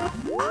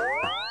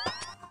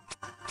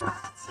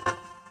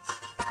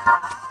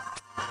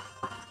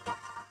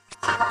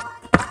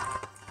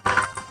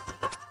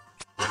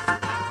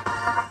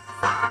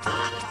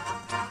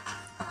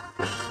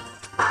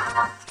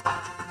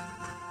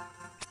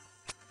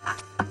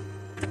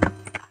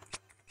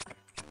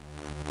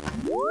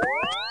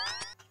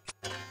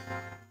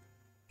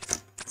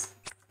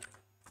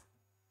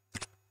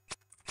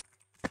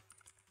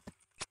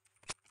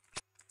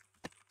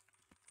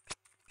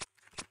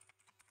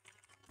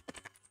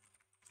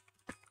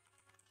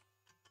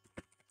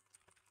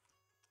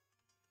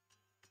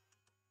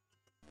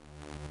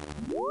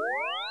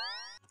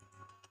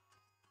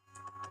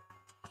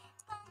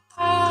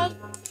え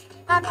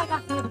雨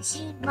が降る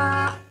日も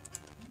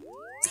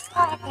聞こ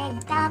えて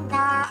いたん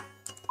だ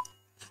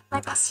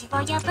私を呼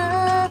ぶ声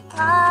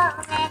が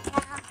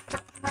ど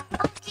んな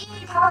時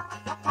も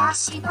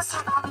私のそ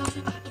ばにいて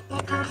く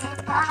れ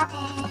たね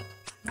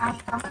前を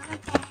向い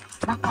て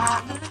また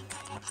向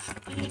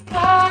いていて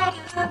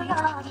るよ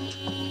り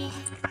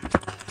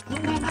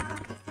夢のス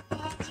テ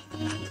ージ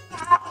に立て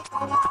た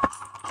ら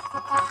ここ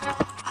から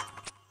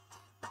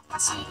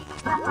私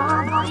は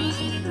思い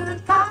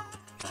浮か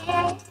べ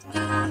る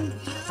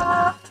よ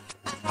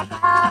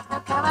あ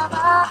なたの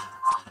顔を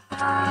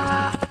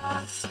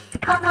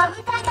この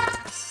歌が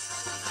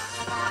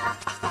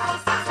大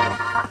切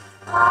な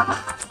想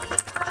い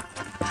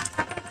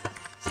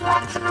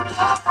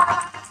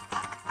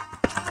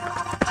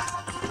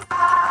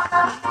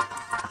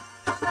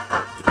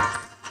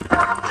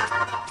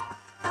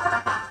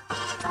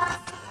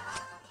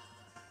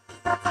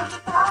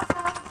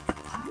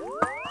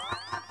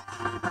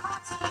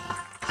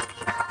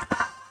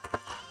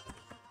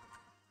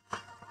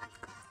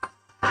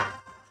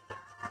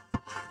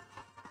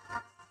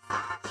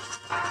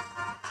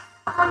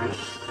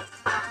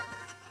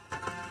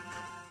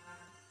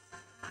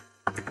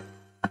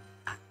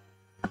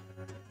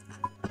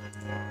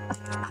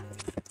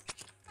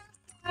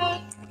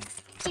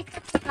気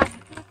がつけば季節がな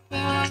くて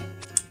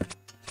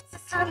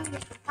進んで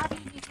いくたび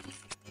に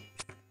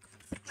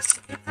少し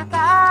ずつ変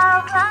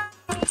わっ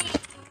てい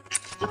く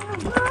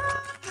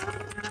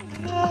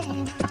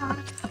夢の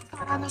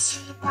空の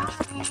下で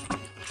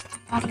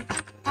語り合っ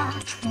た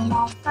未来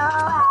と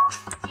は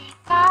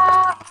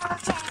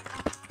違う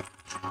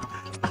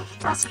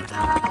確か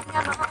な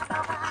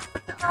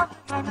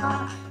ものは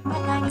胸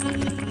の中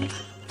に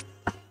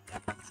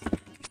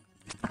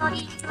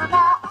恋が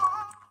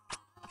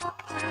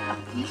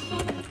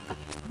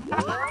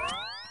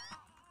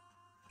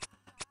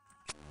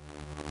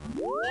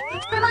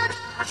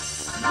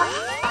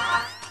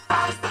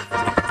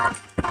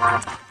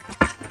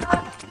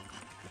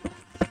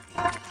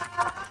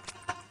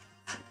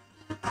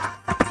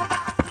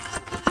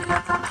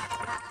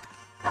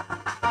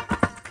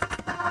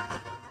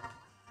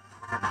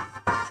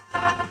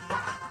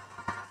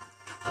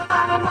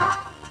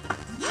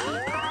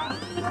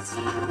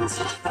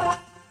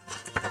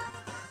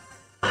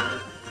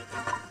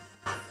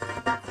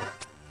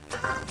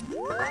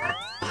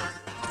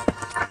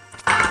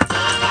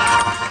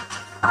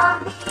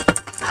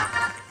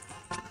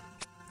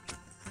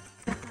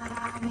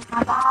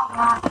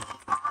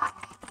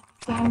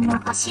天の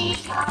星よ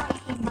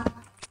りも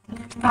み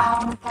んな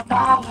の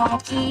輝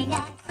きが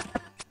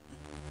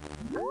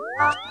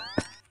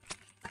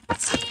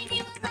私に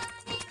は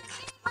何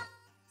も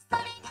そ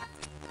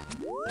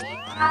れ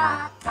が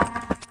あった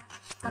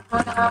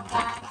心から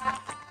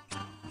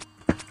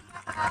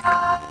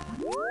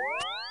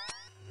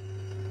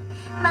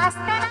マスタ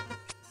ラ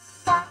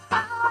だっ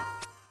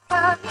た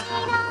鳥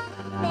の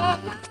目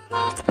の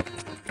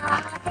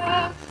に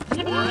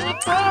響い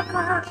てく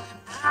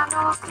あの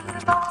雲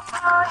を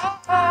越え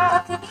て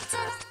特別な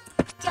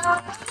今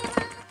日という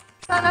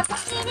その時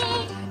に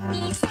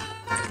見せ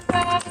ら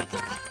れるよ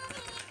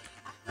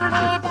うに溢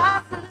れ出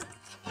す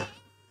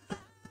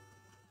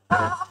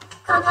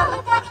この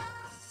歌が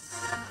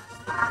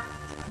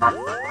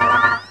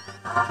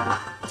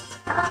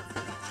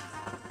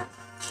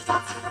気が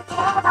つけ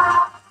ば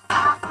支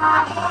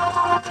え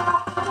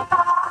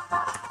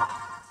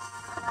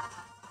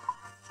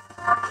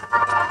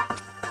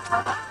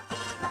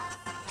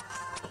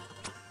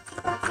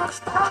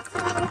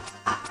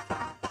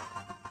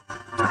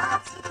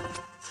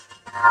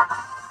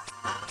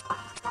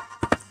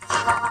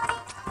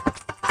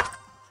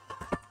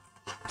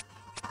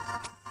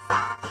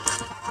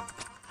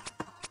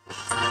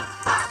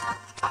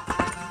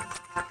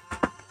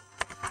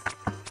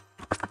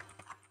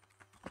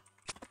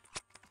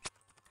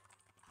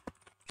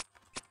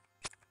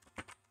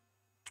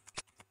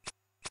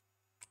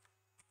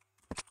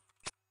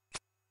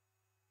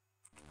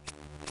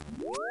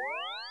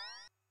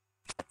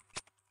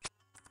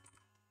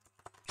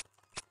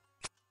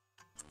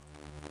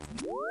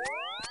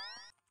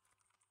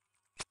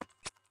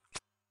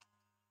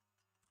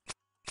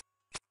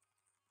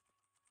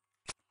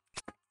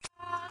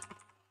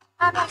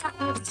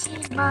苦しみ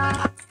も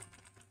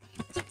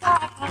聞こえて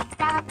い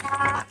たん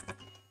だ。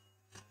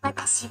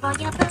私を呼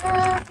ぶ声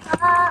が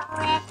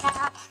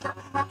どん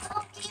な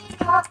時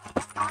も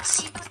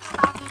私のそ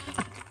ばにい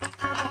てく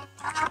れ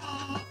たね。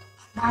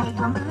前を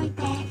向い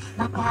て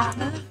また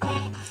向いて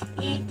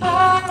いける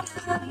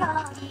よ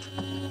う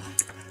に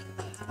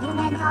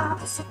夢の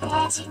ステ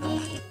ージに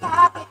立てた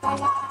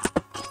ら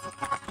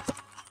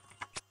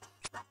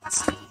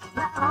私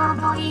は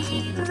思い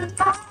浮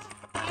か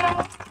べるよ。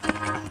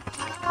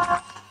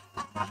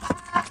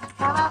あな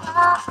た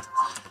はこ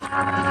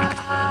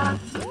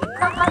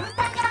の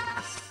歌が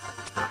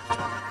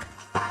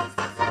大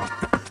切な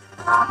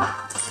思い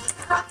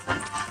一つな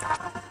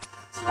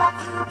気がつ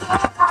け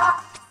ば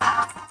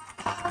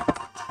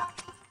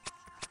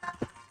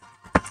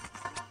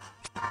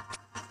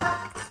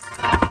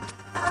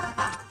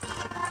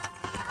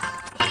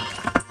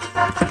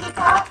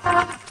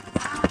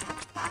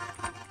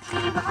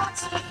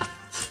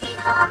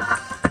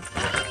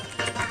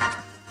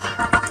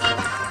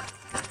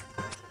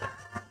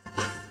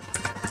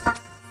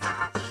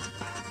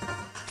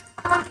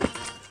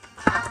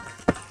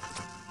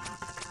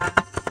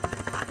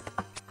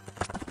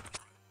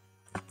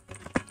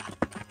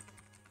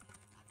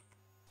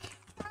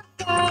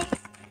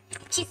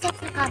季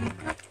節がめく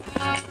って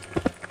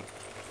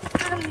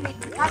運命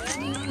が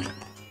に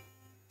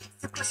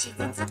少し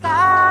ずつ変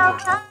わ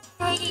っ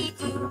てい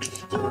く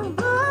夢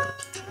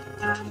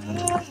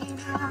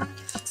な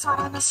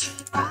空の下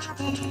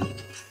で語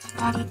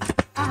り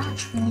た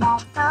未来と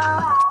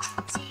は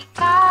違う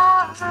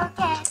け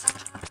ど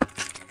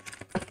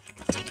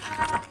時間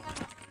が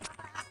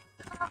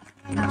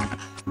僕の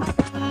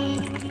中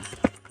に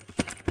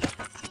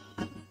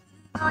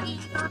の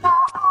色だ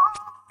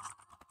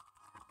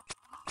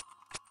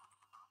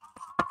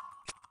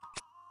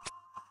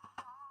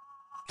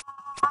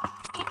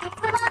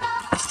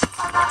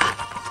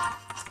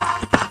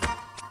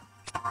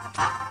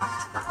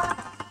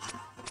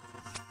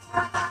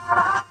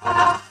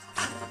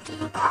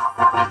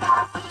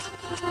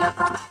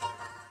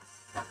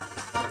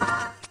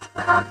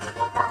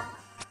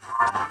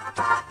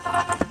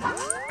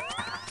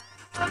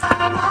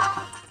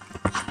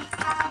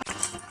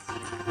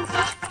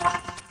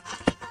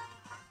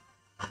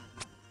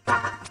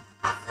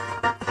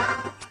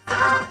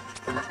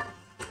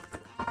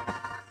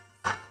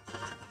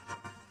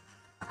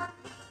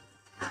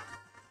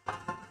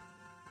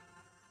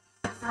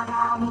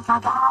空に輝い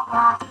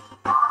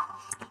た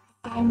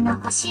一線の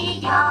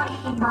星より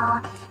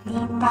もみ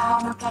んな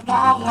の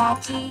輝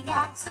き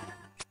がずっと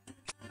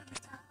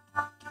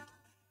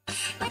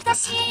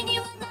私に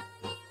は何よ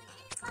りも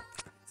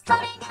それ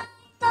が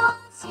愛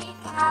し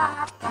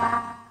かっ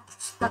た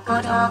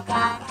心から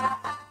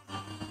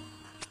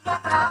ありが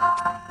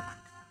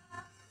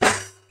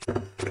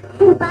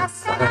とうまっ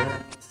さら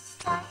し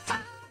た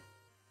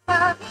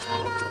旅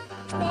の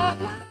目の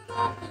上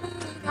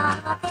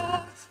で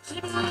響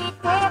い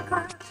てく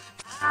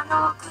あ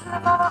の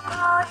雲を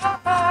越え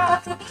て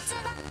不吉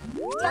な情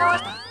念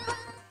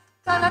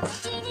この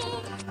月に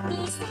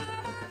見せら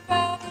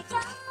れるよう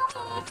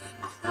に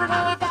溢れ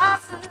出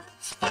す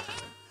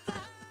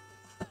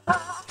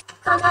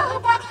この歌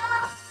が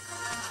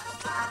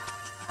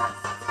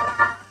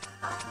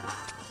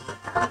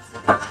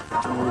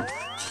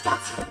気が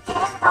つけ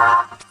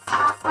ば支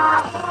え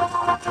るの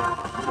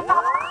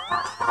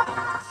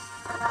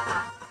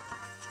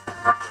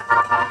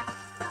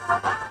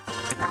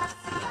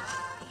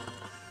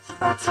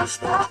一つ一つ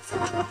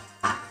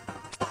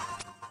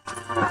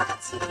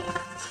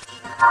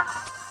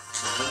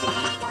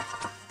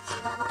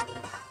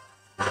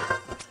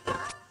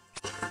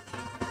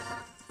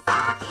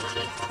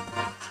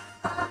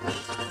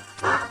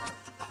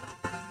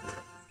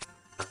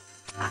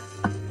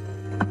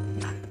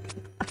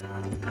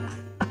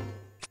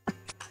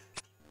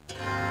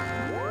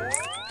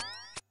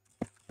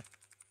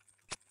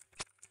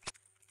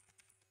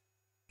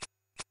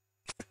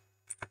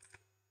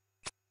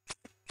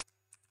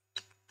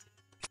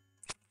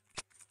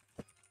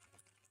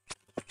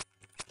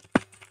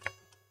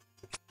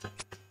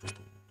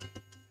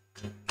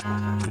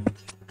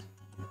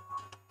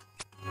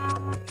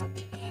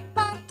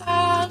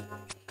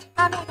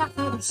雨が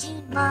降る日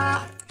も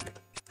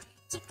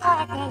聞こ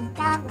えてい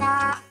たん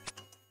だ。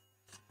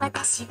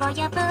私を呼ぶ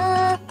声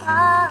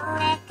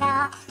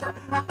がどん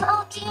な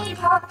時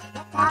も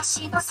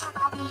私のそ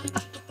ばにいてく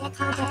れ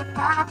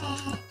たね。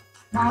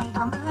前を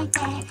向いて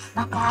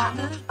また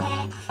向いて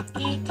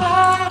いけ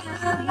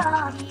る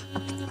よう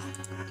に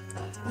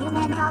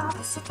夢の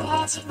ステ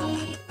ージ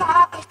に立て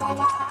た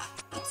らい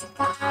つ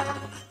か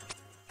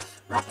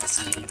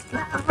私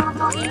は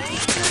思い出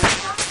すよ。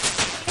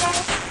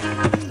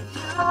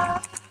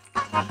あ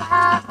な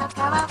たの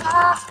顔を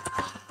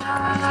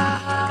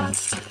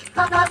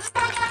この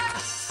歌が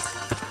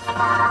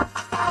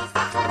大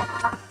切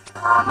な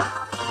思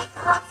いと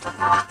つな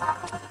がる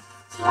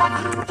気が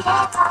抜け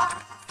ば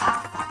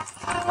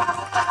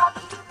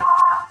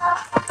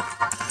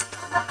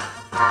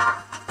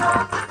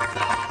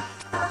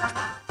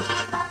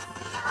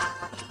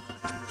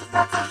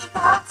一つ一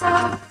つ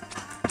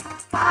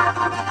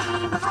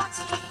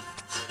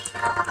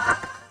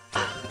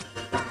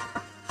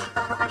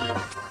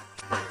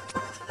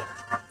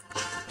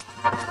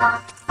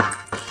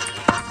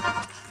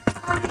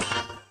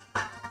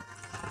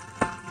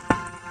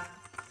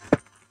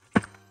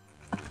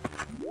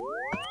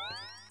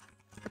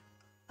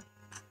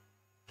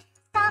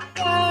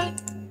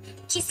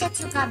季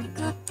節がめ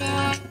くって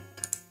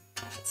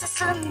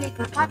進んで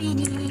くたび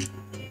に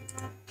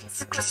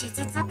少し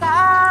ずつ変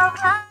わ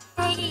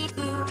っていく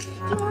夢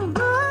の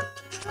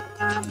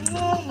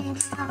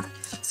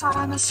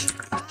空の下で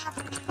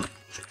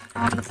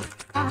ありふっ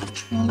た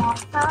未来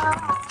と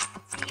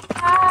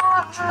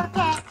違うけ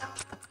ど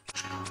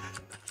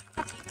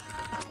立ち上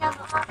がる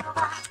もの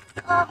は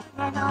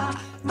胸の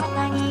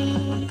中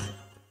に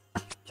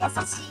優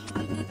しい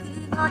ぬ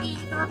くもり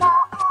が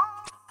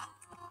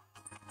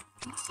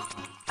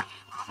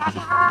あな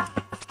たが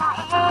伝え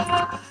るよ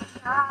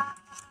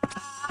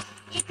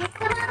いくつ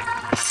もの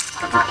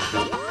思い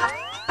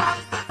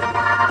出が大切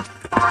なもの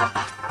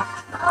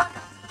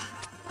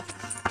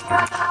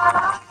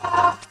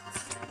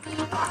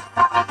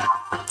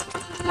に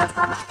手を取っ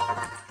て積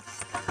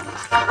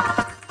み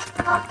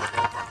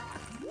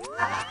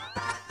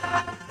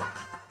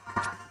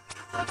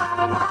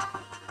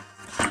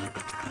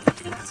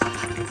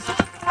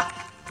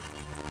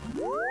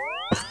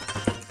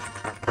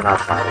重ね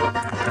たい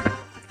横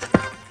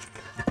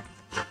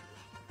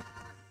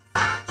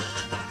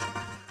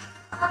ま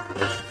で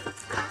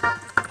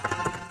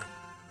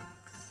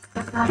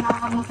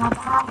空に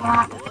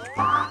輝い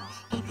た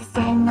幾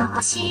千の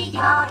星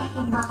より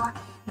も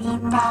み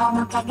んな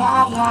の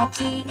輝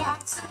きが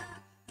ずっ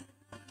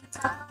と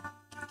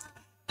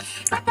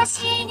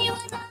私には何よ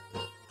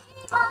り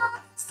も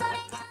それが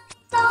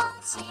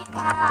愛し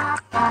かっ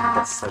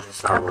た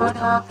心か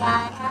らあ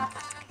り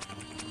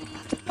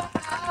がとう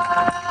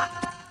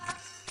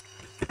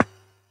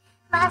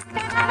真っ赤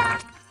な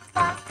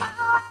顔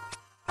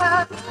扉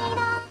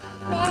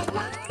メロデ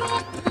ィ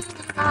ーに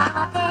乗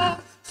って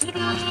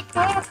響いてく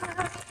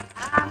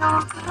あ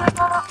の雲を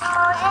越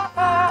えて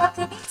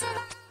特別な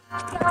今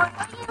日の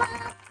日は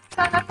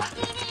この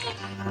時に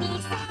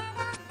見せら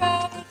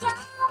れるよ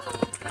うに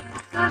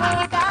溢れ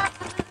出す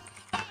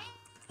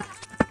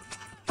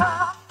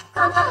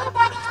この歌が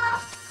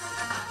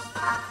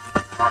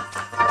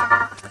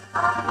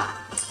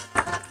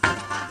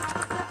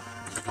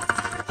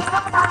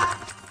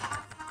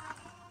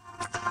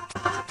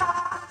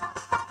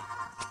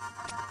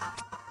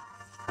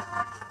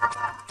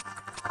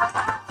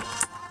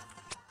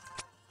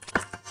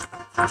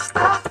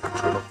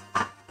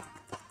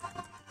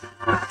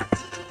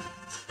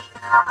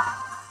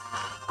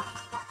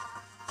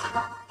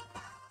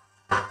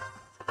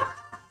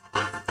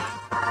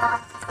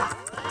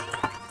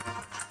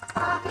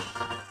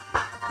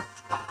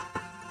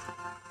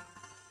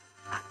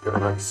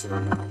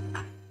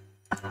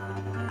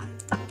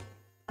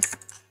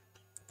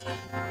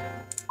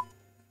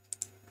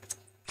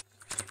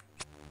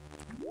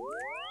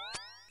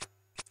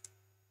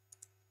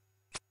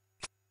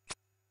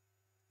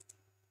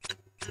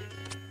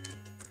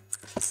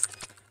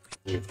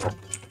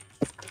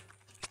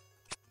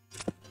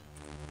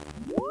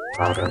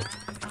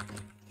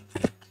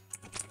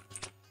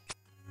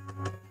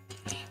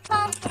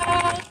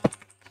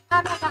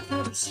雨が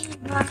降る日も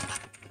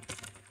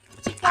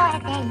聞こえ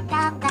てい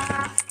たんだ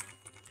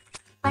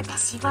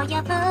私を呼ぶ声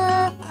が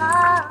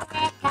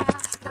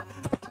どん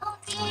な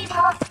時も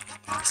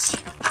私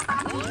のそ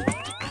ばにいてくれ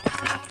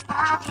た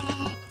ね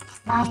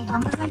前を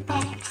向いて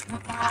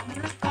中向い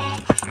て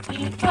い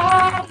ける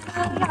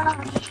よう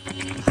に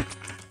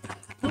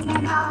夢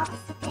のス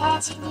テ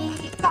ージに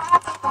立てた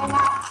ら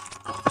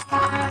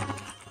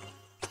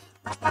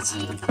私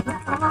の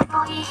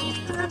想い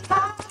歌っ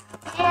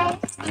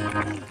てるよあ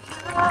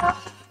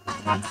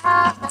な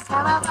たの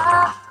顔を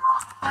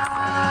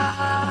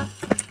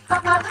この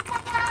歌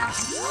が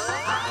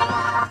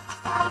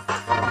大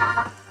切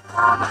な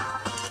想い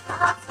と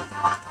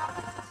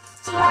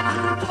つながる気が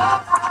抜けば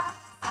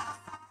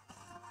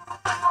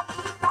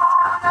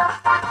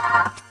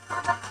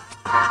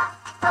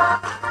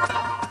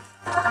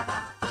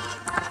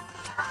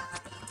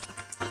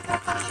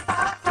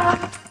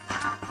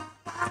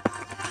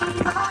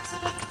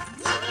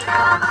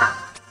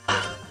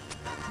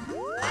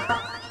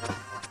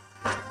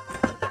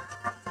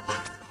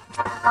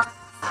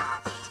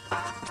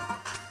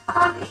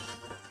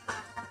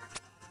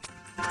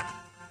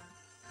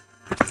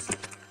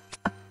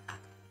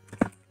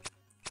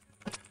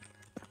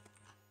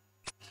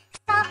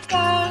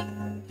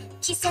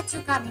季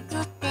節がめく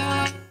って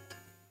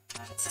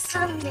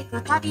進んで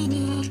くたび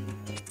に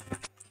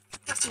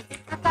少しずつ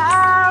変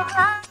わ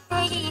っ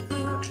ていく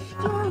夢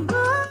の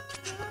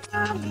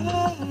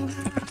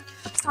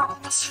その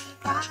下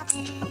で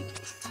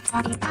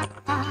語り合っ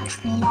た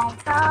未来と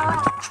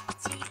は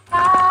違う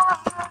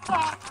けど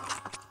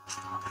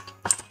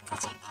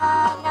確か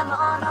なもの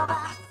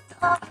はそん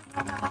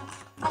なの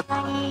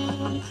中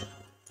に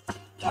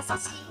優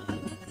しいぬ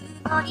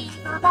くもり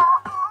が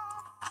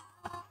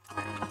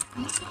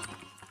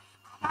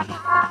あなた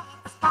が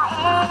伝え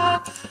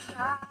るよ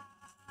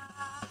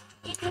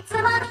いくつ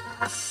もの思い出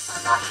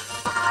が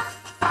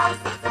大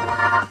切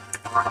な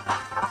もの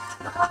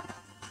に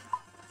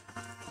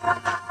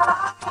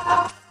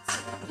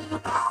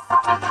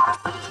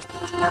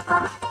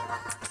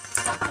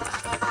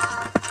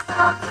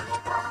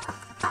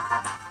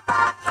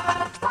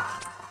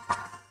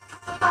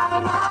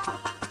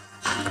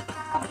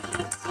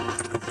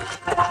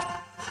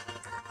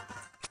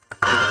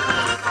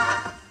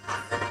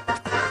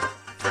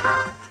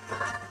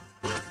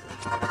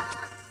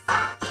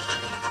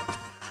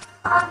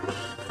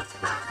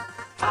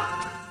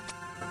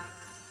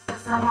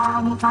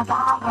空に輝い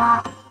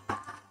た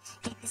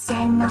幾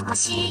千の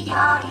星よ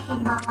り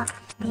も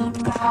みん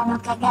なの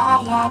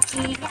輝き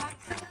が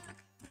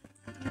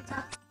来ると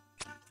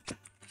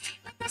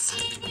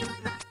私には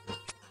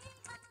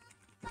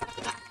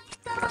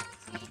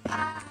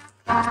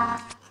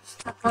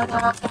心か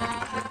ら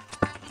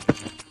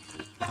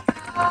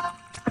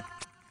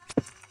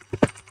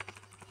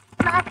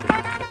ま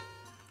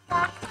た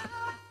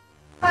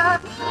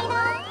旅の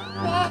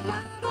メ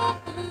ロ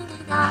ディ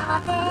ーの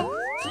で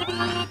響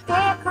いて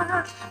く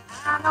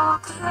あの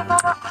雲を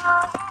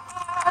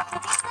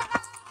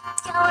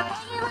今日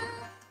は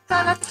こ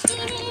の月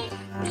に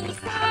見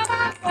せら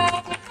れ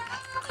て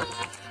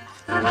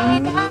溢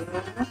れ出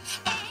す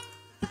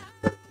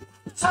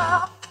そう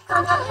こ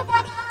の歌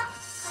が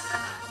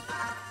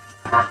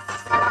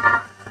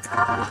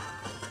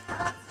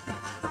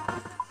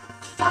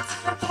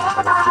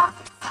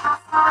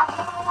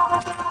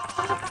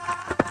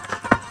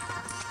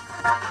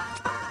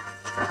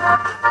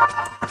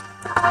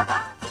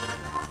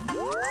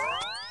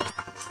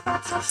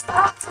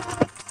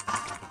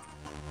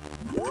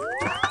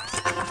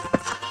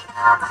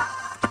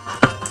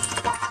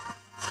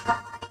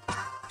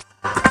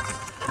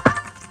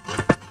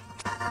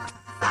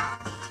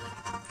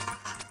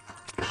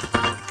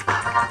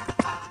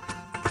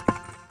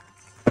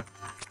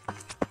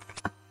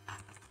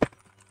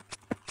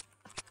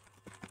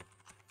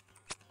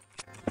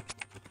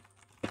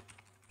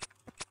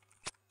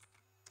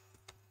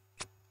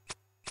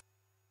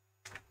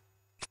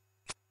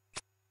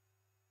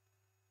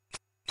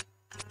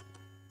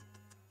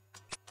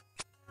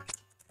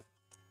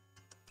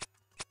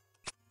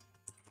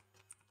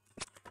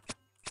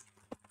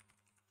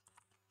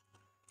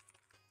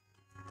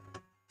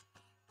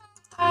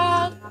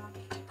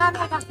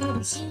雨が降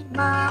る日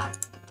も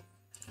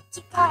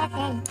聞こえて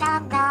いた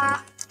ん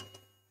だ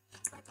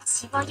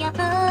私を呼ぶ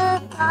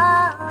声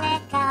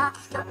が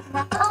どん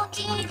な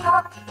時も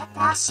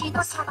私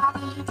のそば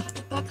にいて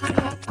くれた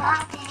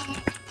ね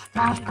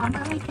前を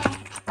向いて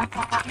ま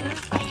た歩い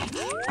て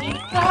い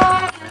け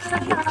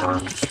るよう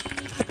に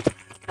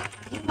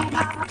夢の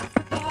上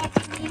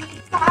に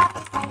立てたよ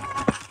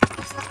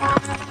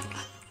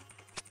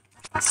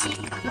私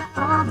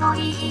は思い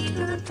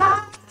浮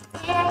か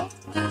べる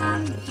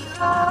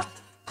よ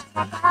あ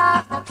な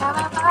たの顔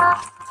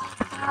を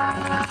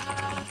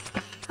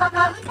こ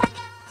の歌が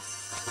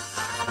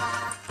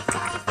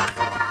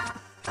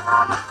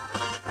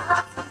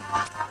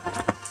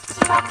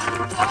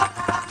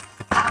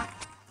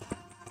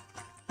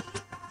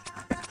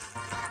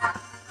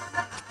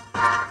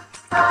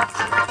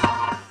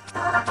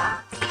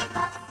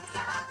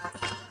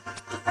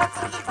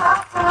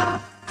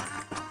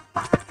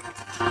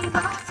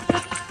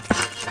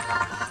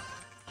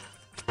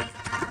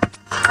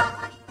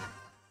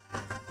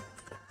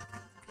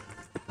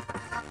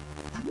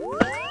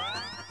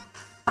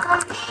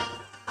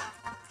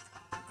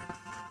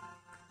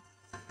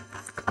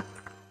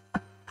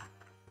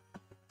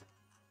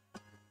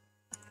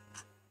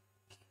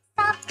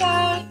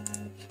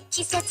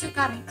季節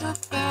がめくっ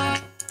て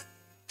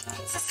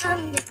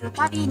進んでく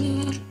たび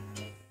に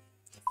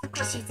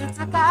少しずつ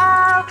変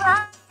わ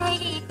って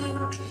いく夕暮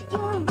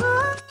れ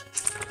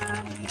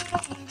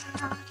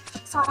な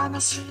空の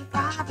下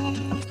で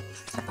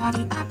二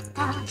人だっ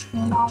た未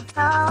来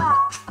と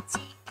は違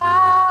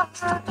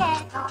うけ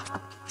ど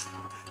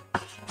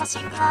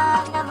確か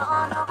なもの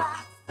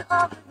はそう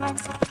なん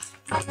だ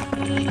風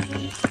に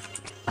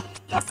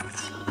優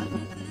しいぬ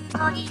く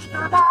もりと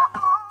だ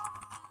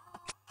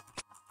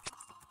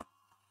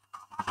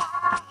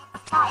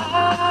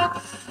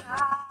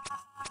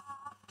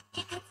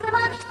いくつもの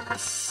思い出が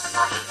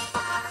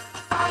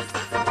大切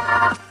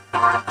な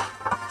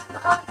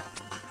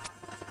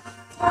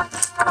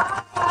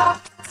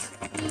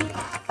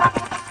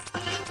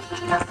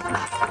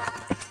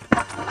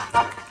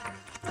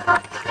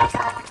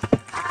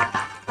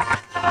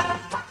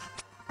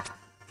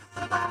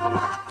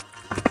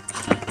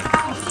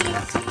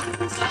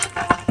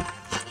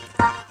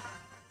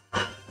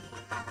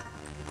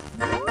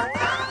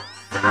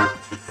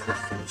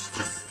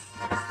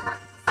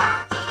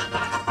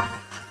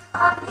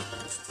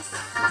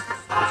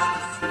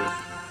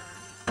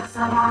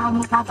空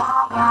に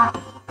輝い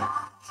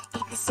た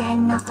幾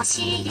千の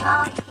星よ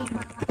りも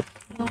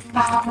みんな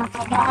の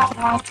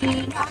輝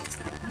きがつ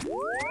く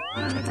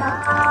と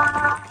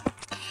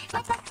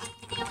私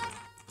には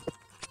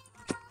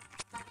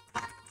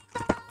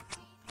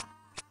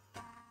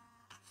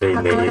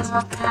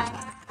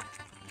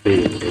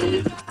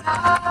心か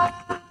ら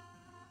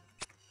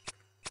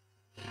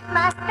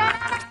ま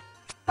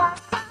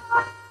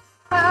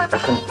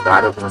た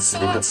encontrar algumas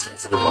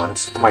civilizações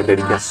humanas com uma ideia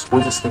de que as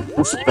coisas têm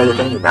custo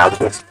pré-determinado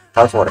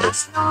para a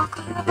floresta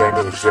e que a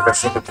energia vai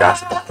sendo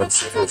gasta quando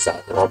seja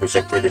usada, um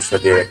objeto de sua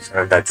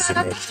direcionalidade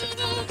cinética.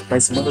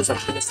 Mas humanos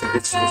apenas têm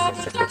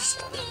definições de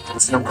atenção.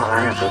 Você não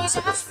vai andando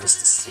sobre os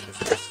pesticidas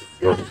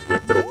supersticiosos e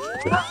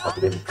heterotípicos.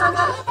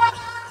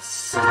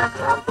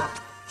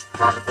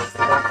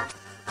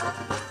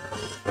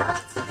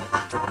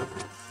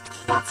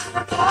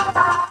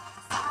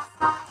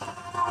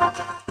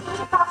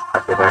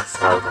 Apesar de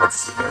ser algo de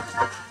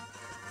ciência.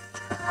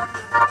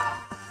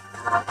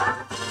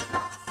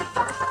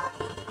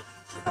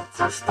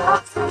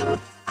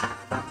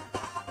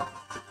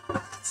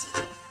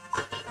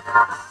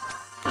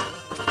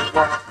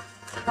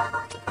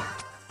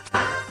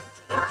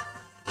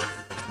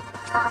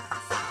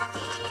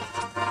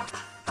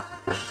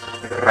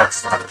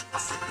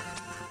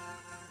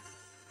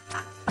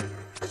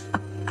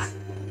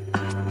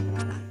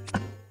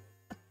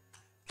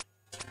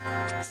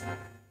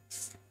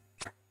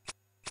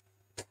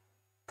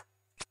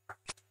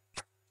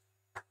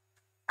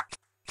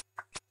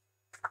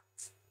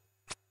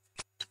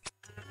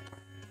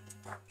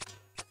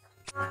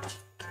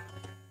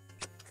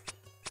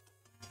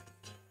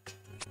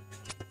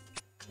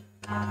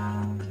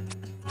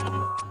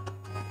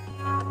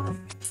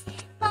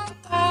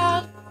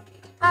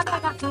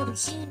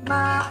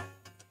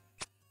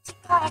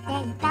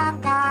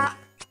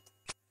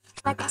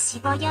私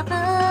を呼ぶ声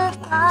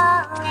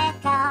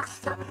が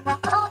そんな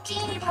時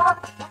を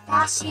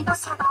私の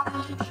そば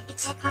にい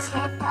てくれ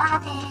た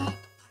ね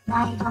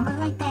前を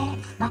向いて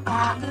ま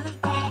た歩い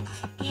て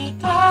い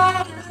ける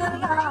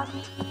よう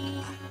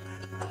に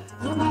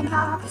夢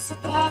のス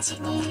テー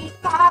ジに立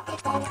て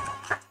たらい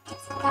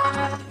つか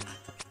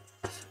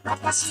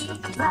私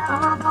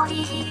は思い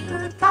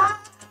浮か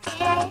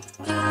べ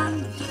る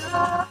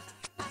よ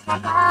長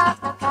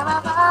の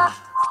川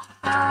を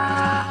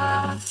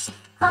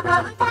この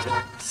歌が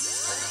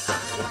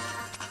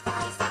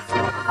大切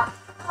な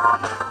想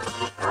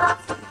いを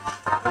つ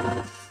なぐ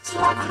気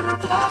が抜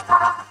け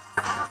ば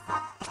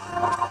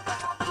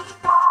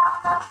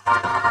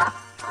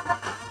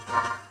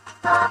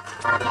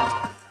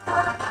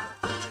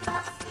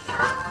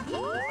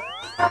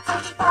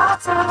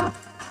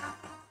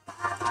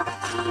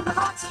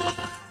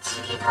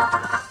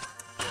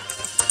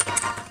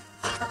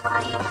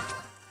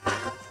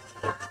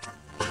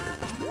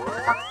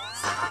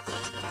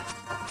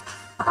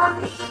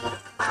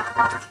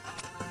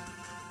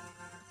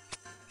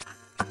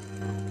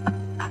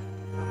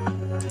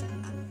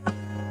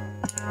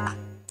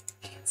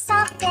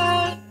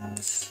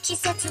季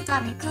節が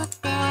めくっ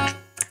て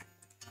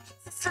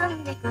進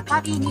んでく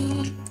たび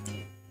に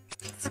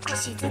少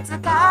しずつ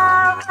変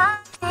わ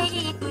って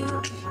いく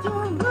有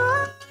名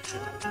な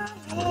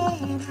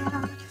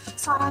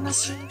空の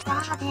下で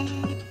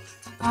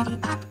語り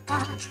合った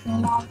未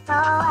来と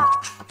は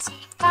違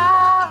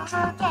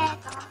うけ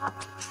ど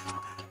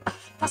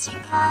確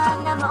か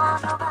なもの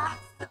は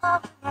そ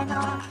れの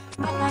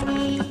中に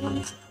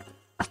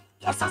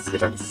優し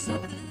くすく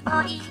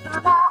もりと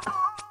が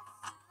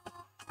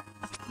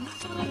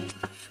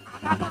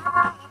あなた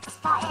が伝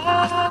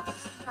えて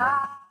よ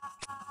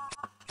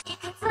い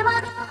くつもの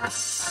想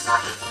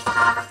いが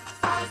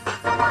大切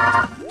な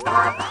も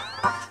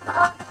の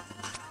を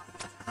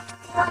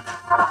手を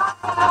取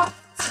っ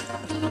て積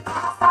み重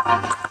ね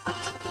た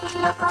日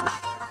々をこま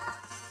で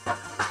ど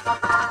こま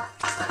でも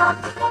そう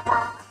くれば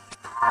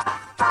あな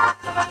ただ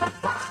けが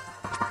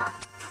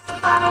か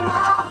けられな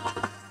い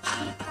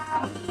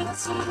光を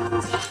信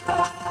じて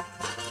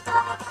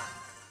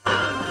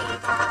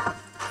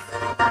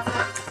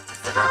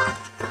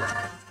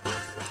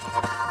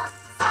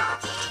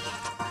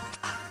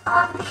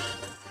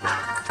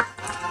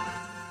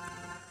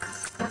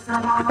空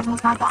に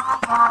輝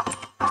い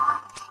た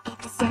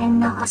幾千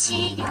の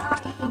星よ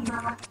りも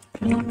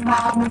みんな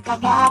の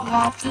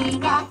輝き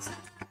がずっ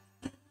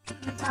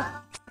と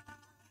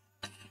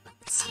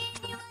私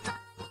には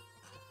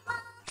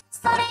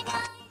それが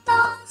愛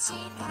し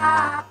か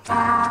った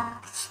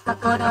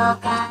心か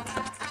らあ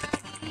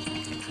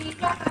り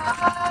がとう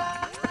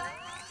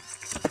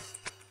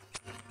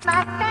ま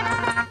た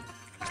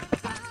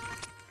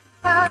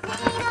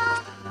扉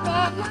眠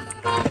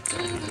る君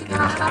の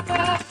手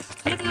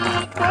響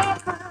いて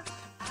く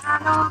あ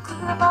の雲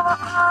を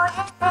越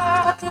えて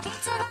特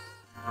別な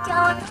今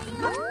日とい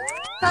う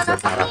この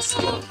旅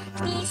に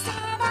見せ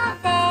ら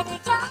れる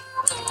よ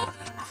うに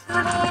溢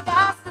れ出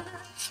す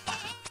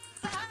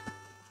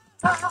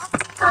笑顔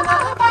この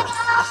歌が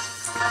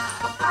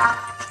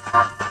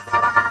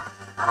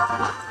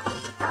気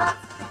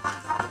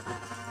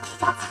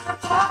がつ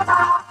けば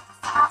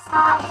支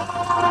えて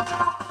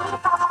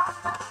いた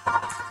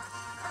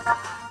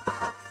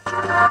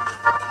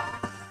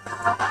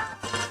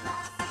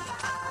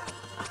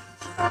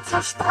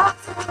一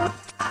つ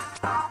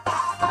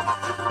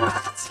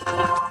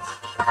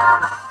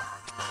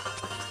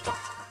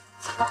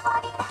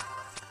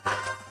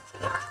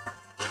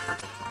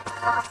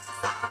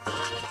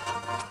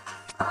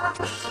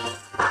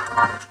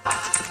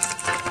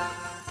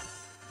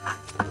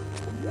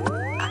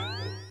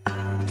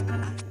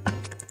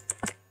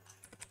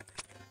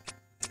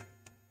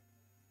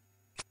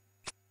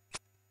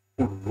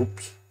O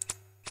loop.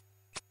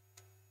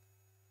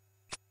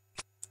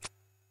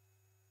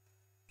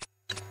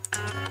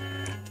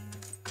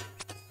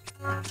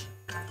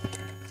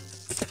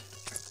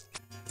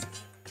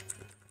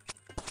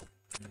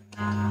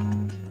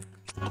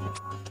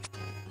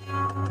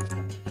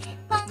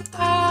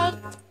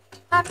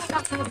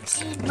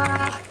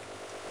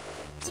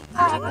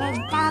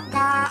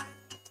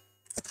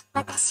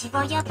私を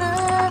呼ぶ声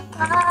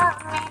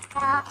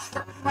がど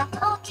んな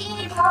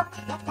時も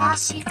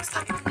私のそ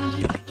ば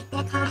にいてく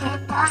れ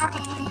たね。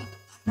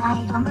前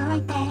を向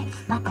いて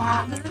ま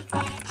た向いて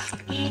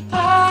いけ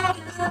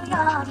るよ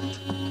う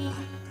に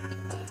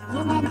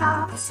夢の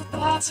ステ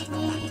ージ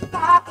に立て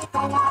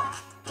たら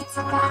いつ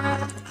か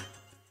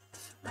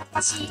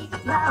私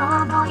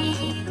は思い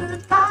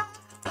浮か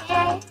べ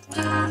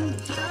る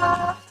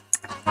よ。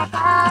あな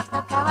た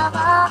の顔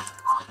を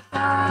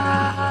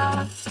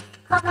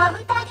この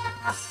歌が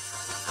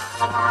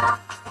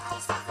大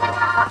切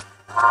な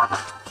想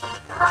い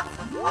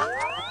を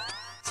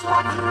気が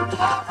抜け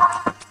ば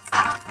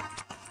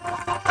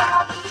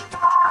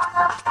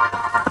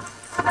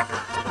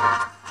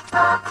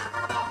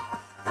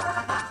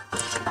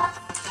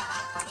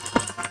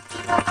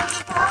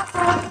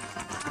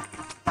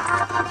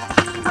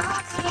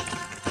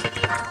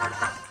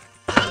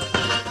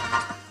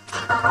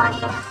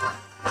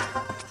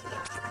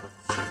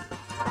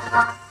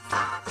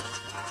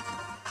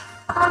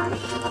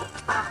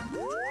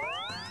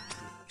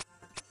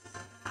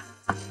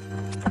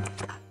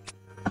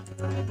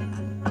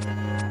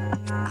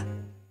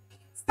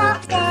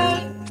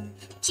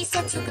季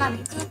節がめ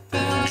くって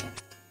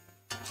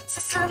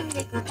進ん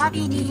でいくた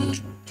びに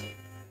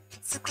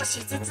少し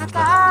ずつ変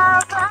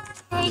わっ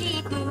て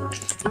いく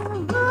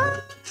運命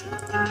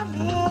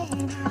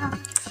な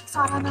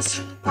空の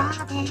下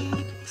で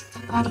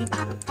語り合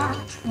った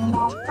未来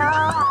と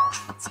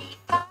違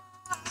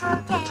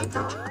うけど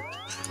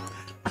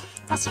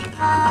確か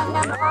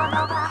なもの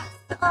は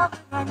そ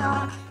れの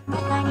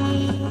中に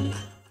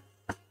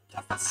優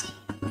しい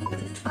ぬく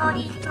も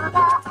りとが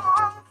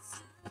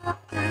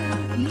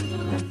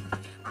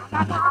あ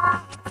なた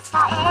が伝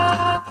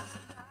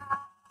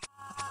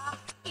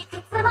えいく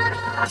つもの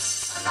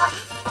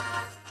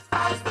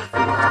大切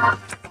な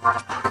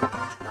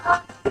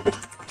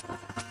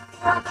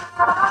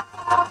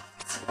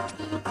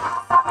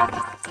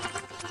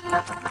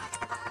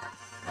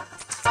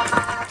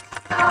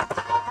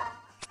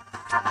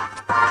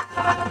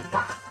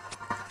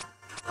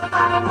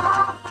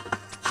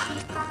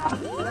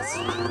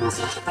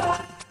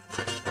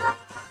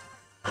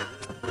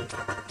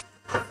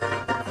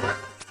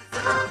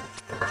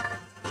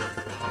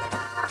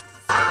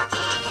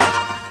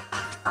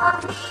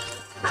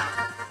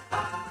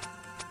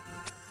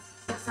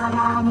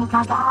空に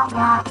輝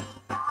い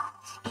た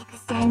幾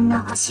千の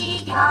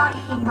星よ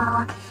りも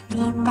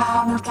みん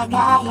なの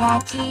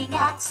輝き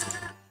がつる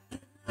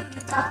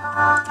と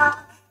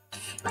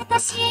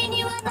私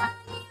には何よ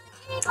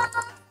りも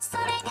そ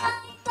れが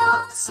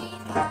愛し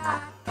か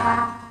っ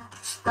た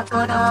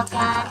心から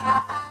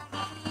あ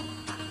り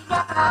が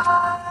と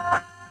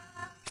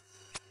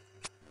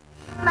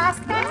うマ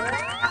スター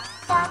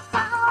だっ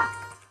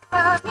た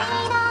のに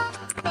な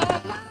メ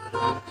ロ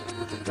デ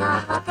ィー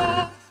ので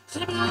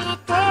響い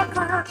てく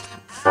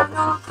あ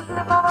の雲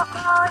を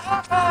越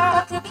えて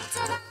特別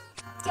な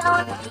兄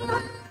弟は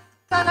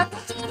この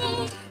時に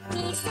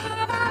見せら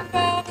れ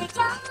るよ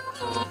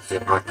うに溢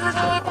れ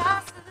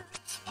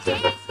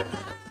出す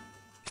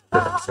こ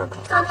の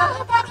歌が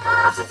気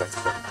がつ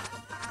け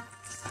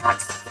ば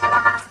支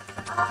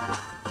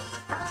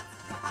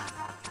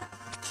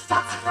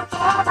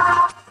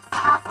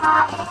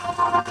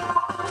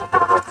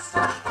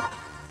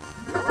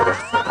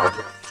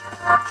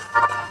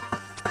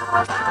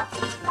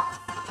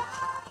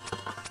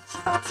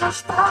一つ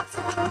一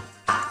つ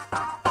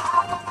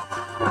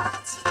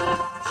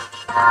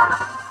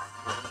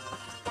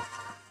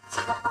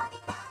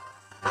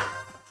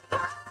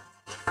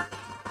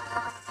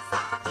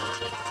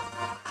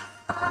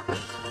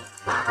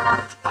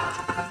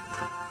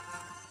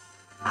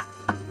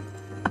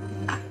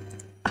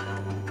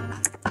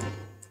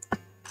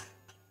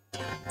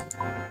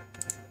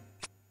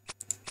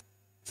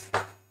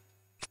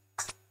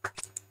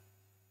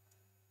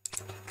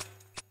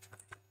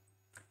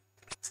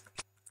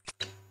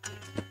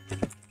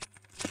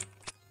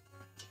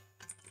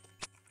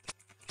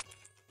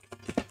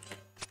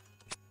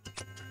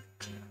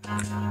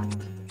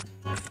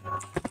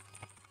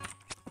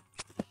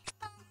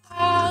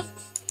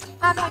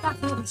雨が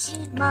降る日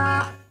も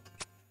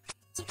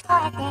聞こ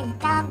えてい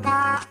たん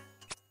だ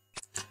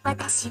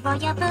私を呼ぶ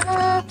声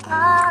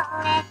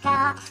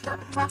がどん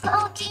な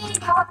時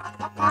も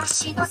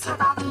私のそ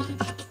ばにい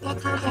て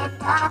くれ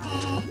たね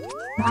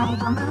前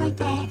を向い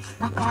て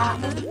また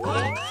向いて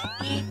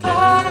いけ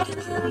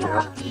るよ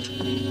う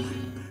に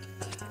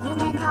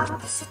夢の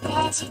ステ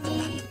ージ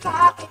に立てた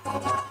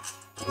ら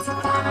気づ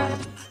か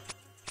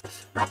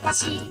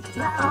私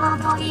は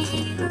思い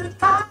浮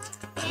か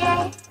べ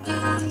る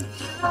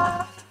よ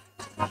あ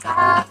な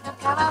たの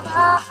顔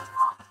を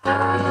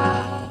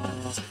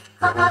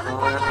この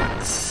歌が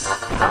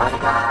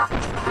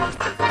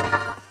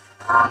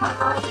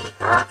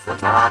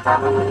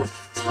気を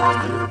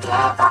抜け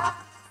ば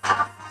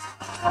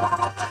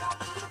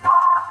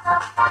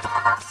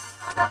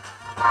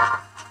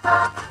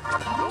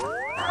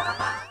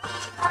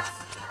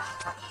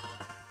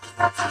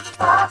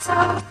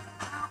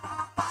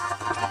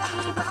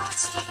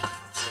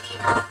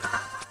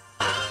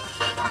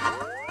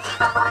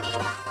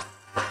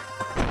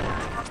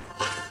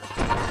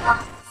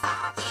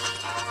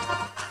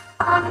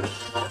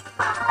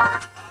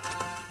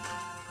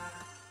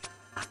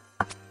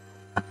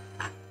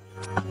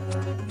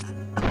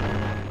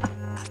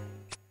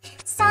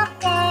さ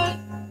て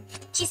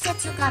季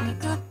節がめ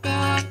くって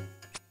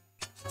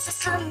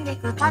進んで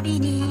くたび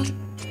に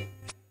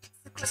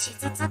少し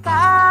ずつ変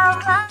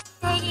わっ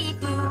てい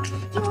く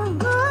夢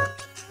な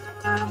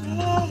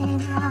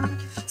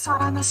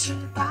空の下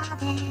で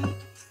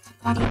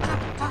語り合っ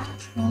た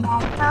未来と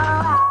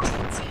は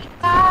違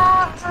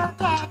う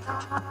けど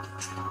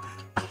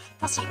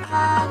確か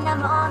な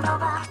もの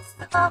は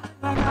そ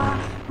れの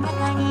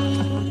中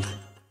に優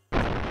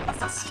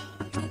しい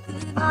ぬ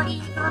くも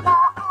りを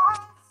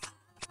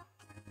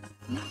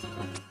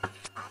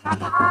あな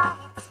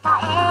た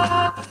へ伝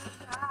えて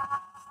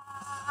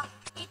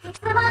いく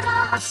つもの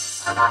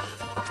その大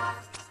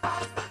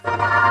切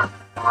な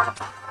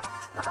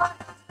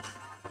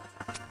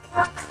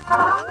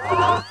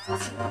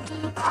積み重ね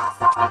た日々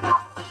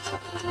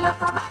を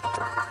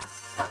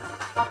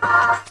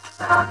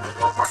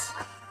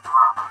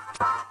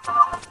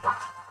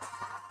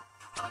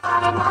止ま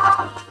れない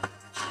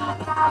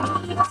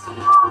光を信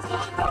じ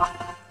て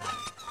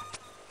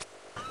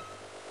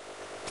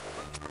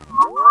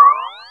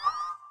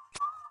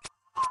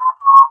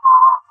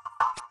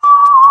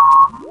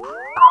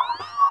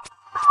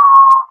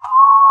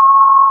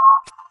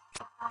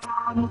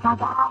に輝い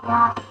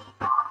た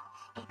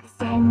幾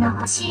千の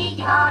星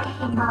より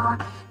も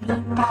み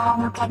んな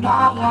の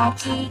輝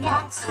き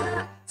がずっ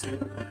と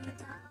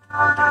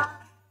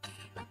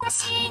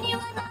私には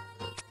何よ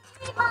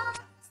りも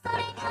それ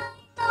が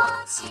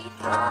愛し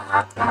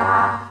かっ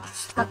た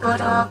心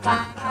から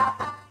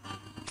あ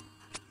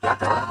りが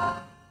とう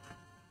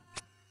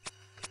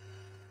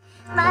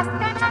まっさら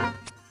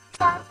だっ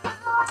た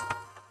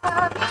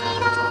扉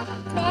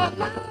メ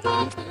ロデ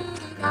ィ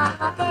ー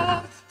がで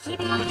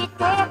響いてく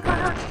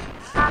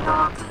あ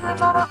の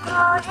雲を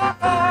越えて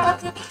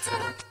特別な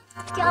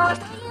今日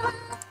という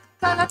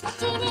この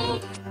時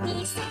に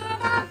見せら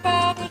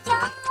れるよ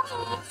うに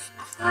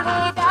溢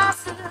れ出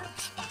す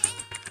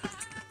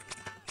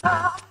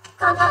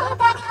この歌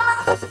が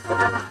気がつけば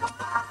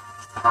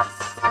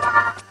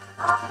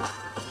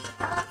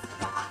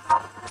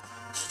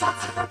支え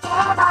ている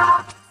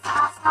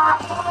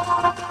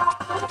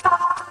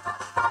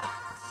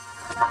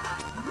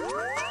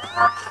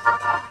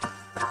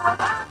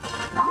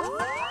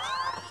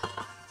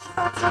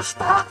一つ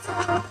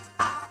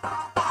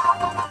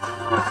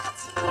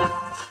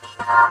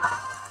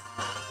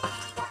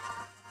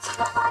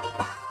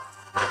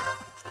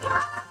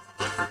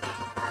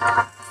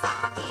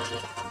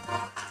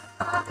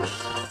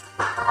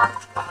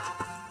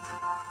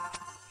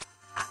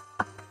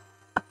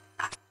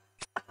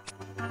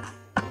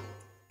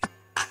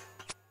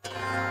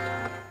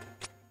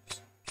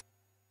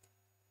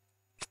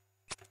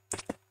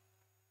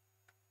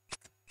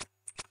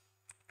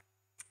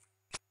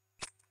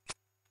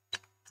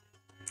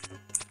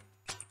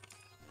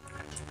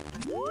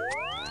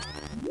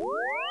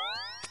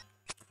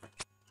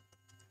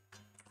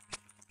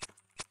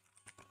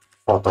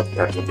Foto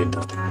dari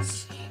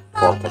Dindas.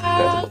 Foto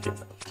dari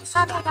Dindas.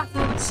 雨が降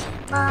る日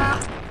も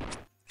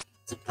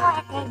聞こ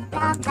えてい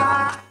たんだ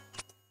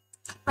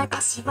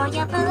私を呼ぶ声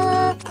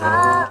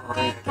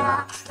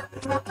が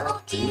どんな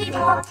時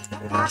も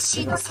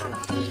私のそば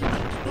にいて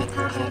く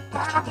れ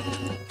たね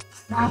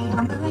前を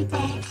向いて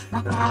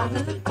また向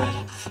いて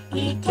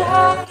いける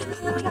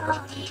よう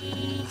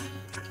に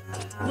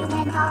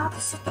夢の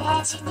ステ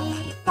ージに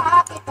立て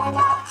たら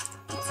い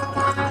つか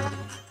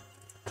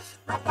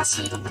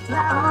私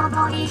は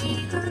思い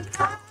浮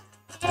か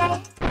べる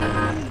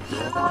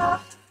よ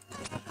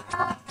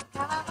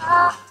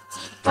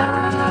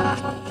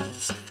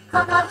こ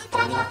の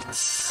歌が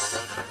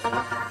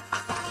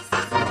大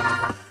切な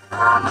想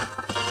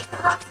いを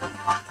つな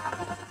ぐ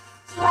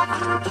気が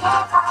抜け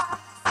ば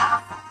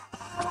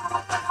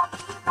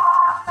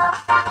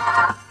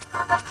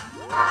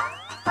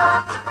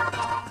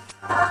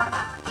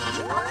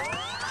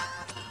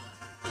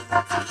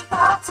一つ一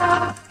つ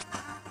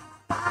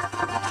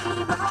気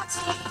持ち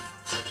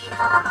君の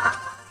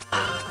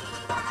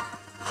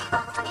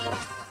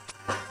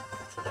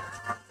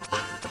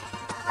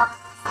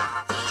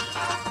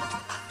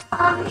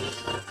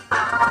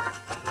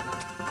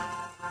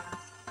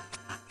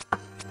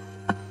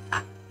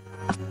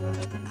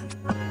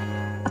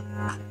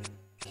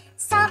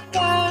さて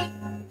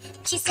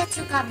季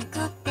節がめく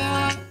って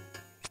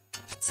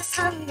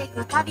進んで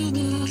くたび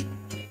に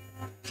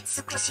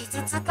少し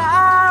ずつ変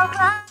わ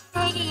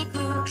っていく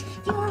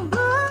夢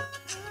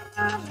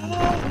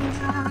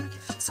な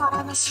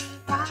空の下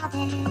で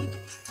語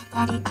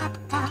り合っ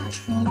た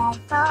未来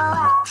と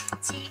は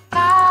違う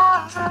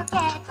うけ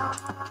ど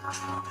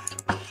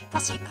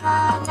確か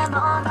なも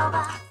のは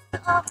そ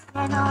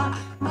れの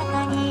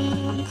中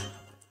に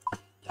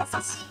優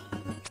しい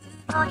ぬ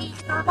くもり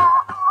とが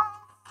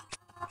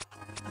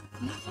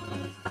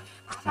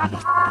あな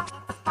たが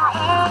伝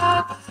え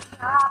て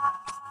よ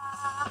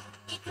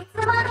いくつ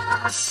も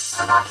の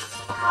その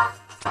日が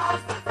大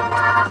切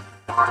な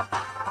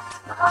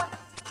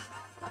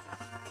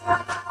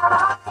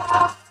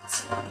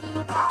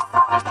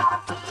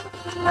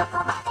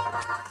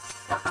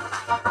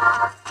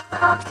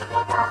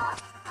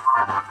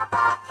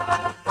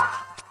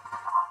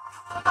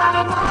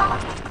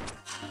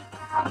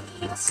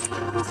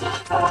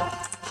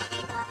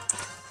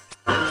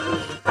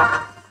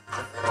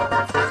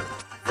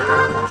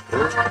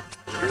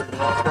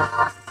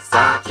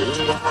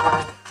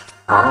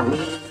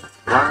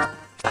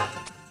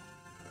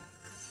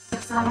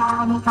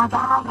空に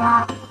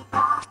輝い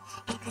た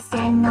幾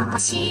千の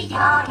星よ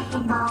り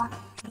も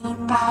み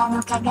んな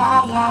の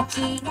輝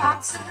きが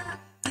強い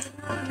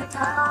と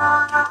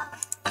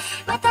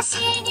私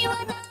には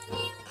何よ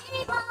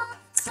りも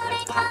それ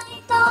が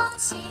愛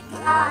し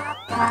か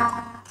っ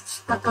た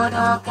心か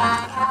ら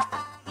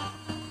あ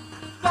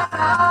り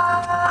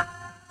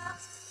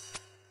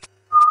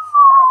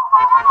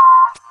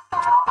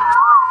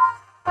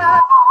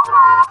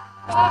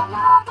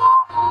がと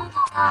う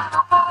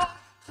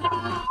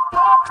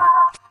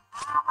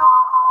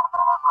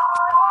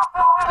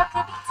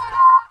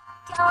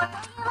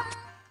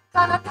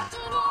この時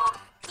に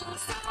見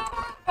せら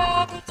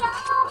れるよ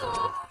うに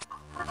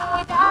溢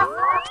れ出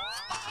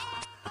す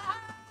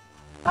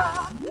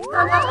こ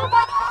の歌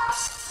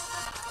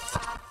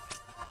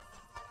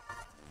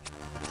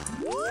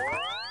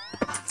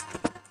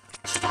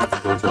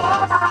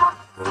が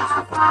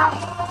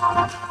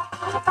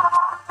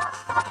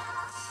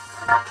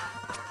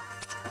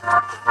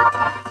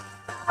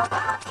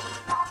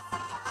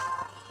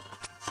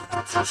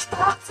一つ一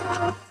つ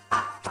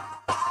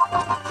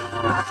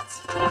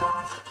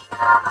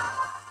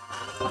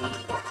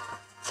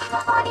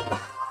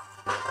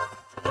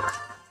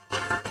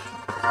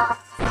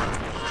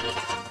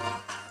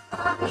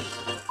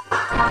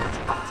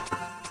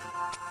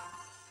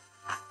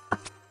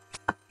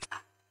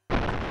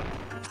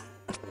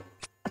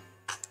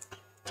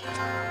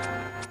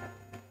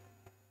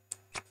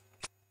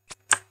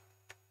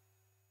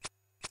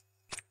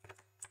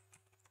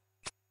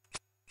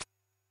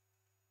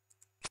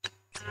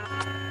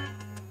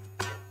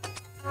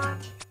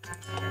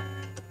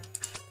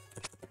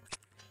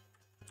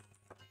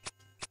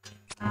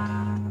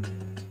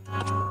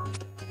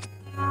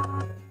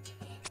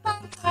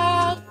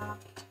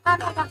雨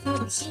が降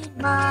る日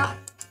も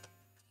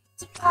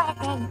聞こえ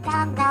てい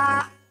たん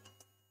だ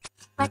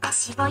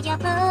私を呼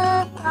ぶ声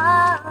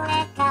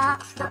が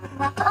どん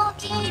な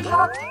時も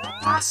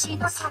私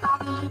のそば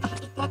にいて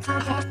く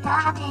れ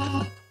たね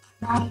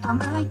前を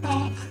向いて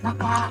ま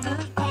た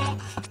歩いて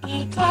い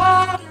ける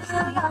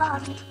よ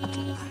う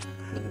に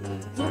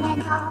夢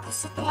の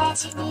ステー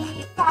ジに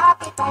立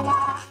てた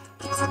ら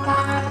いつか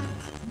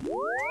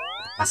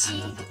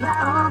私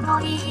は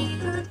思い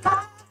浮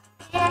か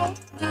べ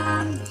る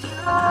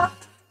よあ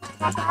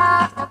なた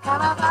の顔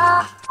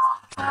を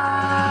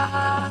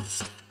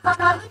こ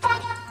の歌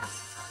が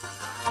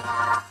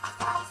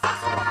大切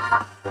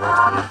な思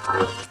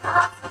いと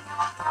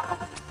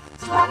つ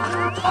ながる気が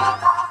抜け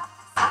ば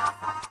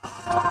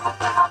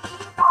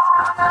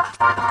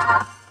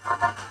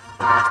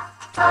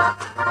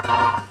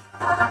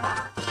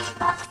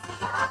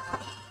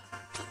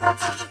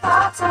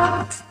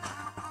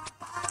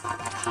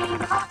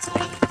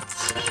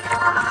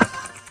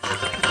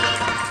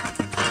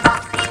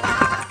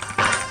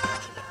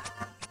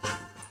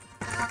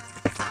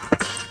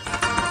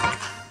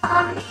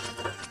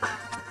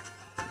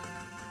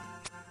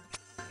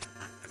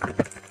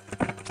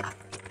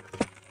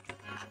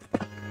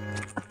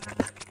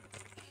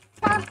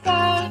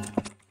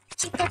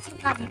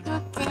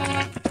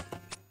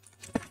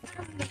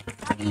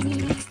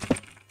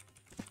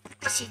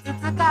少しずつ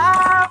変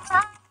わ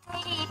っ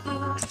ていく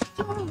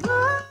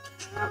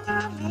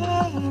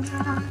夢が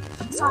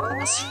そ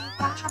の下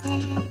で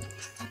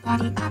語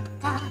り合っ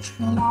た未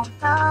来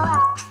と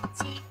は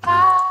違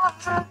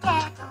うけ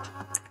ど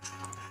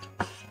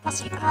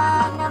確か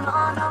なも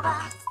のは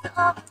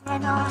それ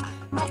の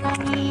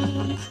中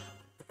に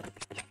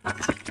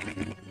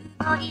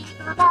の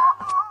色が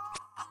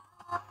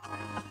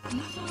あ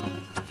なたを伝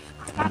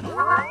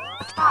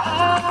え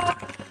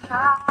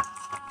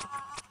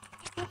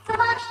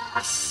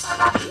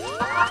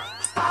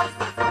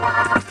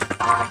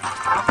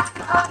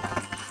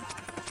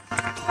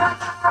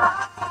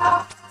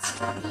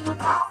る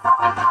よ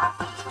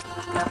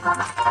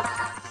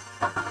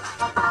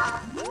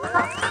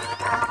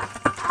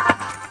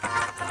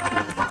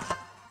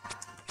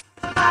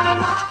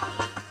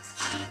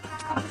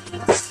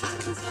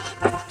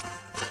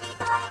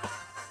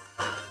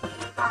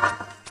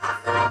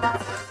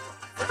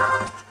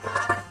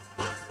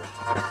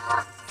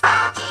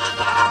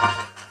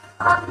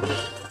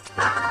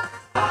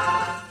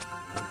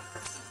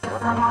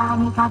空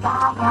に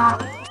輝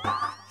い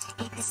た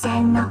幾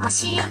線の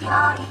星より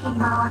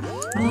も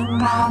みん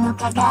なの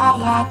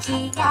輝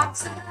きが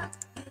強い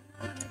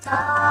と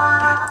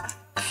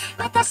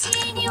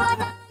私には何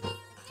よ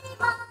り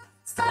も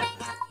それ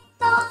が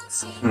愛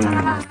しか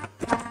っ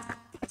た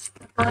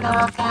心か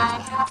ら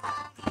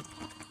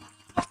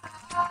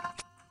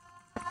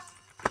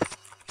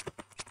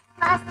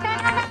まっさ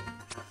らな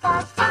肩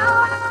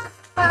を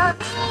飛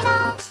び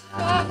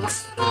出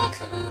してやって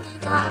くる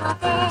の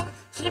で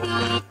響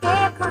いて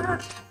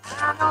く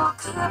あの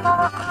雲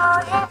を越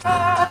えて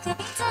首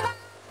つら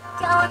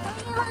兄弟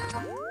は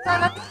そ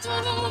の時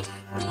に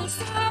見せ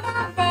ら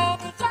れ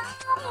るよ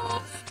うに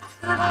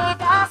溢れ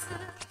出す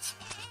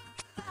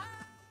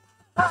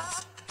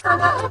この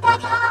歌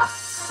が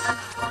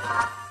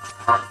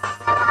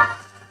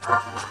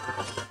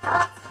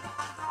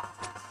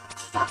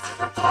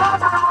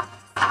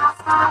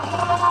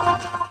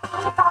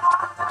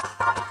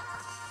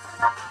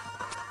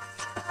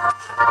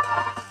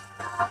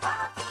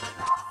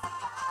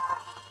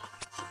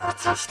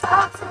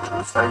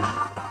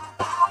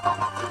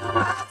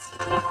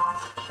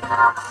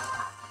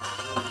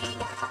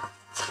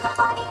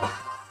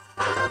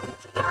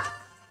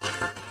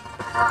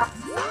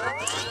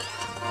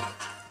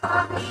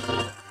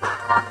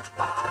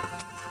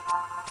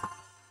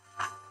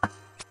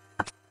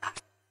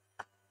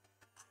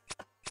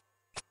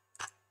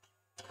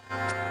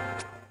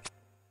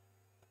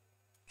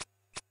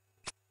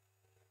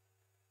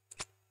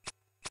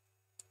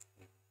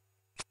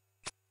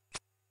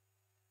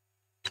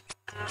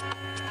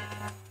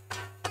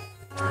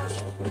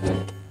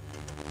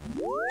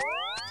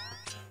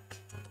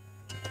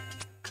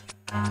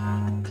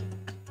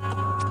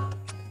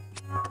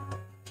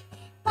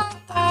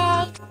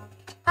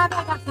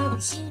雨が降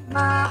る日も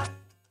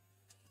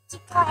聞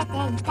こえ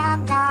ていた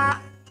ん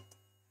だ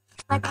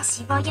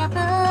私を呼ぶ声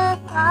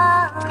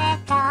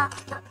が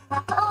どん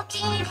な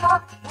時も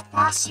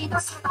私の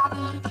そば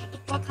にい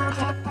てくれ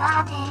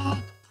た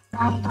ね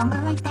前を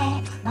向いて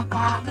ま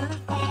た向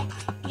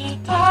いてい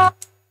て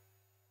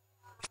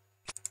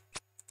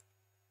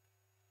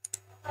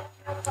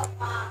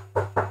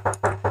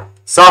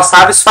Só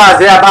sabe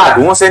fazer a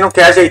bagunça e não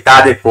quer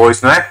ajeitar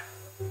depois, não é?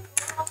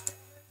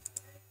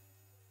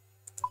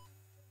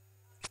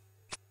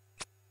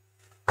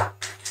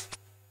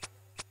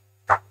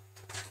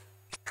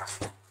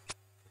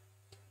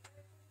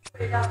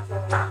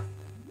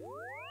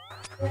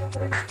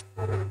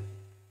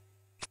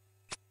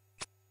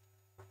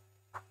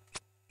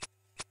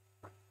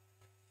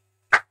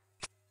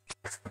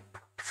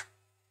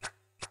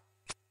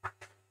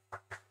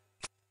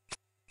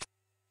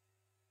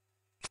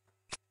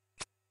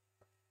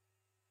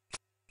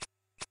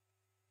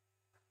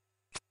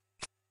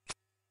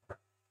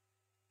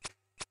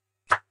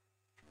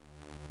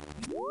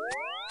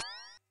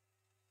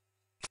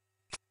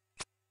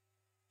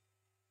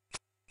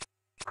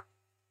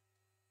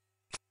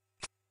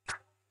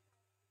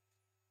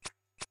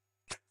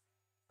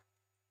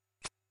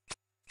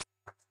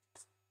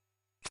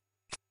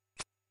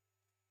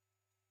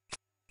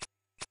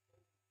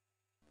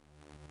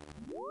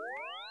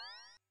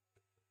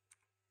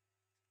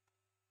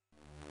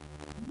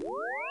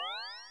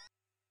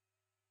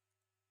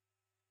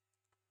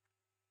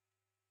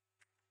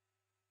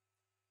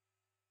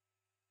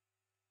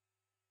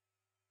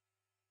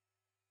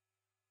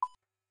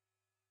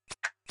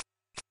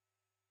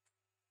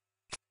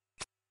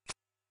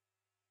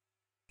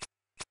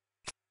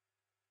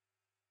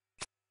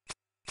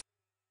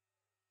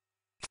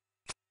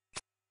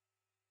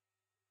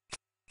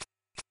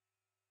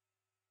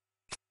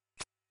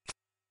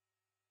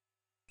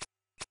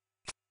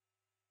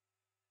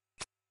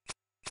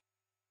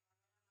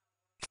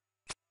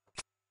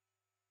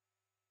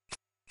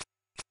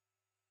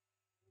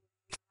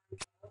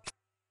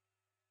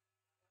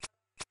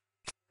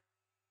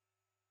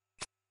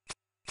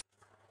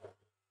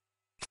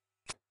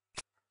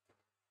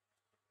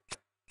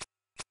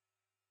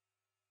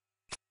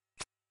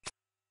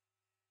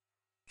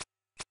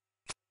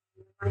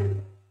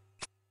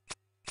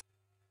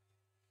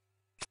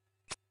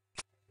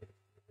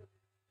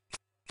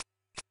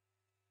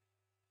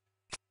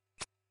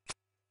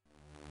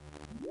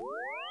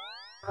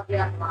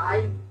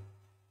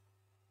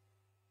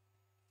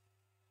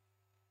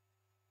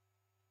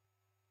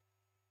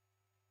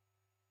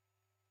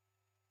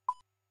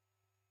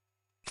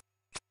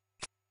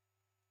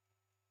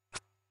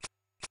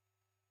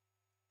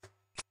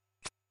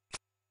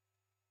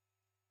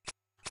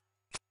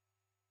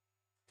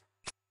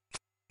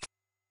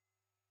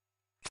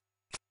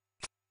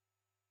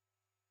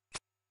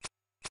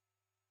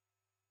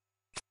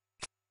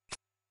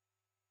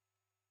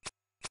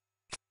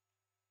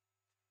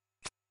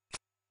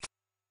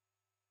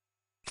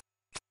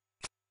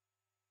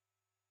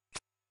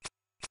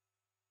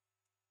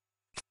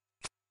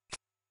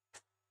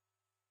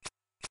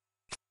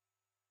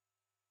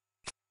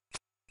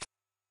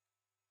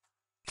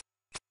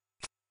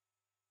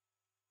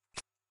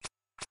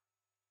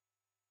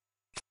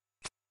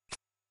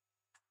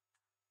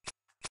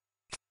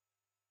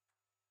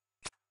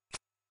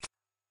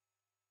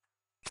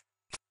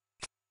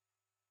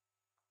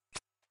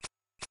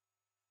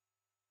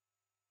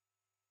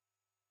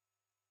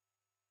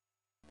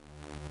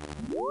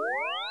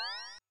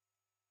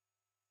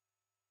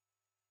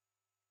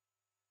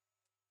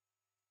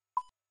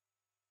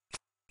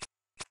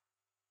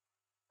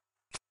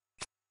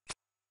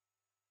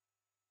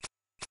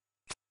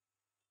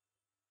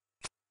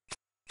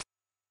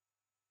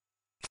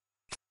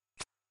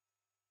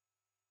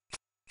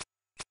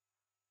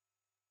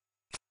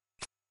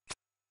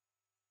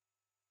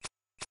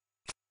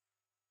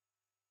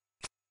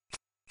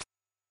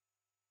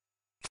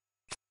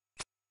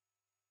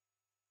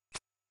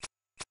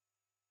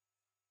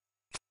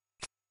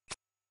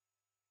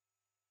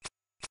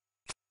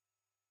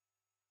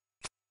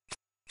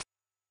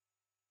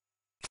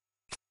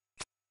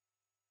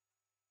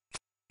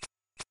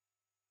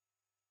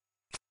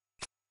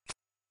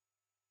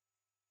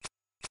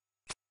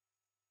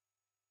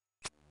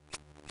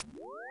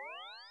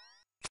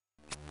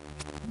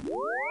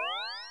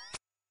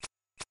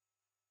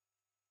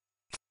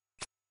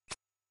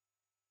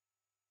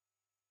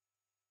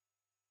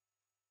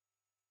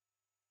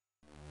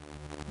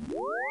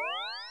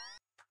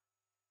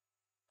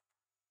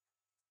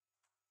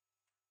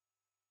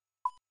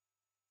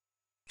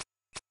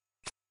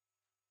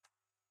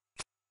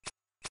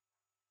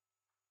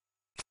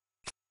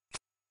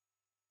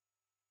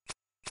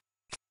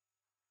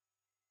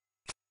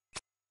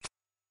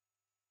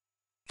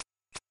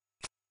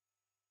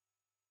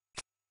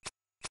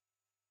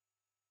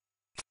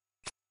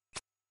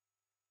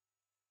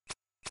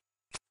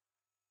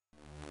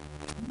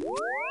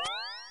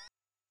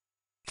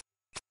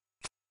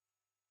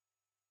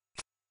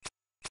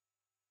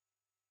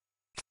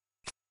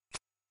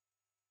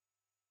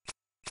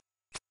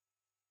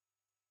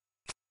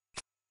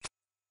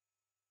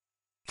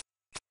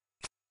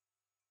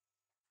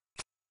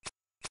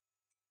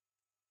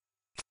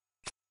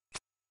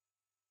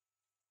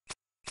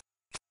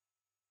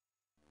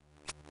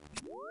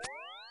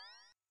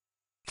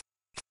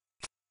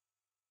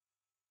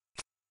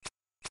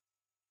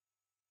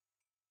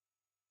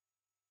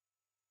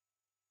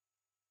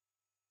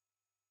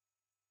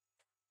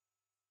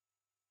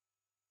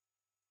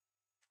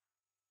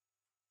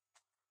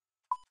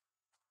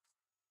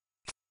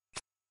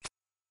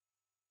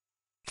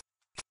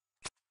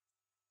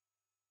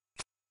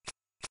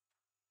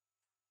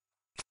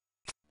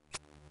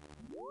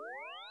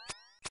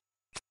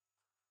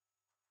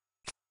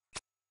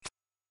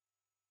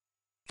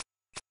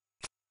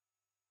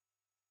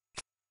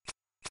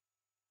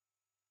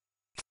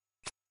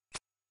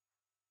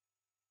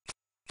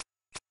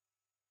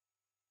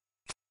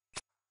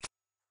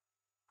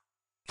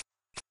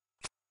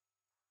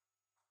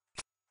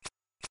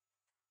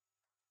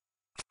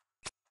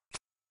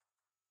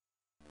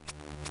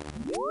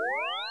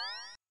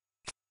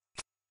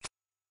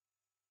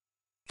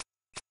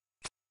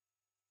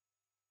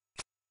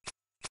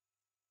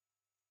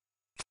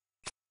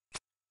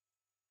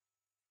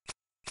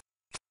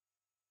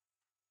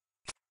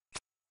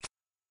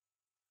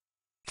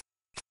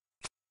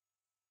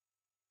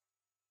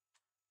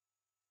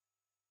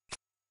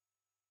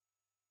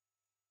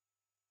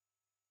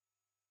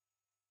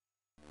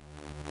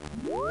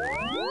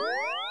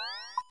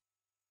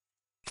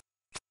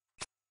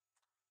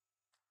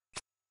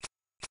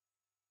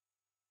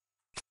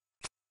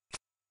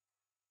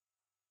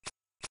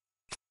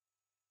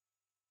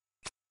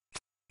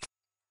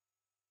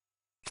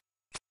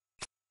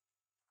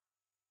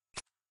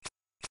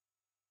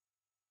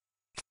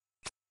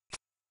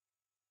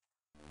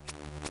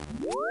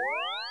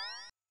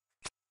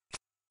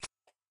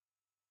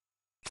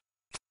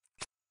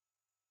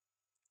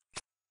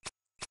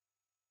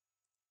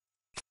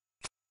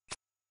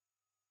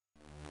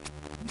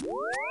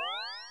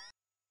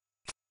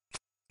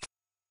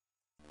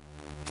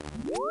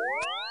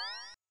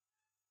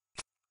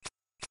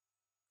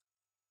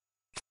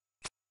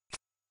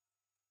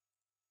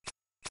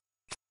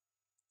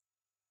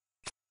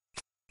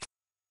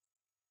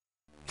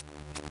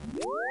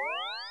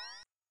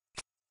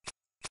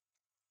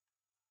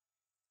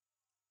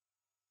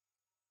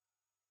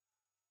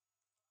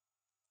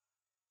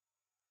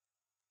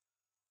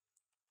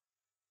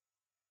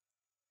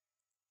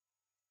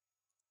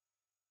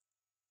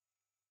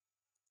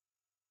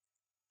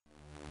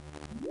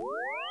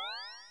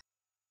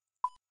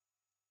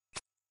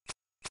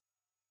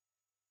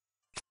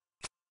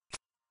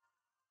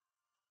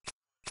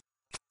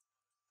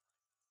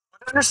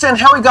 To understand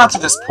how we got to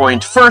this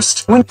point,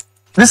 first,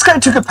 this guy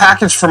took a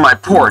package from my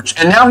porch,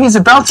 and now he's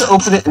about to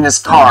open it in his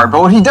car,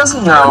 but what he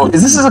doesn't know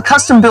is this is a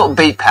custom-built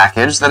bait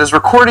package that is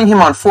recording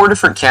him on 4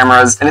 different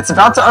cameras, and it's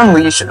about to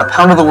unleash a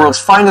pound of the world's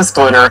finest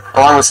glitter,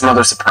 along with some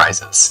other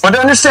surprises. But to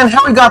understand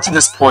how we got to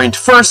this point,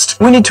 first,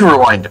 we need to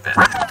rewind a bit.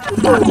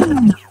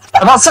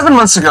 About 7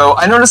 months ago,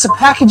 I noticed a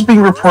package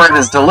being reported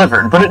as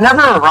delivered, but it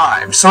never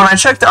arrived, so when I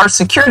checked our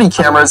security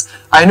cameras,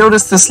 I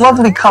noticed this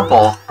lovely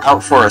couple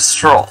out for a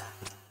stroll.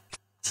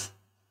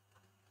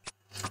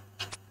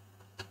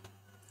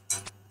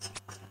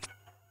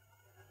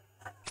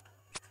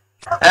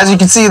 As you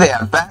can see, they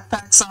have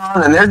backpacks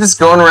on, and they're just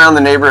going around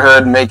the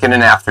neighborhood making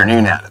an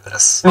afternoon out of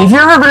this. And if you've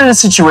ever been in a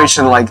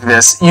situation like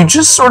this, you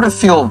just sort of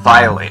feel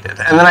violated.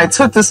 And then I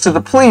took this to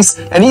the police,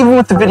 and even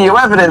with the video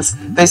evidence,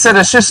 they said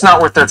it's just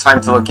not worth their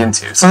time to look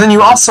into. So then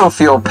you also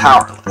feel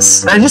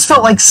powerless. And I just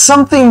felt like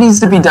something needs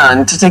to be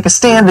done to take a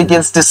stand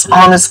against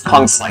dishonest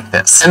punks like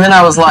this. And then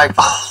I was like,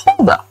 oh,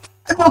 hold up.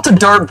 I built a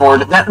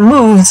dartboard that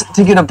moves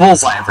to get a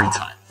bullseye every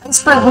time. I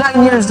spent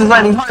 9 years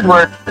designing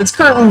hardware that's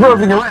currently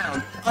roving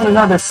around on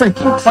another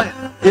freaking planet.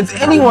 If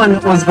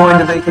anyone was going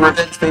to make a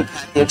revenge bait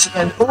package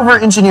and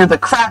over-engineer the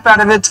crap out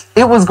of it,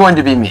 it was going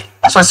to be me.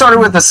 So I started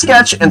with a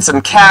sketch and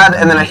some CAD,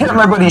 and then I hit up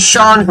my buddy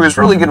Sean, who is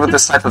really good with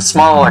this type of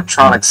small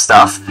electronic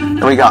stuff,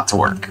 and we got to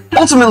work.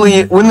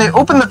 Ultimately, when they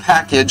opened the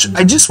package,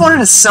 I just wanted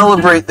to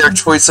celebrate their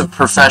choice of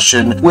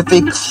profession with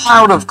a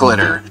cloud of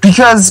glitter.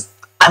 Because,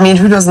 I mean,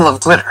 who doesn't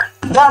love glitter?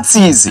 That's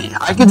easy.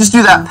 I could just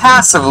do that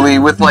passively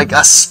with like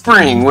a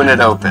spring when it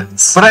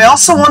opens. But I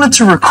also wanted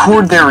to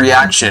record their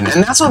reaction,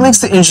 and that's what makes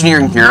the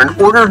engineering here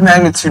an order of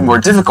magnitude more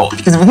difficult.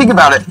 Because if you think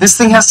about it, this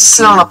thing has to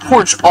sit on a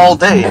porch all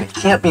day and it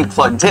can't be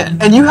plugged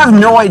in. And you have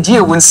no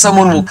idea when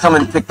someone will come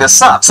and pick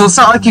this up. So it's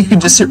not like you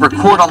can just hit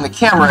record on the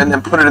camera and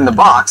then put it in the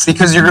box,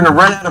 because you're going to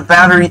run out of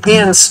battery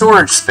and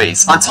storage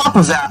space. On top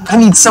of that, I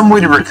need some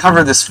way to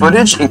recover this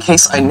footage in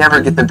case I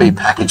never get the bait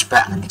package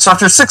back. So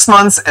after 6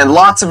 months and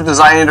lots of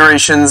design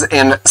iterations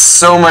and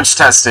so much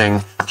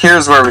testing,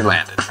 here's where we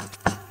landed.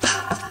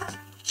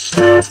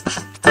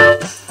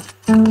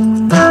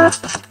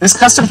 This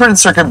custom printed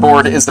circuit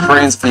board is the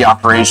brains of the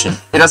operation.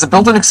 It has a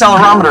built-in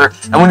accelerometer,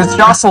 and when it's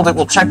jostled, it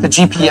will check the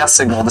GPS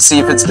signal to see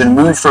if it's been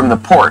moved from the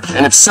port,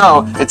 and if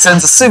so, it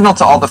sends a signal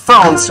to all the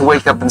phones to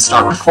wake up and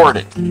start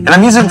recording. And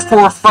I'm using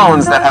 4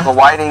 phones that have a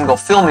wide-angle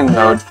filming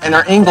mode and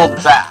are angled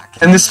back.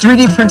 And this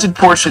 3D printed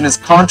portion is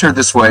contoured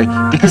this way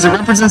because it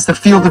represents the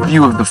field of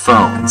view of the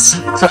phones.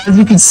 So as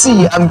you can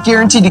see, I'm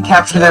guaranteed to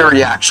capture their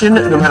reaction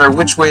no matter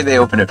which way they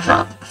open it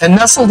from. And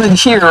nestled in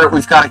here,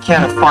 we've got a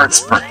can of fart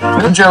spray.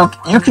 No joke,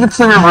 you can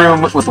clear a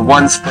room with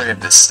 1 spray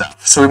of this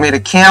stuff. So we made a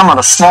cam on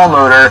a small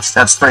motor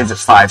that sprays it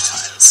 5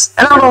 times.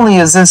 And not only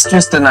is this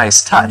just a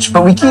nice touch,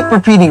 but we keep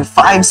repeating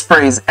 5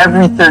 sprays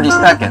every 30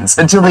 seconds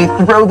until they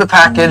throw the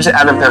package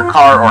out of their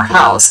car or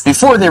house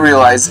before they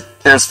realize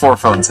there's 4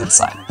 phones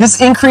inside.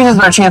 This increases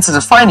our chances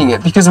of finding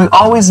it because we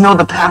always know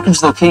the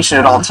package location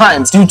at all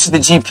times due to the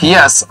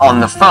GPS on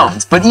the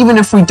phones. But even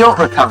if we don't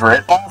recover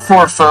it, all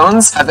 4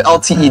 phones have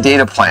LTE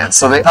data plans,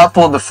 so they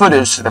upload the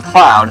footage to the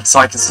cloud so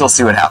I can still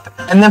see what happened.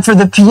 And then for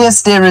the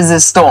pièce de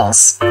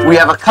résistance, we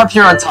have a cup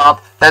here on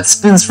top that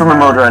spins from a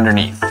motor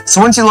underneath. So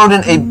once you load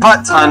in a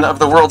butt ton of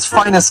the world's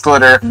finest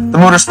glitter, the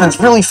motor spins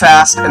really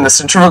fast and the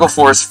centrifugal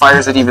force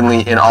fires it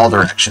evenly in all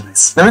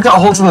directions. Then we got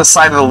holes in the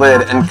side of the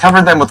lid and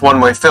covered them with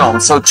one-way film,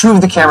 so 2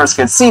 of the cameras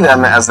could see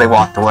them as they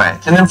walked away.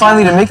 And then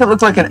finally, to make it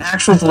look like an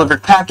actual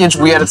delivered package,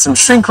 we added some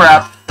shrink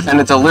wrap and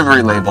a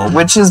delivery label,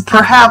 which is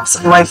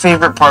perhaps my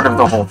favorite part of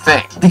the whole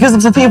thing. Because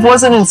if the thief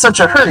wasn't in such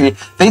a hurry,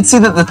 they'd see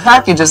that the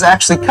package is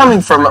actually coming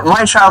from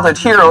my childhood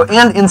hero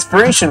and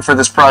inspiration for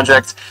this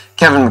project,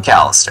 Kevin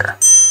McAllister.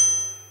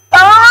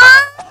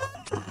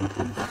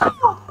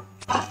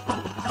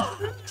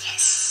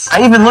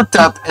 I even looked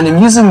up and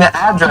am using the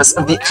address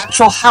of the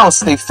actual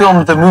house they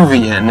filmed the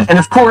movie in. And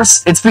of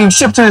course, it's being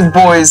shipped to his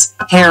boys,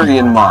 Harry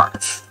and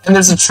Marv. And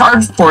there's a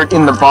charge port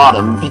in the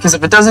bottom, because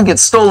if it doesn't get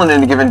stolen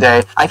in a given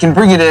day, I can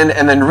bring it in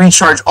and then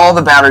recharge all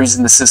the batteries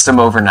in the system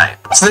overnight.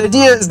 So the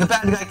idea is the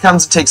bad guy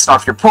comes and takes it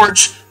off your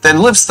porch, then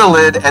lifts the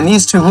lid, and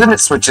these 2 limit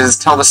switches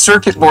tell the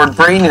circuit board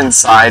brain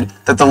inside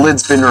that the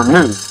lid's been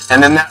removed,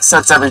 and then that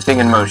sets everything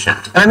in motion.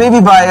 And I may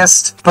be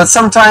biased, but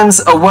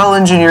sometimes a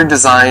well-engineered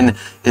design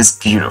is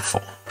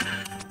beautiful.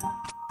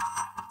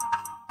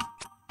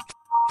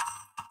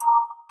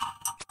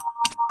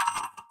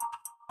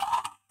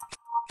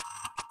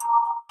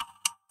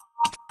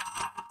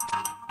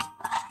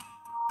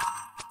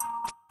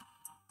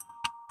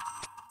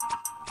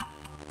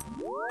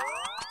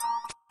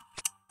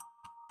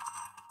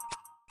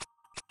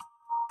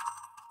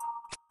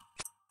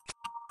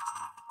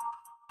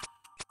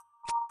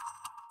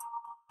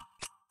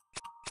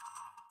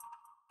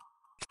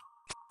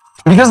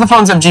 Because the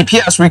phones have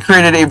GPS, we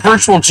created a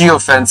virtual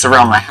geofence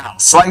around my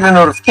house, so I get a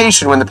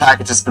notification when the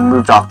package has been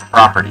moved off the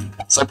property.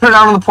 So I put it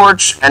out on the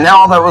porch, and now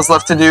all that was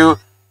left to do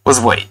was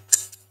wait.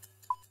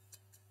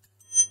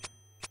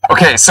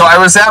 Okay, so I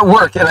was at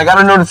work, and I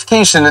got a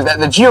notification that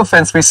the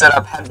geofence we set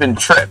up had been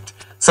tripped.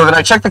 So then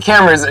I checked the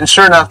cameras, and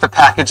sure enough, the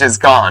package is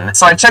gone.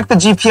 So I checked the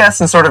GPS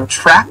and sort of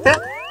tracked it,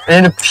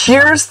 and it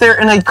appears they're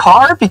in a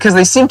car because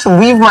they seem to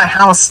leave my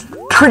house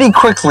pretty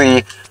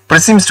quickly, but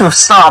it seems to have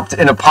stopped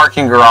in a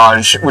parking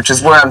garage, which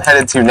is where I'm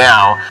headed to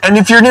now. And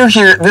if you're new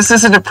here, this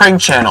isn't a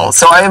prank channel,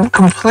 so I am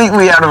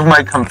completely out of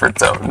my comfort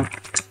zone.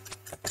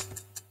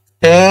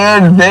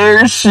 And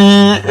there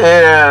she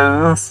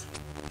is.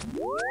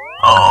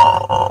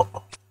 Oh.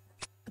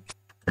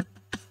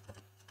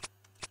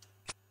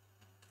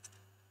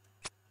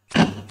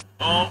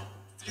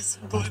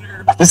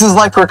 This is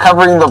like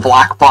recovering the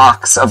black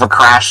box of a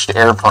crashed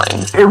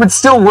airplane. It would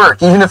still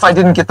work, even if I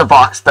didn't get the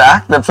box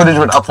back. The footage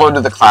would upload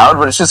to the cloud,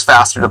 but it's just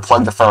faster to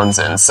plug the phones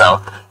in.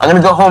 So I'm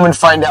gonna go home and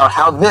find out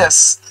how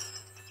this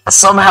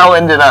somehow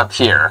ended up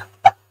here.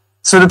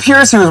 So it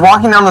appears he was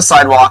walking down the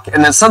sidewalk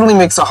and then suddenly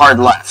makes a hard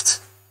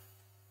left.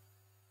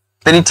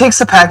 Then he takes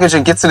the package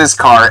and gets in his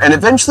car and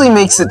eventually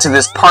makes it to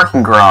this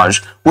parking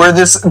garage where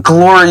this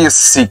glorious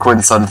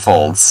sequence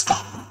unfolds.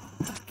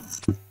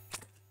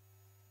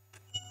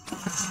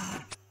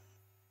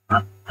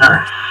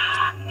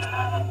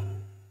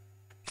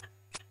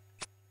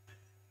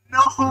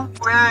 No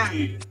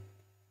way!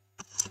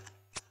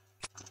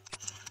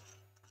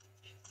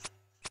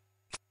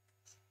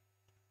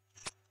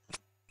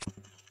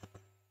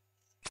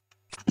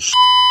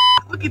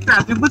 Look at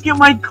that, dude. Look at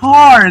my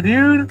car,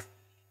 dude.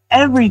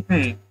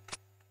 Everything.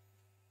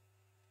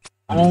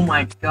 Oh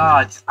my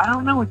god. I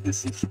don't know what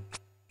this is.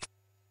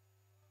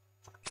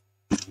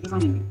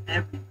 Literally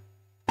everything.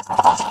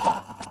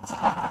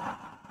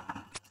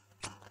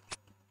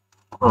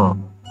 Oh.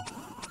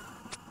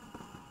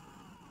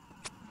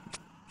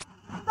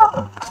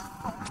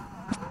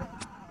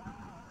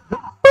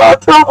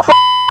 What the f***?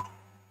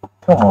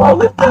 Come on.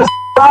 Let this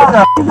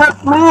out.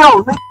 That's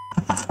Leo.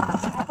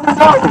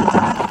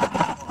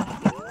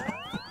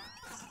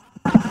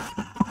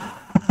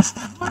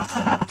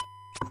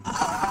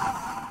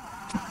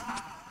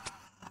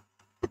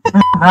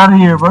 Out of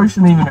here, bro. You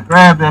shouldn't even have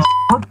grabbed that.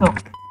 What the?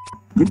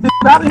 Get this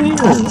out of here.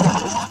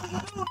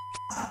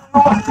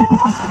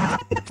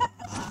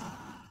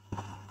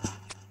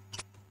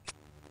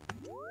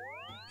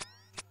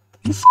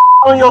 You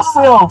on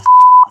yourself.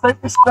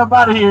 Take this stuff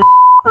out of here.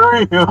 For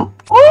real.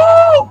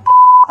 Woo!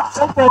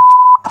 Take that.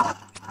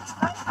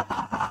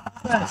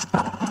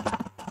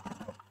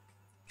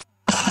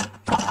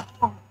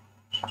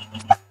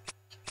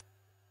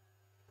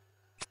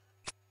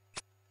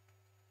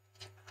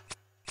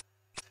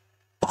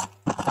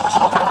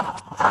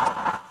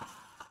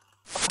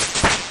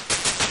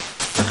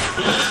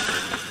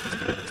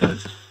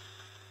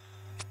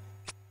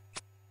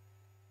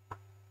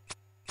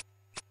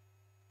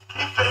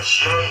 Keep that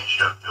shit,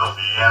 you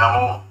filthy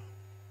animal.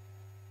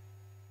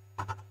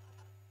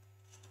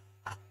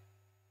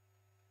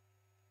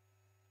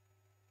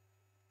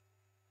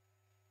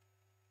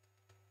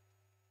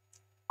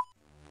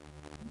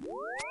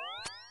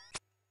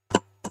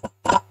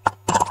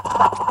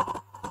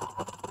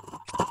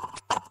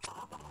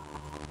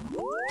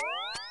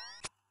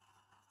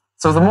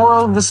 So the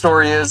moral of the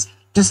story is,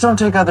 just don't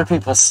take other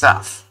people's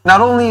stuff.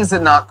 Not only is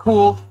it not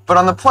cool, but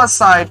on the plus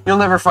side, you'll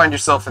never find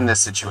yourself in this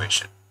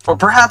situation. Or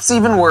perhaps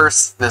even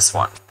worse, this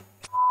one.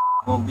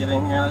 Gonna get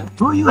in here.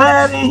 Who you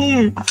had in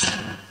here?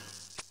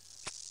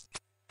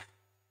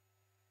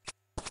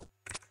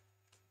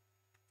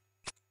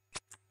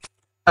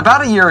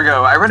 About a year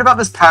ago, I read about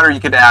this powder you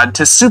could add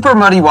to super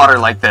muddy water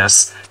like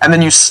this, and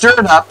then you stir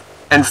it up,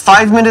 and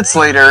 5 minutes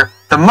later,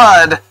 the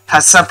mud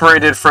has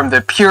separated from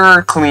the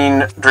pure,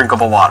 clean,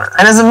 drinkable water.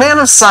 And as a man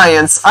of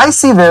science, I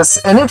see this,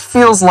 and it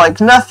feels like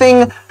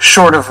nothing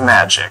short of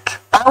magic.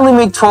 I only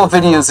make 12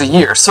 videos a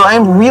year, so I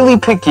am really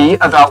picky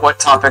about what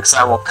topics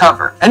I will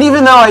cover. And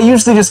even though I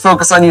usually just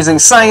focus on using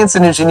science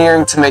and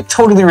engineering to make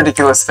totally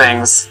ridiculous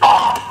things,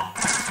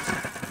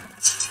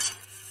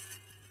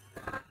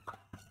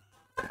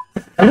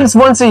 at least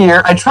once a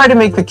year, I try to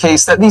make the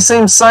case that these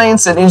same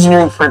science and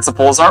engineering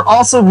principles are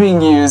also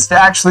being used to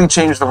actually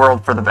change the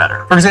world for the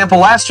better. For example,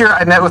 last year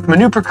I met with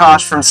Manu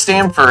Prakash from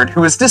Stanford,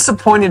 who was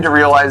disappointed to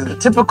realize that a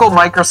typical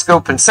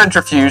microscope and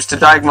centrifuge to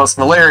diagnose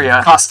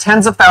malaria costs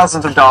tens of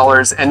thousands of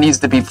dollars and needs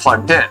to be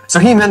plugged in. So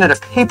he invented a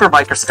paper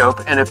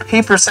microscope and a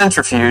paper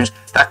centrifuge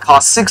that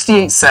costs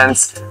 68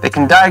 cents, they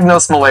can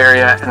diagnose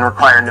malaria and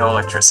require no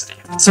electricity.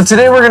 So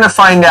today we're going to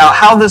find out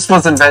how this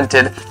was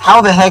invented, how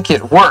the heck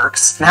it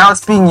works, and how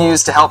it's being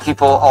used to help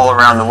people all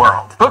around the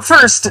world. But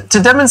first, to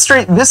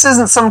demonstrate this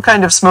isn't some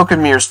kind of smoke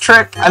and mirrors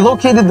trick, I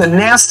located the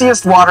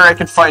nastiest water I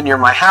could find near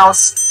my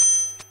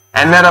house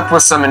and met up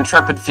with some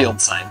intrepid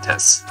field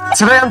scientists.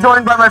 Today I'm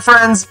joined by my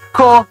friends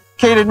Cole,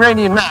 Caden,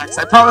 Rainey, and Max.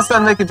 I promised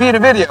them they could be in a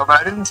video, but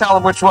I didn't tell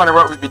them which one or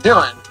what we'd be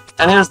doing.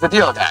 And here's the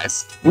deal,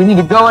 guys. We need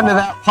to go into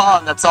that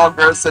pond that's all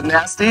gross and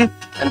nasty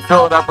and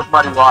fill it up with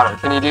muddy water.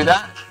 Can you do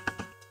that?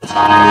 Think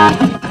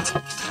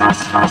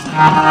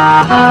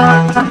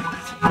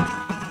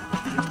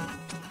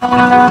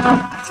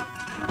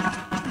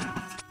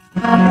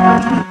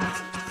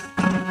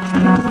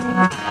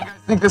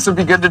this would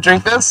be good to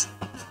drink this?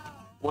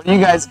 What do you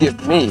guys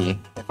give me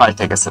if I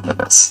take a sip of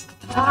this?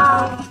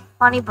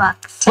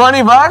 $20.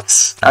 20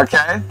 bucks?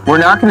 Okay. We're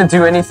not going to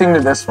do anything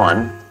to this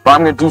one, but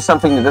I'm going to do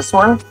something to this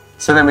one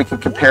so then we can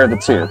compare the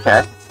two,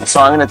 okay?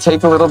 So I'm going to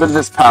take a little bit of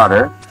this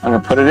powder. I'm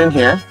going to put it in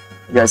here.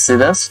 You guys see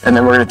this? And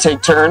then we're going to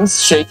take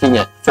turns shaking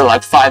it for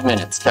like 5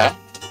 minutes, okay?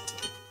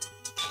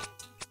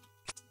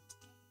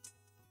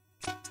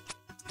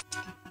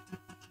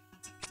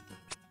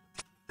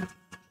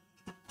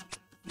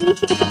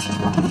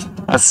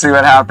 Let's see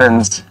what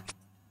happens.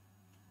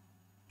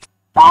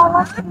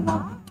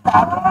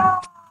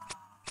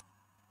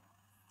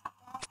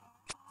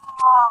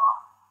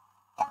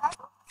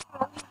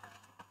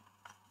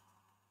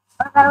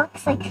 That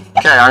looks like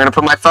Okay, I'm gonna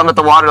put my thumb at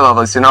the water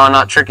level so you know I'm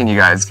not tricking you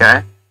guys,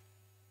 okay?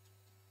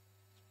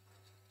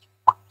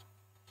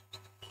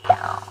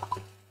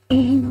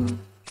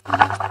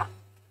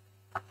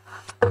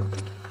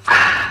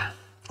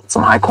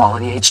 Some high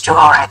quality H2O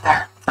right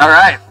there.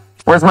 Alright,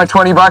 where's my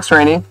 20 bucks,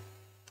 Rainey?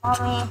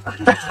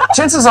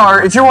 Chances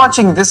are, if you're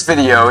watching this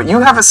video, you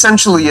have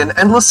essentially an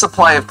endless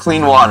supply of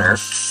clean water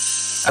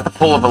at the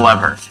pull of a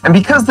lever. And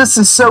because this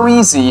is so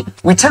easy,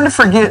 we tend to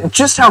forget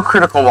just how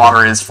critical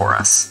water is for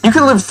us. You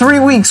can live 3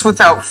 weeks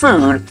without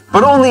food,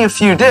 but only a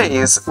few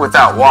days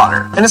without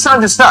water. And it's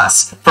not just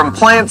us. From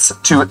plants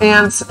to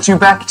ants to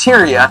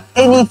bacteria,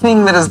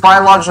 anything that is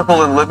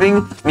biological and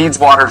living needs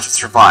water to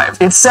survive.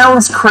 It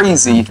sounds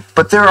crazy,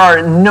 but there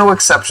are no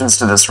exceptions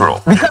to this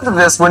rule. Because of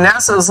this, when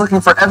NASA is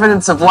looking for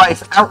evidence of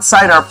life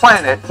outside our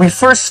planet, we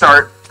first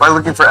start by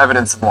looking for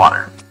evidence of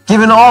water.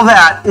 Given all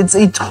that, it's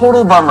a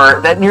total bummer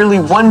that nearly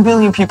 1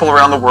 billion people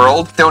around the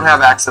world don't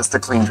have access to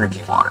clean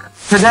drinking water.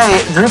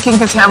 Today, drinking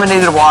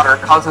contaminated water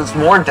causes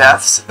more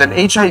deaths than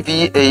HIV,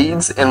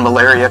 AIDS, and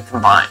malaria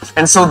combined.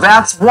 And so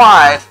that's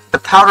why the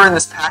powder in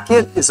this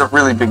packet is a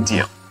really big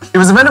deal. It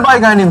was invented by a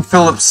guy named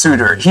Philip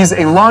Suter. He's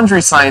a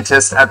laundry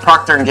scientist at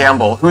Procter &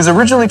 Gamble who was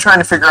originally trying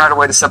to figure out a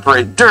way to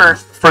separate dirt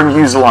from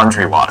used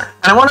laundry water.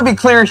 And I want to be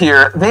clear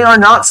here, they are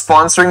not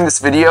sponsoring this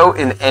video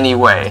in any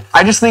way.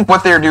 I just think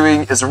what they're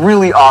doing is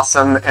really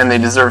awesome and they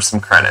deserve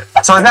some credit.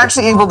 So I'm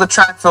actually able to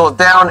track Philip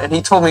down and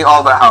he told me all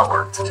about how it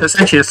worked. So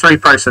essentially there's 3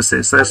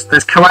 processes.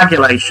 There's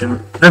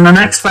coagulation, then the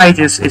next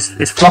phase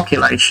is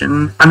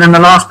flocculation, and then the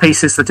last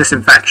piece is the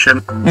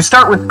disinfection. You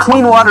start with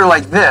clean water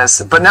like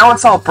this, but now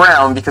it's all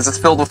brown because it's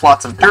filled with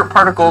lots of dirt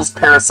particles,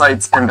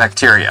 parasites, and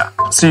bacteria.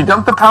 So you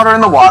dump the powder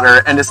in the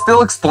water, and as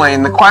Phil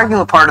explained, the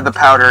coagulant part of the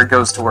powder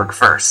goes to work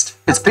first.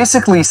 It's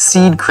basically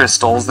seed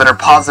crystals that are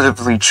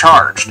positively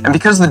charged, and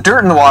because the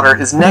dirt in the water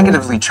is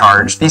negatively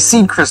charged, these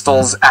seed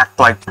crystals act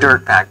like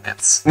dirt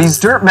magnets. These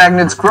dirt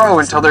magnets grow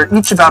until they're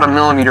each about 1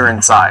 millimeter in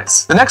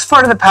size. The next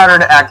part of the powder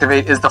to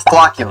activate is the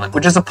flocculant,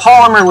 which is a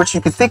polymer which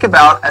you could think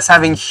about as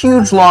having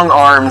huge long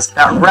arms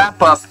that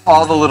wrap up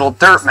all the little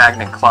dirt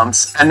magnet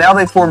clumps, and now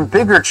they form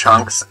bigger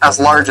chunks as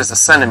large as 1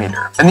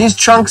 centimeter. And these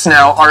chunks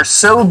now are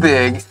so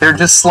big, they're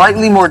just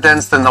slightly more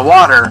dense than the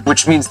water,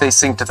 which means they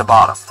sink to the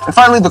bottom. And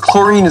finally, the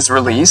chlorine is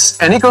released,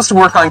 and it goes to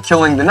work on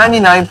killing the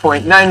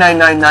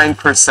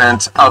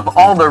 99.9999% of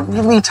all the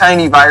really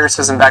tiny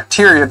viruses and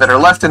bacteria that are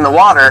left in the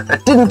water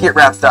that didn't get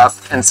wrapped up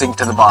and sink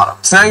to the bottom.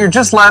 So now you're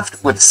just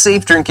left with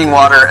safe drinking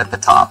water at the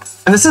top.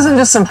 And this isn't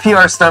just some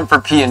PR stunt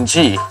for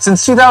P&G.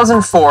 Since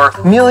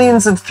 2004,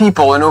 millions of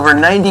people in over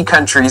 90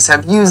 countries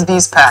have used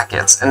these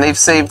packets, and they've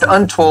saved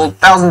untold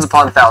thousands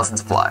upon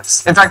thousands of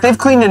lives. In fact, they've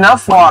cleaned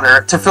enough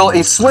water to fill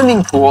a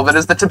swimming pool that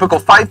is the typical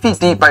 5 feet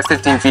deep by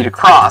 15 feet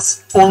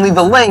across, only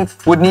the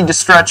length would need to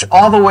stretch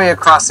all the way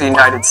across the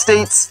United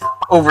States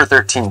over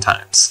 13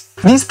 times.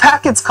 These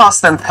packets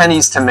cost them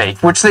pennies to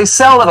make, which they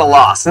sell at a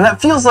loss, and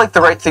that feels like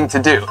the right thing to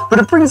do. But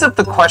it brings up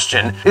the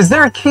question, is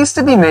there a case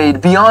to be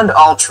made beyond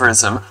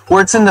altruism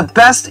where it's in the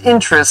best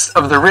interest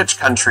of the rich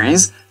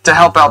countries to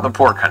help out the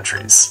poor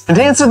countries? And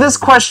to answer this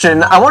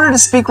question, I wanted to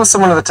speak with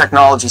someone in the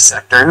technology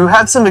sector who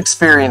had some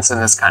experience in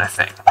this kind of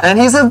thing. And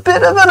he's a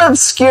bit of an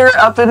obscure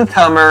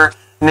up-and-comer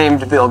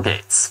named Bill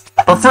Gates.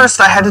 But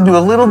first, I had to do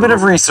a little bit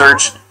of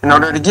research in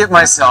order to get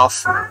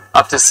myself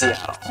up to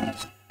Seattle.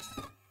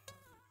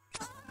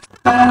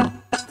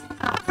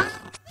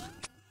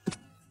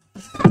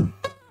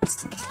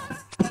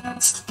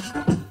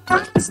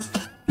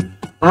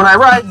 When I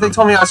arrived, they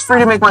told me I was free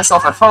to make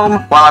myself at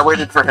home while I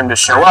waited for him to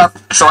show up,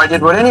 so I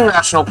did what any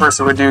rational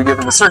person would do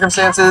given the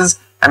circumstances.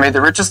 I made the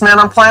richest man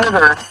on planet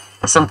Earth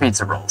some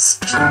pizza rolls.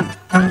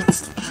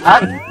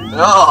 Hi.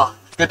 Oh,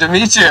 good to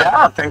meet you.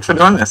 Yeah, thanks for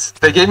doing this.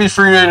 They gave me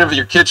free reign of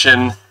your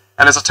kitchen,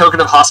 and as a token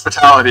of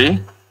hospitality,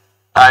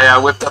 I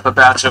whipped up a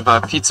batch of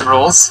pizza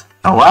rolls.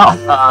 Oh,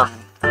 wow.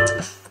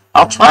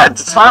 I'll try it.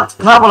 It's not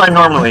what I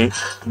normally eat.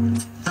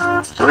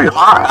 It's pretty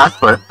hot,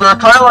 but They're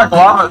kind of like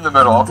lava in the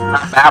middle.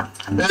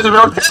 This is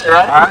okay,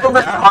 right? A little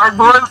bit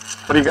cardboard.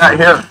 what do you got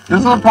here? This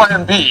is a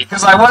plan B,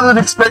 because I wasn't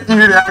expecting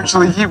you to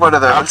actually eat one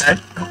of those.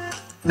 Okay.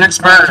 Dick's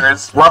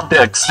Burgers. Love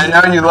Dick's. I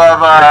know you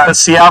love, The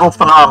Seattle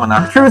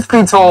phenomenon. Truth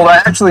be told, I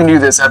actually knew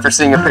this after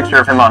seeing a picture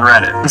of him on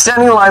Reddit. He's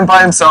standing in line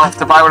by himself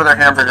to buy one of their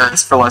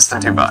hamburgers for less than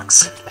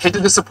 $2. Hate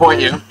to disappoint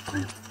you.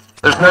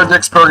 There's no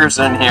Dick's Burgers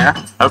in here.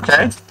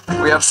 Okay.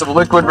 We have some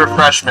liquid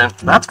refreshment.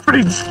 That's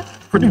pretty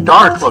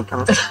dark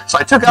looking. So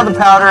I took out the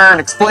powder and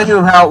explained to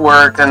him how it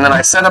worked, and then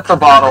I set up the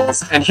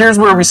bottles, and here's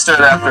where we stood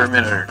after a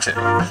minute or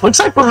two. Looks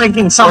like we're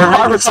making some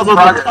progress on the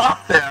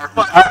top there,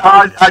 but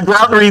I'd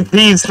rather eat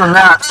these than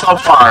that so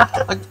far.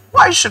 Like,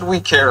 why should we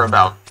care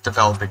about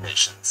developing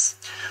nations?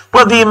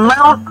 Well, the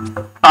amount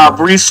of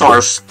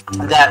resource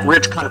that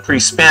rich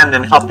countries spend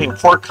in helping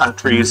poor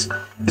countries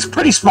is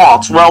pretty small.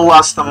 It's well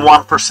less than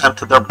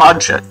 1% of their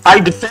budget.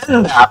 I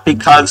defend that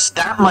because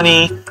that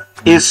money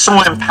is so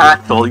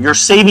impactful. You're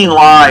saving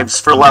lives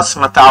for less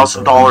than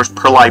 $1,000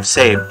 per life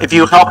saved. If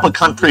you help a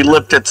country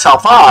lift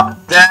itself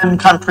up, then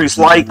countries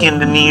like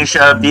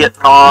Indonesia,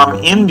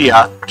 Vietnam,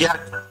 India get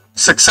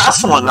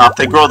successful enough.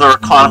 They grow their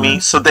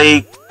economy so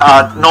they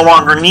no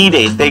longer need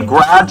aid. They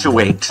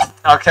graduate.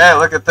 Okay,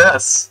 look at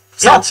this.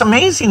 Yeah, it's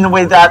amazing the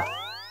way that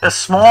a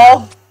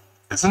small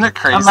Isn't it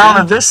crazy? amount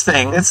of this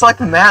thing. It's like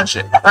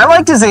magic. I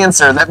liked his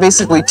answer that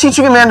basically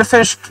teaching a man to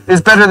fish is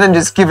better than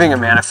just giving a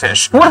man a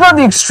fish. What about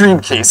the extreme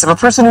case of a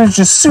person who's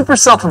just super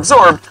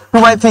self-absorbed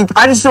who might think,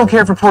 I just don't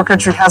care if a poor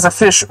country has a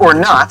fish or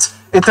not.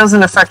 It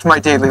doesn't affect my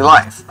daily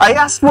life. I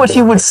asked what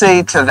he would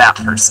say to that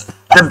person.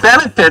 The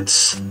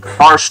benefits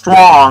are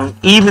strong,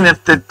 even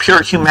if the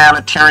pure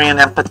humanitarian,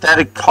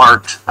 empathetic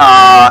part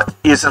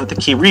isn't the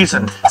key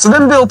reason. So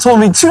then Bill told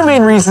me two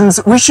main reasons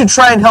we should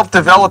try and help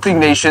developing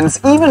nations,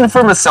 even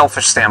from a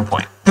selfish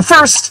standpoint. The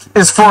first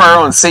is for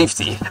our own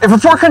safety. If a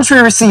poor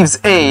country receives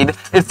aid,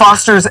 it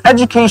fosters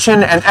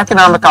education and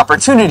economic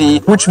opportunity,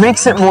 which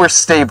makes it more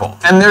stable.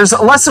 And there's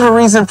less of a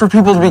reason for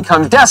people to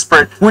become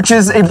desperate, which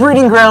is a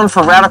breeding ground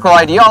for radical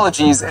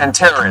ideologies and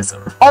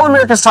terrorism. All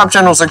America's top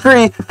generals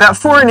agree that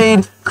foreign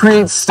aid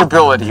creates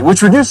stability,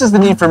 which reduces the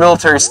need for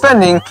military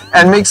spending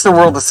and makes the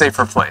world a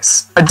safer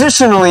place.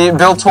 Additionally,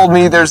 Bill told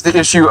me there's the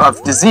issue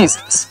of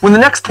diseases. When the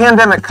next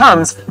pandemic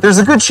comes, there's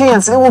a good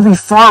chance it will be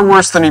far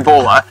worse than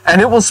Ebola,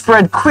 and it will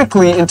spread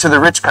quickly into the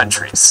rich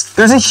countries.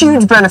 There's a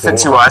huge benefit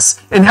to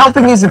us in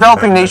helping these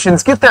developing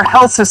nations get their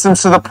health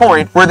systems to the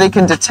point where they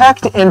can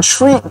detect and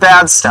treat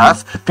bad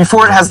stuff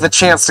before it has the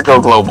chance to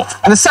go global.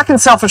 And the second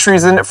selfish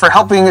reason for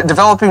helping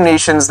developing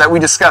nations that we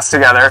discussed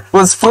together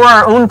was for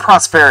our own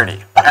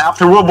prosperity.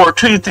 After World War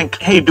II, you think,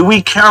 hey, do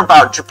we care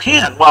about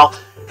Japan? Well,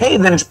 hey,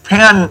 then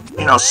Japan,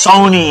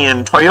 Sony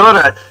and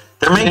Toyota,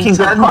 they're making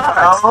good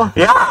products.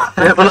 Yeah,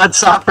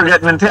 let's not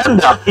forget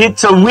Nintendo.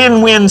 It's a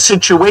win-win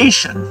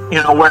situation,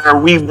 where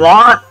we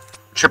want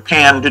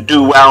Japan to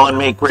do well and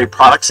make great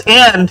products,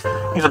 and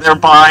they're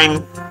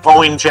buying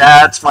Boeing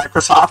jets,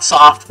 Microsoft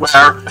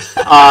software,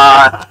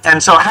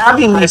 and so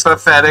having these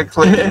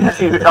Hypothetically.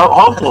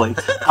 hopefully,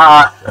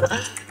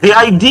 the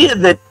idea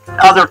that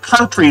other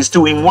countries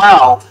doing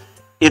well,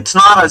 it's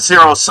not a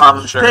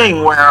zero-sum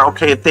thing where,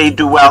 okay, if they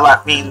do well,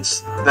 that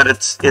means that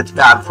it's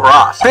bad for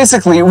us.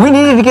 Basically, we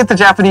needed to get the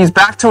Japanese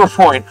back to a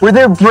point where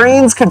their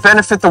brains could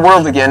benefit the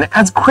world again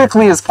as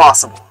quickly as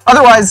possible.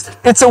 Otherwise,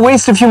 it's a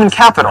waste of human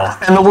capital,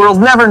 and the world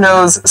never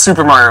knows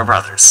Super Mario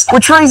Brothers.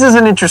 Which raises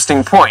an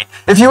interesting point.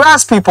 If you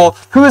ask people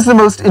who is the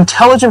most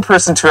intelligent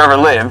person to ever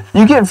live,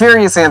 you get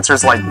various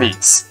answers like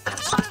these.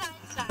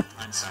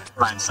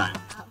 Einstein.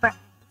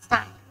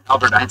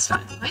 Albert Einstein.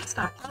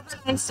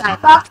 Einstein.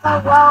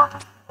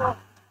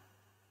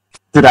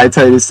 Did I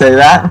tell you to say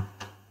that?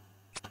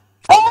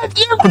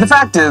 But the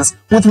fact is,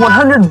 with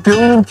 100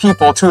 billion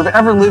people to have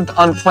ever lived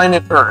on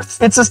planet Earth,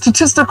 it's a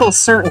statistical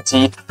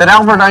certainty that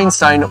Albert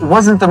Einstein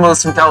wasn't the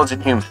most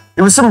intelligent human.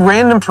 It was some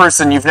random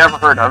person you've never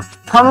heard of,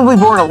 probably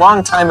born a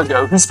long time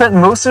ago, who spent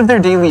most of their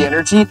daily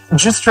energy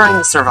just trying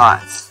to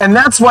survive. And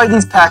that's why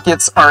these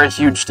packets are a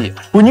huge deal.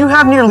 When you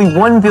have nearly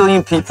 1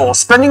 billion people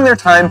spending their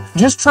time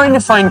just trying to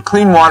find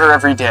clean water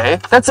every day,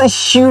 that's a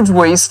huge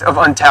waste of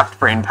untapped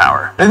brain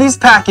power. Now, these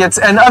packets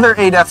and other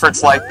aid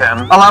efforts like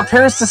them allow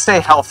parents to stay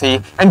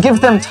healthy and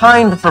give them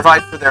time to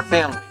provide for their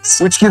families,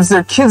 which gives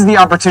their kids the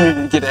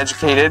opportunity to get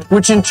educated,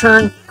 which in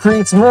turn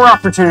creates more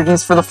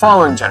opportunities for the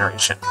following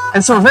generation.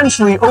 And so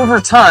eventually, over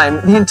time,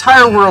 the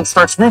entire world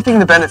starts reaping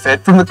the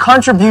benefit from the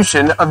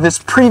contribution of this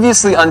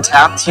previously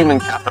untapped human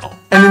capital.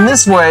 And in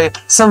this way,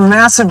 some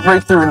massive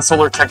breakthrough in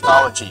solar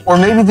technology, or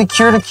maybe the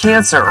cure to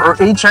cancer or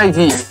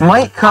HIV,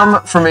 might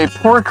come from a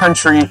poor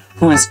country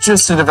who is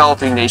just a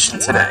developing nation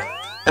today.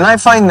 And I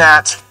find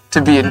that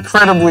to be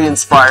incredibly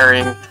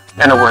inspiring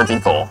and a worthy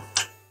goal.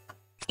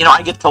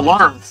 I get to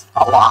learn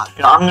a lot.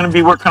 I'm going to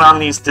be working on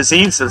these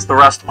diseases the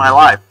rest of my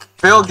life.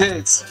 Bill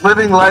Gates,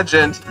 living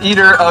legend,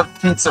 eater of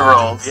pizza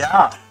rolls.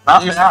 Yeah,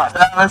 not bad.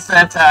 That was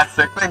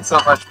fantastic. Thanks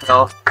so much,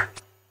 Bill.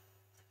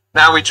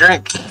 Now we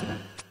drink.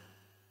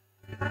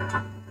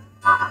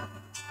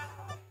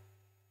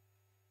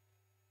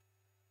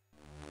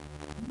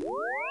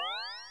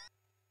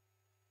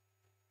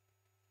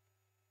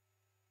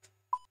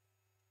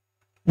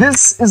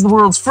 This is the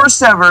world's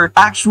first ever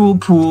actual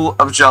pool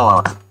of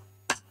Jell-O.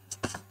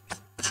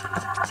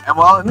 And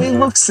while it may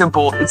look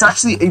simple, it's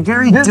actually a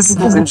very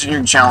difficult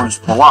engineering challenge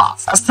to pull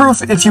off. As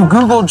proof, if you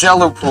Google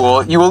Jello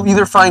pool, you will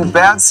either find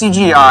bad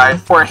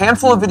CGI or a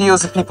handful of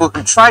videos of people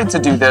who tried to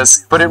do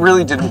this, but it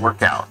really didn't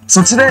work out.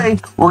 So today,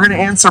 we're going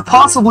to answer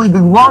possibly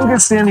the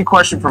longest standing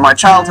question from my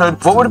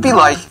childhood: what would it be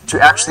like to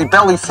actually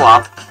belly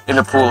flop in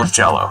a pool of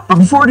Jello? But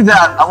before we do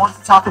that, I want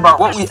to talk about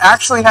what we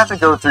actually had to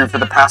go through for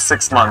the past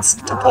 6 months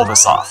to pull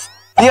this off.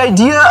 The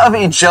idea of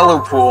a Jello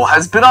pool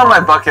has been on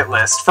my bucket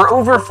list for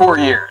over 4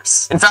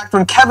 years. In fact,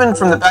 when Kevin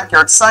from the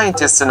Backyard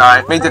Scientists and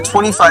I made the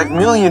 25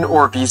 million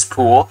Orbeez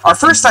pool, our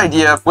first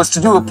idea was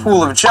to do a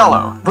pool of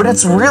Jello. But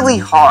it's really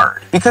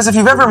hard, because if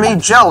you've ever made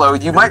Jello,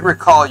 you might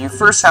recall you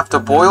first have to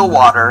boil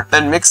water,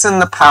 then mix in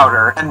the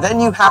powder, and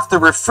then you have to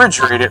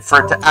refrigerate it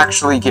for it to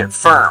actually get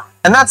firm.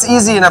 And that's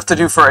easy enough to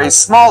do for a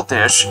small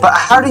dish, but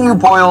how do you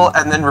boil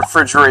and then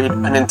refrigerate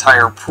an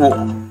entire pool?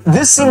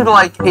 This seemed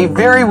like a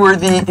very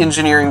worthy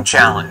engineering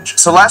challenge.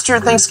 So last year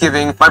at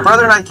Thanksgiving, my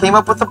brother and I came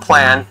up with a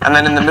plan, and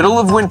then in the middle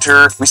of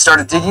winter, we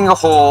started digging a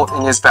hole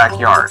in his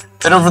backyard.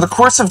 Then over the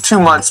course of 2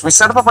 months, we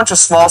set up a bunch of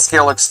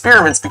small-scale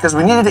experiments because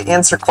we needed to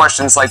answer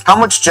questions like how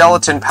much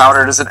gelatin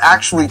powder does it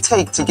actually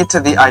take to get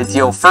to the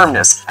ideal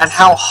firmness, and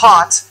how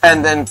hot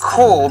and then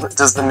cold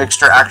does the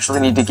mixture actually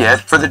need to get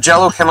for the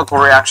Jello chemical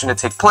reaction to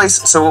take place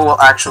so it will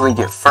actually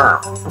get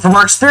firm. From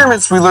our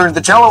experiments, we learned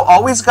that Jello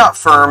always got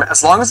firm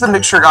as long as the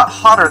mixture got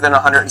hotter than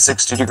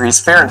 160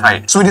 degrees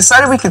Fahrenheit. So we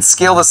decided we could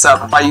scale this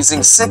up by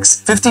using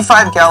 6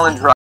 55-gallon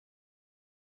drums